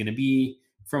somebody's going to be.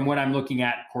 From what I'm looking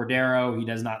at, Cordero, he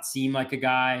does not seem like a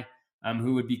guy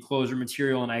who would be closer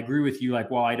material. And I agree with you,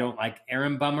 while I don't like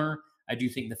Aaron Bummer, I do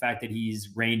think the fact that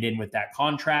he's reined in with that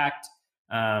contract,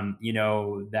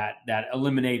 that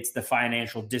eliminates the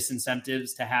financial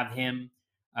disincentives to have him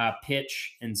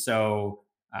pitch. And so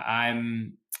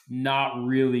I'm not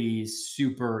really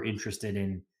super interested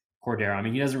in Cordero. I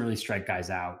mean, he doesn't really strike guys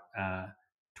out.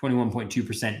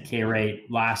 21.2% K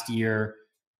rate last year.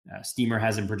 Steamer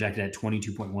has him projected at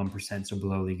 22.1%, so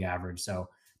below league average. So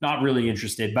not really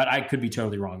interested, but I could be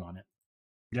totally wrong on it.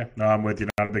 Yeah, no, I'm with you.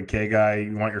 Not a big K guy.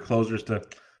 You want your closers to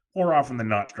more often than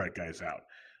not strike guys out.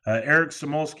 Eric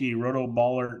Samolsky,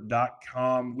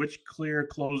 rotoballer.com. Which clear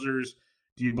closers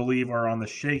do you believe are on the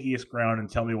shakiest ground, and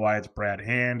tell me why it's Brad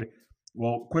Hand?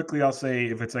 Well, quickly, I'll say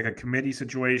if it's like a committee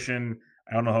situation,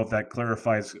 I don't know if that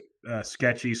clarifies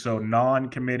sketchy. So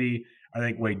non-committee, I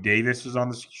think Wade Davis is on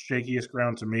the shakiest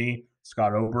ground to me.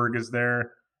 Scott Oberg is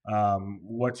there.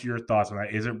 What's your thoughts on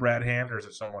that? Is it Brad Hand or is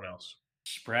it someone else?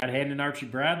 Brad Hand and Archie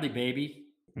Bradley, baby.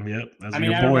 Yep, I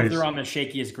mean, I don't know if they're on the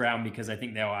shakiest ground because I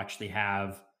think they'll actually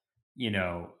have,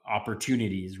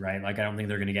 opportunities, right? Like, I don't think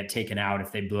they're going to get taken out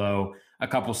if they blow a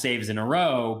couple saves in a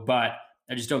row, but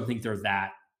I just don't think they're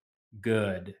that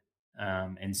good.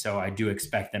 And so I do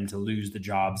expect them to lose the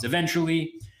jobs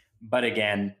eventually. But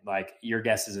again, like, your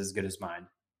guess is as good as mine.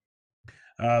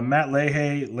 Matt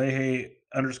Leahy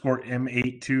underscore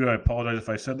M82. I apologize if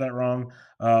I said that wrong.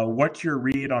 What's your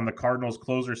read on the Cardinals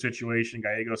closer situation?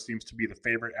 Gallegos seems to be the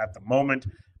favorite at the moment,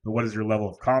 but what is your level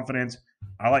of confidence?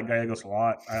 I like Gallegos a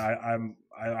lot. I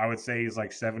would say he's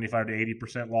like 75 to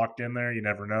 80% locked in there. You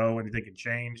never know. Anything can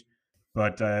change.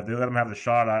 But if they let him have the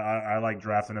shot, I like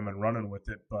drafting him and running with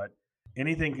it. But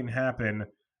anything can happen.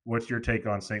 What's your take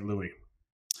on St. Louis?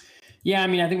 Yeah, I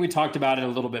mean, I think we talked about it a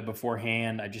little bit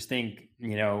beforehand. I just think,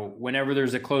 whenever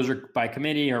there's a closer by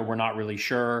committee or we're not really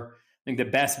sure, I think the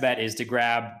best bet is to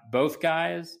grab both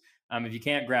guys. If you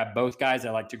can't grab both guys, I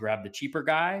like to grab the cheaper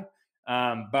guy.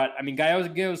 But I mean,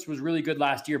 Gallegos was really good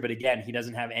last year, but again, he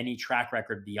doesn't have any track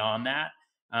record beyond that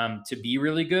to be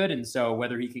really good. And so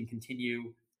whether he can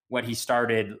continue what he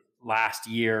started last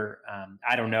year,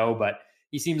 I don't know, but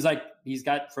he seems like he's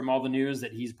got, from all the news,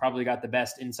 that he's probably got the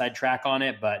best inside track on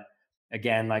it. But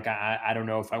again, like, I don't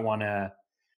know if I want to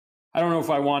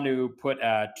put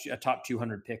a top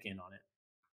 200 pick in on it.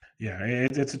 Yeah,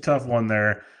 it's a tough one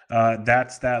there.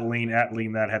 That's that lean at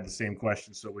lean that had the same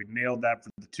question. So we nailed that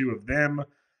for the two of them.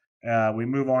 We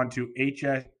move on to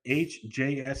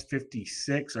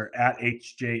HJS56 or at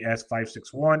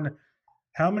HJS561.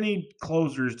 How many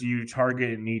closers do you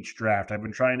target in each draft? I've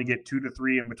been trying to get 2 to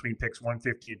 3 in between picks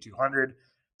 150 and 200.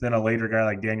 Then a later guy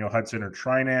like Daniel Hudson or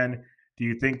Trinan. Do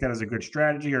you think that is a good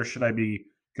strategy, or should I be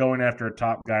going after a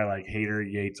top guy like Hader,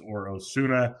 Yates, or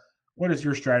Osuna? What is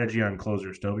your strategy on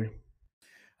closers, Toby?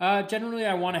 Generally,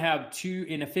 I want to have two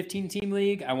in a 15-team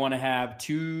league. I want to have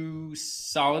two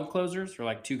solid closers, or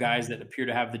like two guys that appear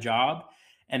to have the job,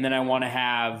 and then I want to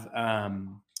have,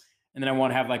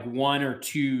 like one or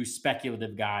two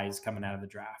speculative guys coming out of the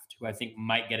draft who I think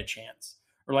might get a chance,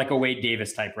 or like a Wade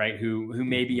Davis type, right? Who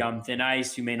may be on thin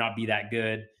ice, who may not be that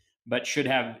good, but should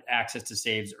have access to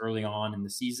saves early on in the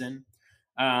season.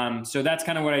 So that's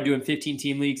kind of what I do in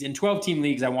 15-team leagues. In 12-team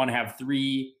leagues, I want to have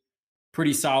three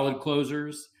pretty solid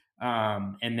closers,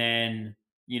 and then,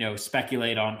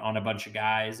 speculate on a bunch of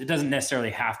guys. It doesn't necessarily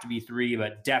have to be three,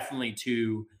 but definitely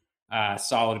two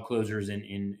solid closers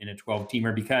in a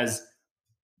 12-teamer, because,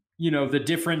 the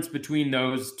difference between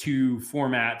those two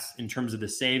formats in terms of the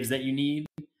saves that you need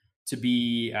to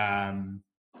be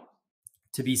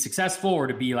successful, or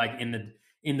to be like in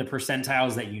the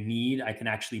percentiles that you need. I can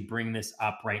actually bring this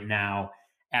up right now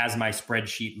as my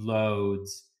spreadsheet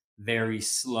loads very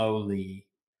slowly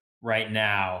right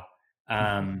now.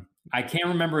 I can't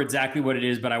remember exactly what it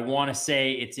is, but I want to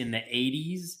say it's in the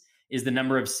 80s is the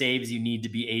number of saves you need to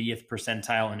be 80th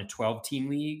percentile in a 12-team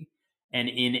league. And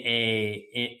in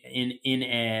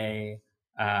a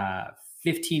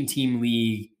 15-team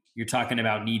league, you're talking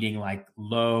about needing like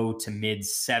low to mid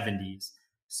 70s.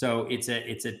 So it's a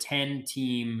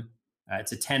 10-team,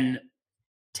 it's a 10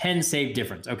 save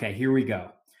difference. Okay, here we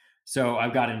go. So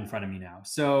I've got it in front of me now.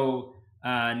 So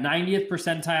 90th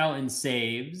percentile in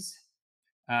saves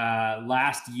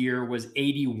last year was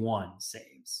 81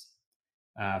 saves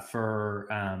for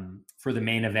the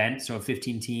main event. So a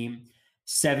 15-team.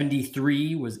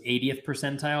 73 was 80th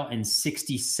percentile, and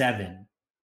 67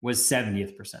 was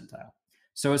 70th percentile.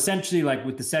 So essentially, like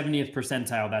with the 70th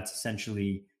percentile, that's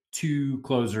essentially two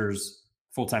closers,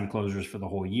 full-time closers for the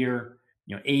whole year.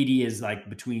 80 is like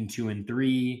between 2 and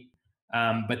 3.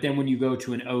 But then when you go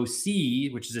to an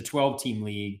OC, which is a 12-team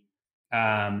league,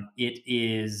 it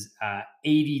is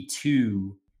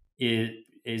 82 is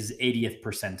 80th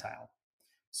percentile.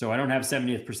 So I don't have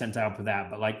 70th percentile for that,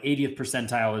 but like 80th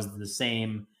percentile is the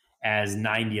same as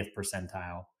 90th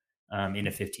percentile in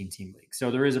a 15-team league. So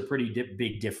there is a pretty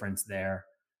big difference there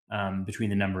between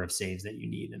the number of saves that you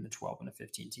need in the 12 and a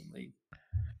 15-team league.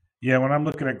 Yeah, when I'm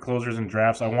looking at closers and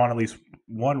drafts, I want at least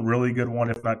one really good one,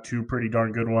 if not two pretty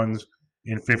darn good ones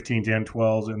in 15 to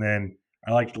 12s. And then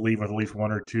I like to leave with at least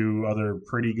one or two other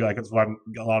pretty good. Like it's a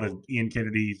lot of Ian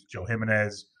Kennedy, Joe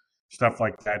Jimenez, stuff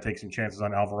like that. Take some chances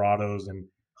on Alvarado's and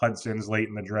Hudson's late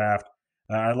in the draft.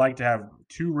 I'd like to have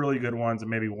two really good ones and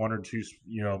maybe one or two,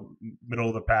 middle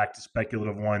of the pack to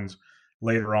speculative ones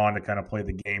later on to kind of play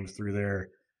the games through there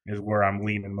is where I'm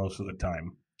leaning most of the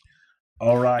time.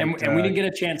 All right. And we didn't get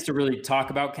a chance to really talk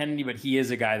about Kennedy, but he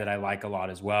is a guy that I like a lot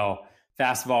as well.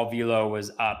 Fastball velo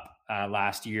was up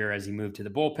last year as he moved to the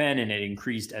bullpen, and it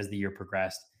increased as the year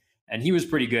progressed. And he was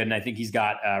pretty good, and I think he's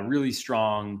got a really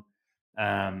strong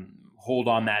hold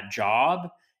on that job.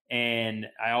 And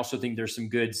I also think there's some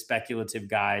good speculative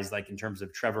guys, like in terms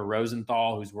of Trevor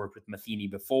Rosenthal, who's worked with Matheny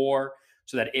before,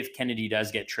 so that if Kennedy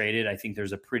does get traded, I think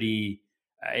there's a pretty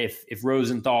if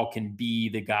Rosenthal can be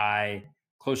the guy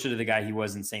closer to the guy he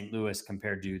was in St. Louis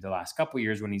compared to the last couple of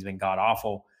years when he's been god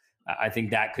awful, I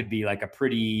think that could be like a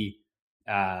pretty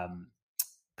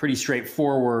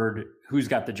straightforward who's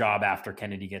got the job after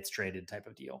Kennedy gets traded type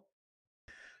of deal.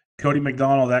 Cody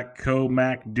McDonald, that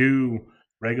Co-Mac-Do,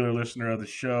 regular listener of the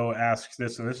show, asks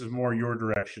this, and this is more your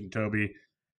direction, Toby.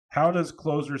 How does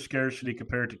closer scarcity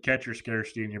compare to catcher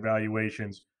scarcity in your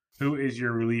valuations? Who is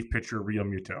your relief pitcher, Real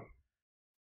Muto?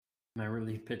 My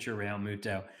relief pitcher, Real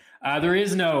Muto. There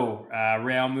is no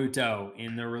Real Muto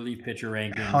in the relief pitcher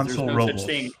rankings. There's no such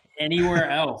thing anywhere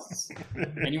else.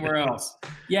 Anywhere else.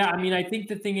 Yeah, I mean, I think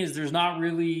the thing is there's not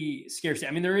really scarcity.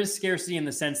 I mean, there is scarcity in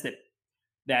the sense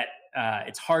that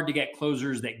it's hard to get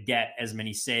closers that get as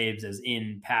many saves as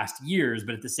in past years,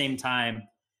 but at the same time,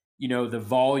 you know, the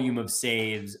volume of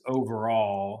saves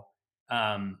overall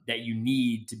that you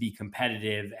need to be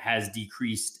competitive has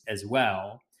decreased as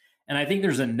well. And I think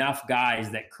there's enough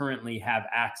guys that currently have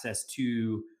access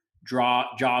to draw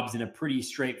jobs in a pretty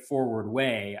straightforward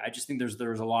way. I just think there's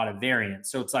a lot of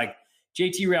variance. So it's like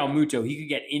JT Realmuto, he could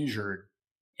get injured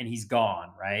and he's gone,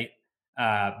 right?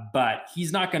 But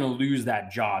he's not going to lose that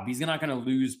job. He's not going to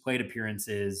lose plate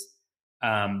appearances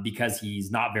because he's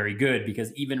not very good,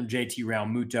 because even JT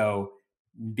Realmuto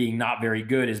being not very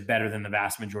good is better than the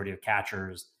vast majority of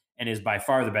catchers and is by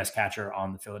far the best catcher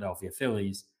on the Philadelphia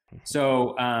Phillies.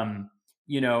 So,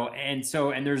 you know, and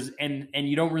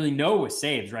you don't really know with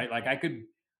saves, right? Like I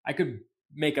could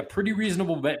make a pretty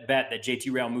reasonable bet that JT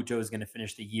Realmuto is going to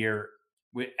finish the year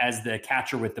as the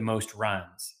catcher with the most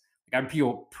runs. Like I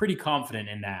feel pretty confident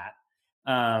in that.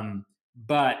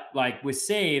 But like with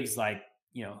saves, like,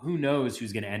 you know, who knows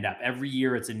who's going to end up every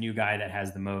year. It's a new guy that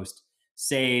has the most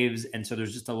saves. And so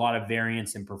there's just a lot of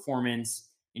variance in performance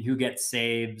and who gets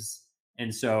saves.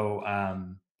 And so,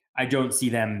 I don't see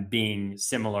them being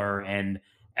similar. And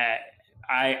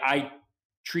I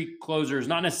treat closers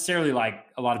not necessarily like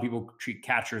a lot of people treat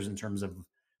catchers in terms of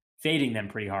fading them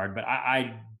pretty hard, but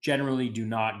I generally do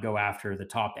not go after the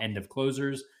top end of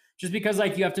closers just because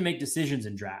like you have to make decisions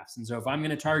in drafts. And so if I'm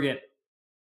going to target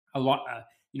a lot,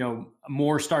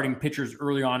 more starting pitchers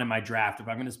early on in my draft, if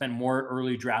I'm going to spend more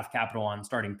early draft capital on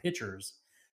starting pitchers,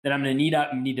 then I'm going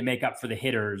to need to make up for the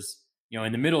hitters, you know,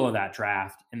 in the middle of that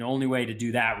draft. And the only way to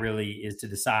do that really is to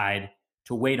decide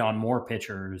to wait on more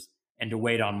pitchers and to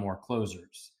wait on more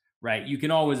closers, right? You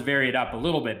can always vary it up a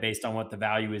little bit based on what the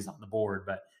value is on the board,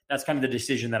 but that's kind of the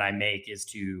decision that I make, is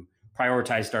to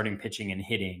prioritize starting pitching and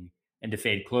hitting and to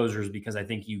fade closers, because I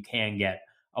think you can get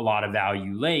a lot of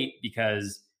value late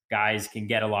because guys can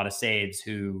get a lot of saves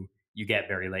who you get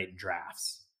very late in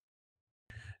drafts.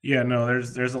 Yeah, no,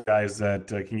 there's guys that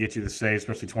can get you the saves,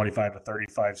 especially 25 to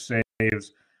 35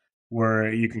 saves,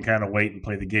 where you can kind of wait and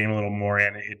play the game a little more,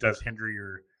 and it does hinder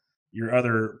your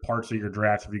other parts of your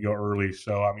draft if you go early.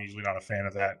 So I'm usually not a fan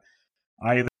of that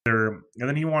either. And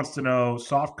then he wants to know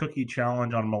soft cookie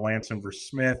challenge on Melancon versus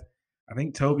Smith. I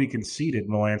think Toby conceded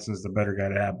Melanson's the better guy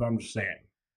to have, but I'm just saying.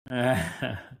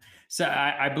 So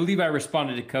I believe I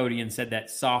responded to Cody and said that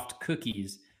soft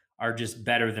cookies are just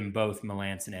better than both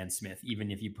Melancon and Smith, even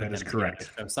if you put them together.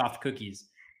 Correct. So soft cookies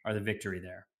are the victory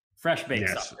there. Fresh baked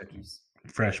soft cookies.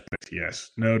 Fresh baked, yes.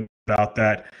 No about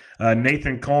that.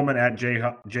 Nathan Coleman at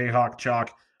Jayhawk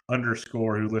Chalk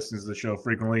 _ who listens to the show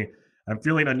frequently. I'm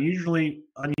feeling unusually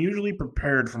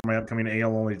prepared for my upcoming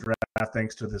AL only draft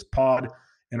thanks to this pod.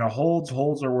 In a holds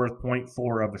are worth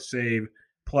 0.4 of a save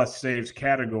plus saves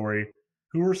category.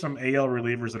 Who are some AL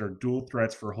relievers that are dual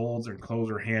threats for holds and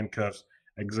closer handcuffs?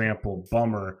 Example,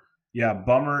 Bummer. Yeah,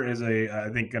 Bummer is I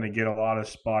think going to get a lot of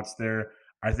spots there.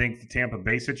 I think the Tampa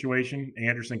Bay situation,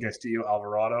 Anderson, Castillo,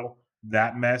 Alvarado,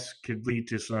 that mess could lead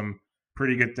to some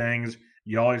pretty good things.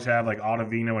 You always have like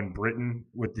Ottavino and Britton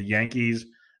with the Yankees.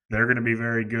 They're going to be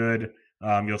very good.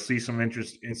 You'll see some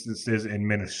instances in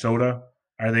Minnesota,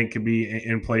 I think, could be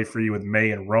in play for you with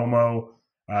May and Romo.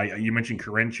 You mentioned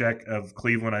Karinchak of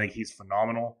Cleveland. I think he's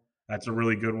phenomenal. That's a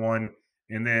really good one.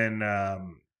 And then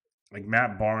like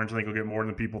Matt Barnes, I think will get more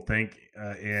than people think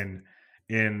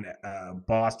in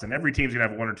Boston. Every team's going to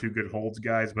have one or two good holds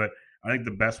guys, but I think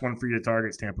the best one for you to target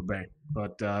is Tampa Bay.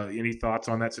 But any thoughts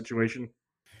on that situation?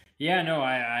 Yeah, no,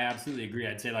 I absolutely agree.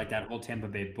 I'd say like that whole Tampa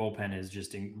Bay bullpen is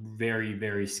just very,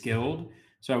 very skilled.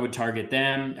 So I would target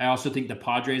them. I also think the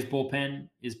Padres bullpen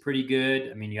is pretty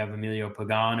good. I mean, you have Emilio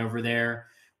Pagan over there.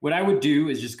 What I would do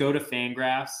is just go to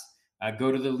Fangraphs,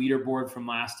 go to the leaderboard from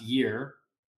last year,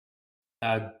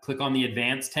 click on the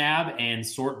advanced tab and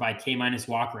sort by K minus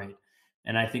walk rate.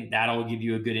 And I think that'll give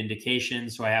you a good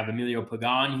indication. So I have Emilio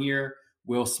Pagan here,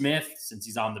 Will Smith, since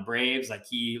he's on the Braves, like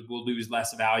he will lose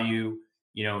less value,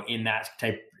 in that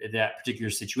particular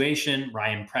situation.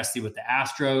 Ryan Presley with the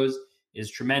Astros is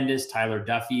tremendous. Tyler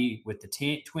Duffy with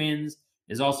the Twins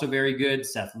is also very good.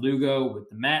 Seth Lugo with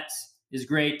the Mets is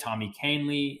great. Tommy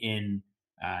Kahnle in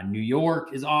New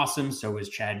York is awesome. So is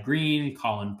Chad Green,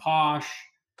 Colin Posh.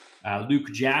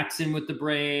 Luke Jackson with the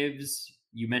Braves.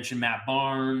 You mentioned Matt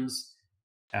Barnes,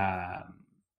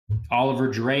 Oliver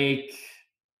Drake.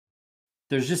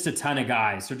 There's just a ton of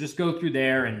guys. So just go through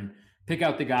there and pick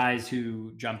out the guys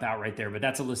who jump out right there. But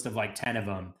that's a list of like 10 of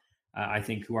them, I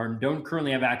think, who don't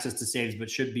currently have access to saves, but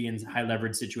should be in high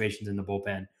leverage situations in the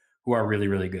bullpen, who are really,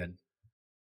 really good.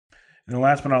 And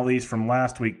last but not least, from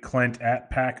last week, Clint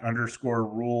at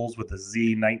Pack_rules with a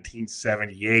Z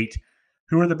 1978.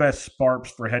 Who are the best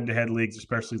SPARPs for head-to-head leagues,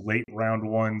 especially late round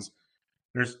ones?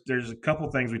 There's a couple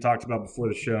things we talked about before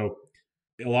the show.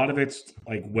 A lot of it's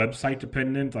like website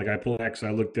dependent. Like I pulled X, I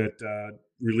looked at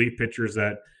relief pitchers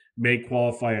that may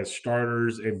qualify as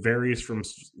starters. It varies from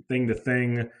thing to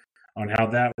thing on how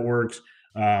that works.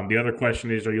 The other question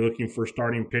is, are you looking for a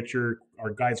starting pitcher?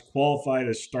 Are guys qualified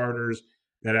as starters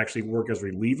that actually work as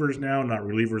relievers now, not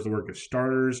relievers that work as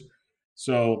starters?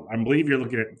 So I believe you're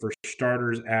looking at for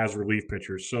starters as relief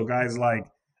pitchers. So guys like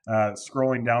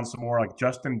scrolling down some more, like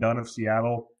Justin Dunn of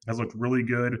Seattle has looked really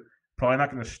good. Probably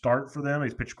not going to start for them.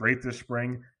 He's pitched great this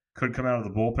spring. Could come out of the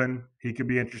bullpen. He could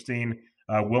be interesting.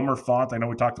 Wilmer Font, I know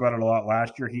we talked about it a lot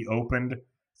last year. He opened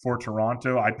for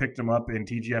Toronto. I picked him up in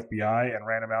TGFBI and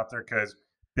ran him out there because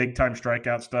big-time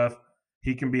strikeout stuff.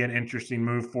 He can be an interesting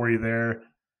move for you there.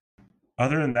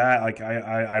 Other than that, like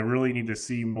I really need to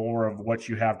see more of what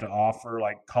you have to offer.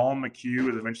 Like Colin McHugh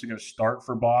is eventually going to start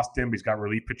for Boston, but he's got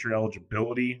relief pitcher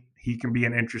eligibility. He can be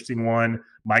an interesting one.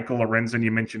 Michael Lorenzen,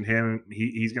 you mentioned him.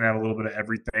 He's going to have a little bit of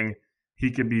everything.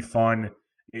 He could be fun.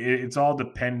 It's all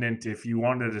dependent. If you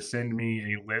wanted to send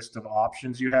me a list of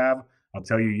options you have, I'll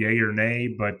tell you yay or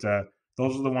nay. But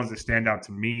those are the ones that stand out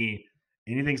to me.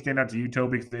 Anything stand out to you,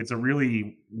 Toby? It's a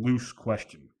really loose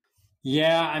question.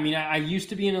 Yeah, I mean, I used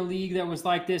to be in a league that was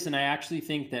like this, and I actually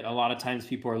think that a lot of times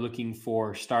people are looking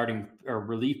for starting or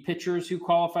relief pitchers who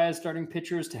qualify as starting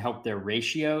pitchers to help their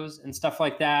ratios and stuff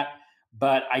like that.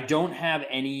 But I don't have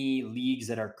any leagues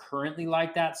that are currently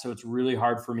like that, so it's really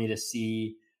hard for me to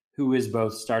see who is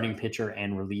both starting pitcher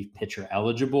and relief pitcher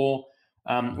eligible.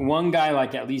 One guy,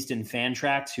 like at least in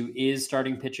Fantrax, who is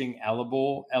starting pitching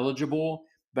eligible,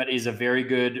 but is a very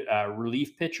good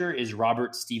relief pitcher is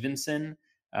Robert Stevenson.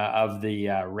 Of the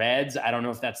Reds. I don't know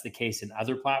if that's the case in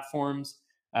other platforms,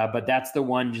 but that's the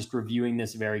one, just reviewing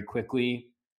this very quickly,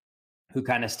 who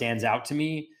kind of stands out to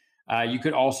me. You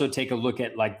could also take a look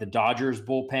at like the Dodgers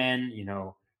bullpen,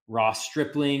 Ross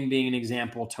Stripling being an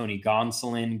example, Tony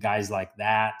Gonsolin, guys like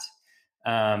that.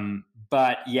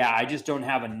 But yeah, I just don't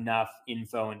have enough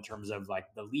info in terms of like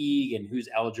the league and who's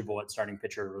eligible at starting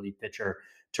pitcher or relief pitcher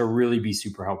to really be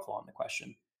super helpful on the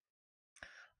question.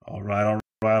 All right.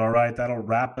 That'll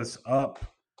wrap us up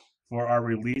for our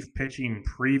relief pitching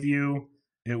preview.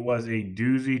 It was a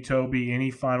doozy, Toby. Any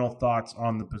final thoughts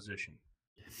on the position?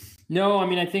 No, I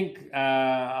mean, I think,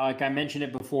 like I mentioned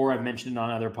it before, I've mentioned it on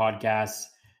other podcasts.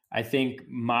 I think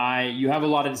you have a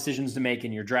lot of decisions to make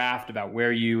in your draft about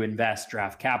where you invest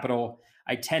draft capital.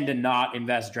 I tend to not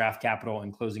invest draft capital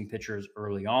in closing pitchers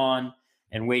early on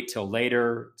and wait till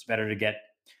later. It's better to get,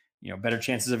 better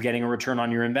chances of getting a return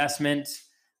on your investment.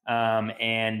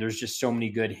 And there's just so many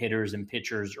good hitters and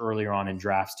pitchers earlier on in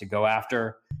drafts to go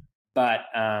after. But,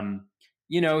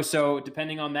 so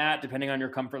depending on that, depending on your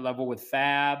comfort level with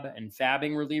fab and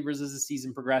fabbing relievers as the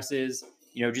season progresses,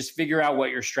 just figure out what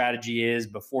your strategy is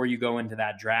before you go into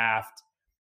that draft.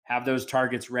 Have those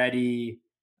targets ready,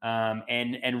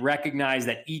 and recognize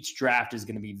that each draft is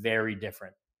going to be very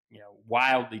different,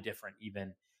 wildly different,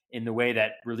 even in the way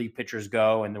that relief pitchers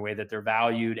go and the way that they're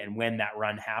valued and when that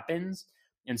run happens.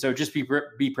 And so just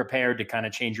be prepared to kind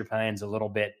of change your plans a little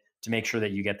bit to make sure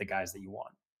that you get the guys that you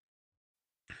want.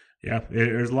 Yeah,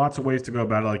 there's lots of ways to go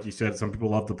about it. Like you said, some people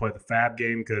love to play the fab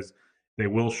game because they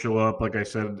will show up. Like I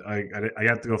said, I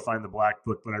have to go find the black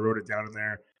book, but I wrote it down in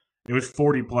there. It was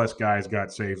 40-plus guys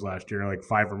got saves last year, like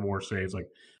 5 or more saves. Like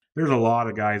there's a lot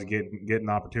of guys getting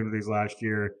opportunities last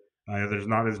year. There's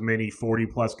not as many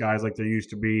 40-plus guys like there used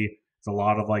to be. It's a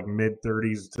lot of like mid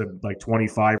 30s to like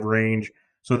 25 range.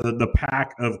 So the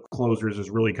pack of closers is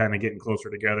really kind of getting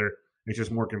closer together. It's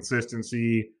just more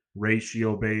consistency,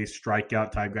 ratio based,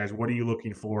 strikeout type guys. What are you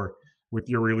looking for with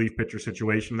your relief pitcher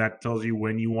situation? That tells you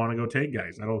when you want to go take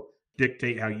guys. That'll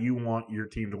dictate how you want your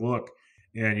team to look.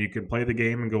 And you can play the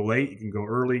game and go late. You can go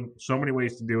early. So many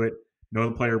ways to do it. Know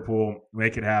the player pool,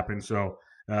 make it happen. So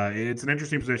it's an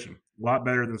interesting position. A lot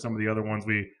better than some of the other ones.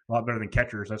 A lot better than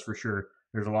catchers, that's for sure.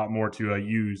 There's a lot more to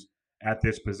use at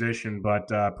this position. But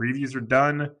previews are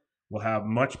done. We'll have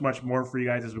much, much more for you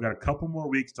guys as we've got a couple more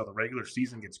weeks till the regular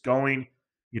season gets going.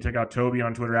 You check out Toby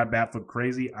on Twitter at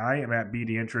BatFlipCrazy. I am at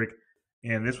BDintric.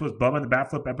 And this was Bubba the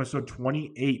Batflip episode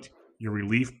 28, your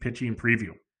relief pitching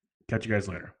preview. Catch you guys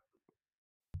later.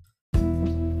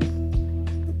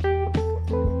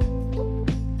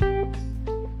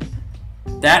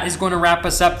 That is going to wrap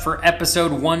us up for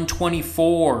episode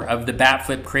 124 of the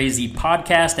Batflip Crazy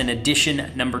podcast and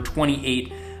edition number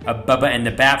 28 of Bubba and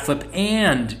the Batflip,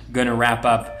 and going to wrap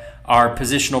up our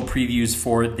positional previews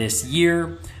for this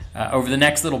year. Over the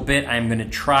next little bit, I'm going to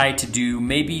try to do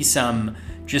maybe some,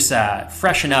 just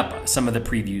freshen up some of the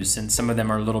previews, since some of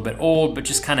them are a little bit old, but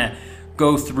just kind of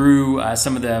go through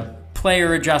some of the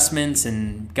player adjustments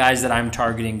and guys that I'm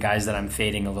targeting, guys that I'm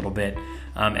fading a little bit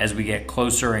as we get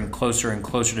closer and closer and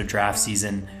closer to draft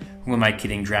season. Who am I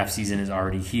kidding? Draft season is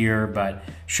already here, but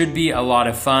should be a lot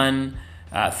of fun.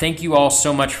 Thank you all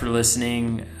so much for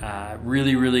listening.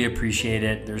 Really, really appreciate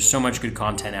it. There's so much good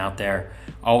content out there.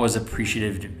 Always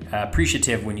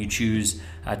appreciative when you choose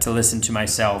to listen to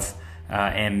myself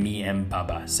and me and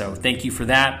Bubba. So thank you for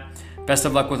that. Best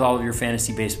of luck with all of your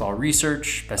fantasy baseball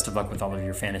research. Best of luck with all of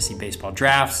your fantasy baseball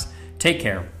drafts. Take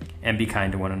care and be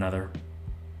kind to one another.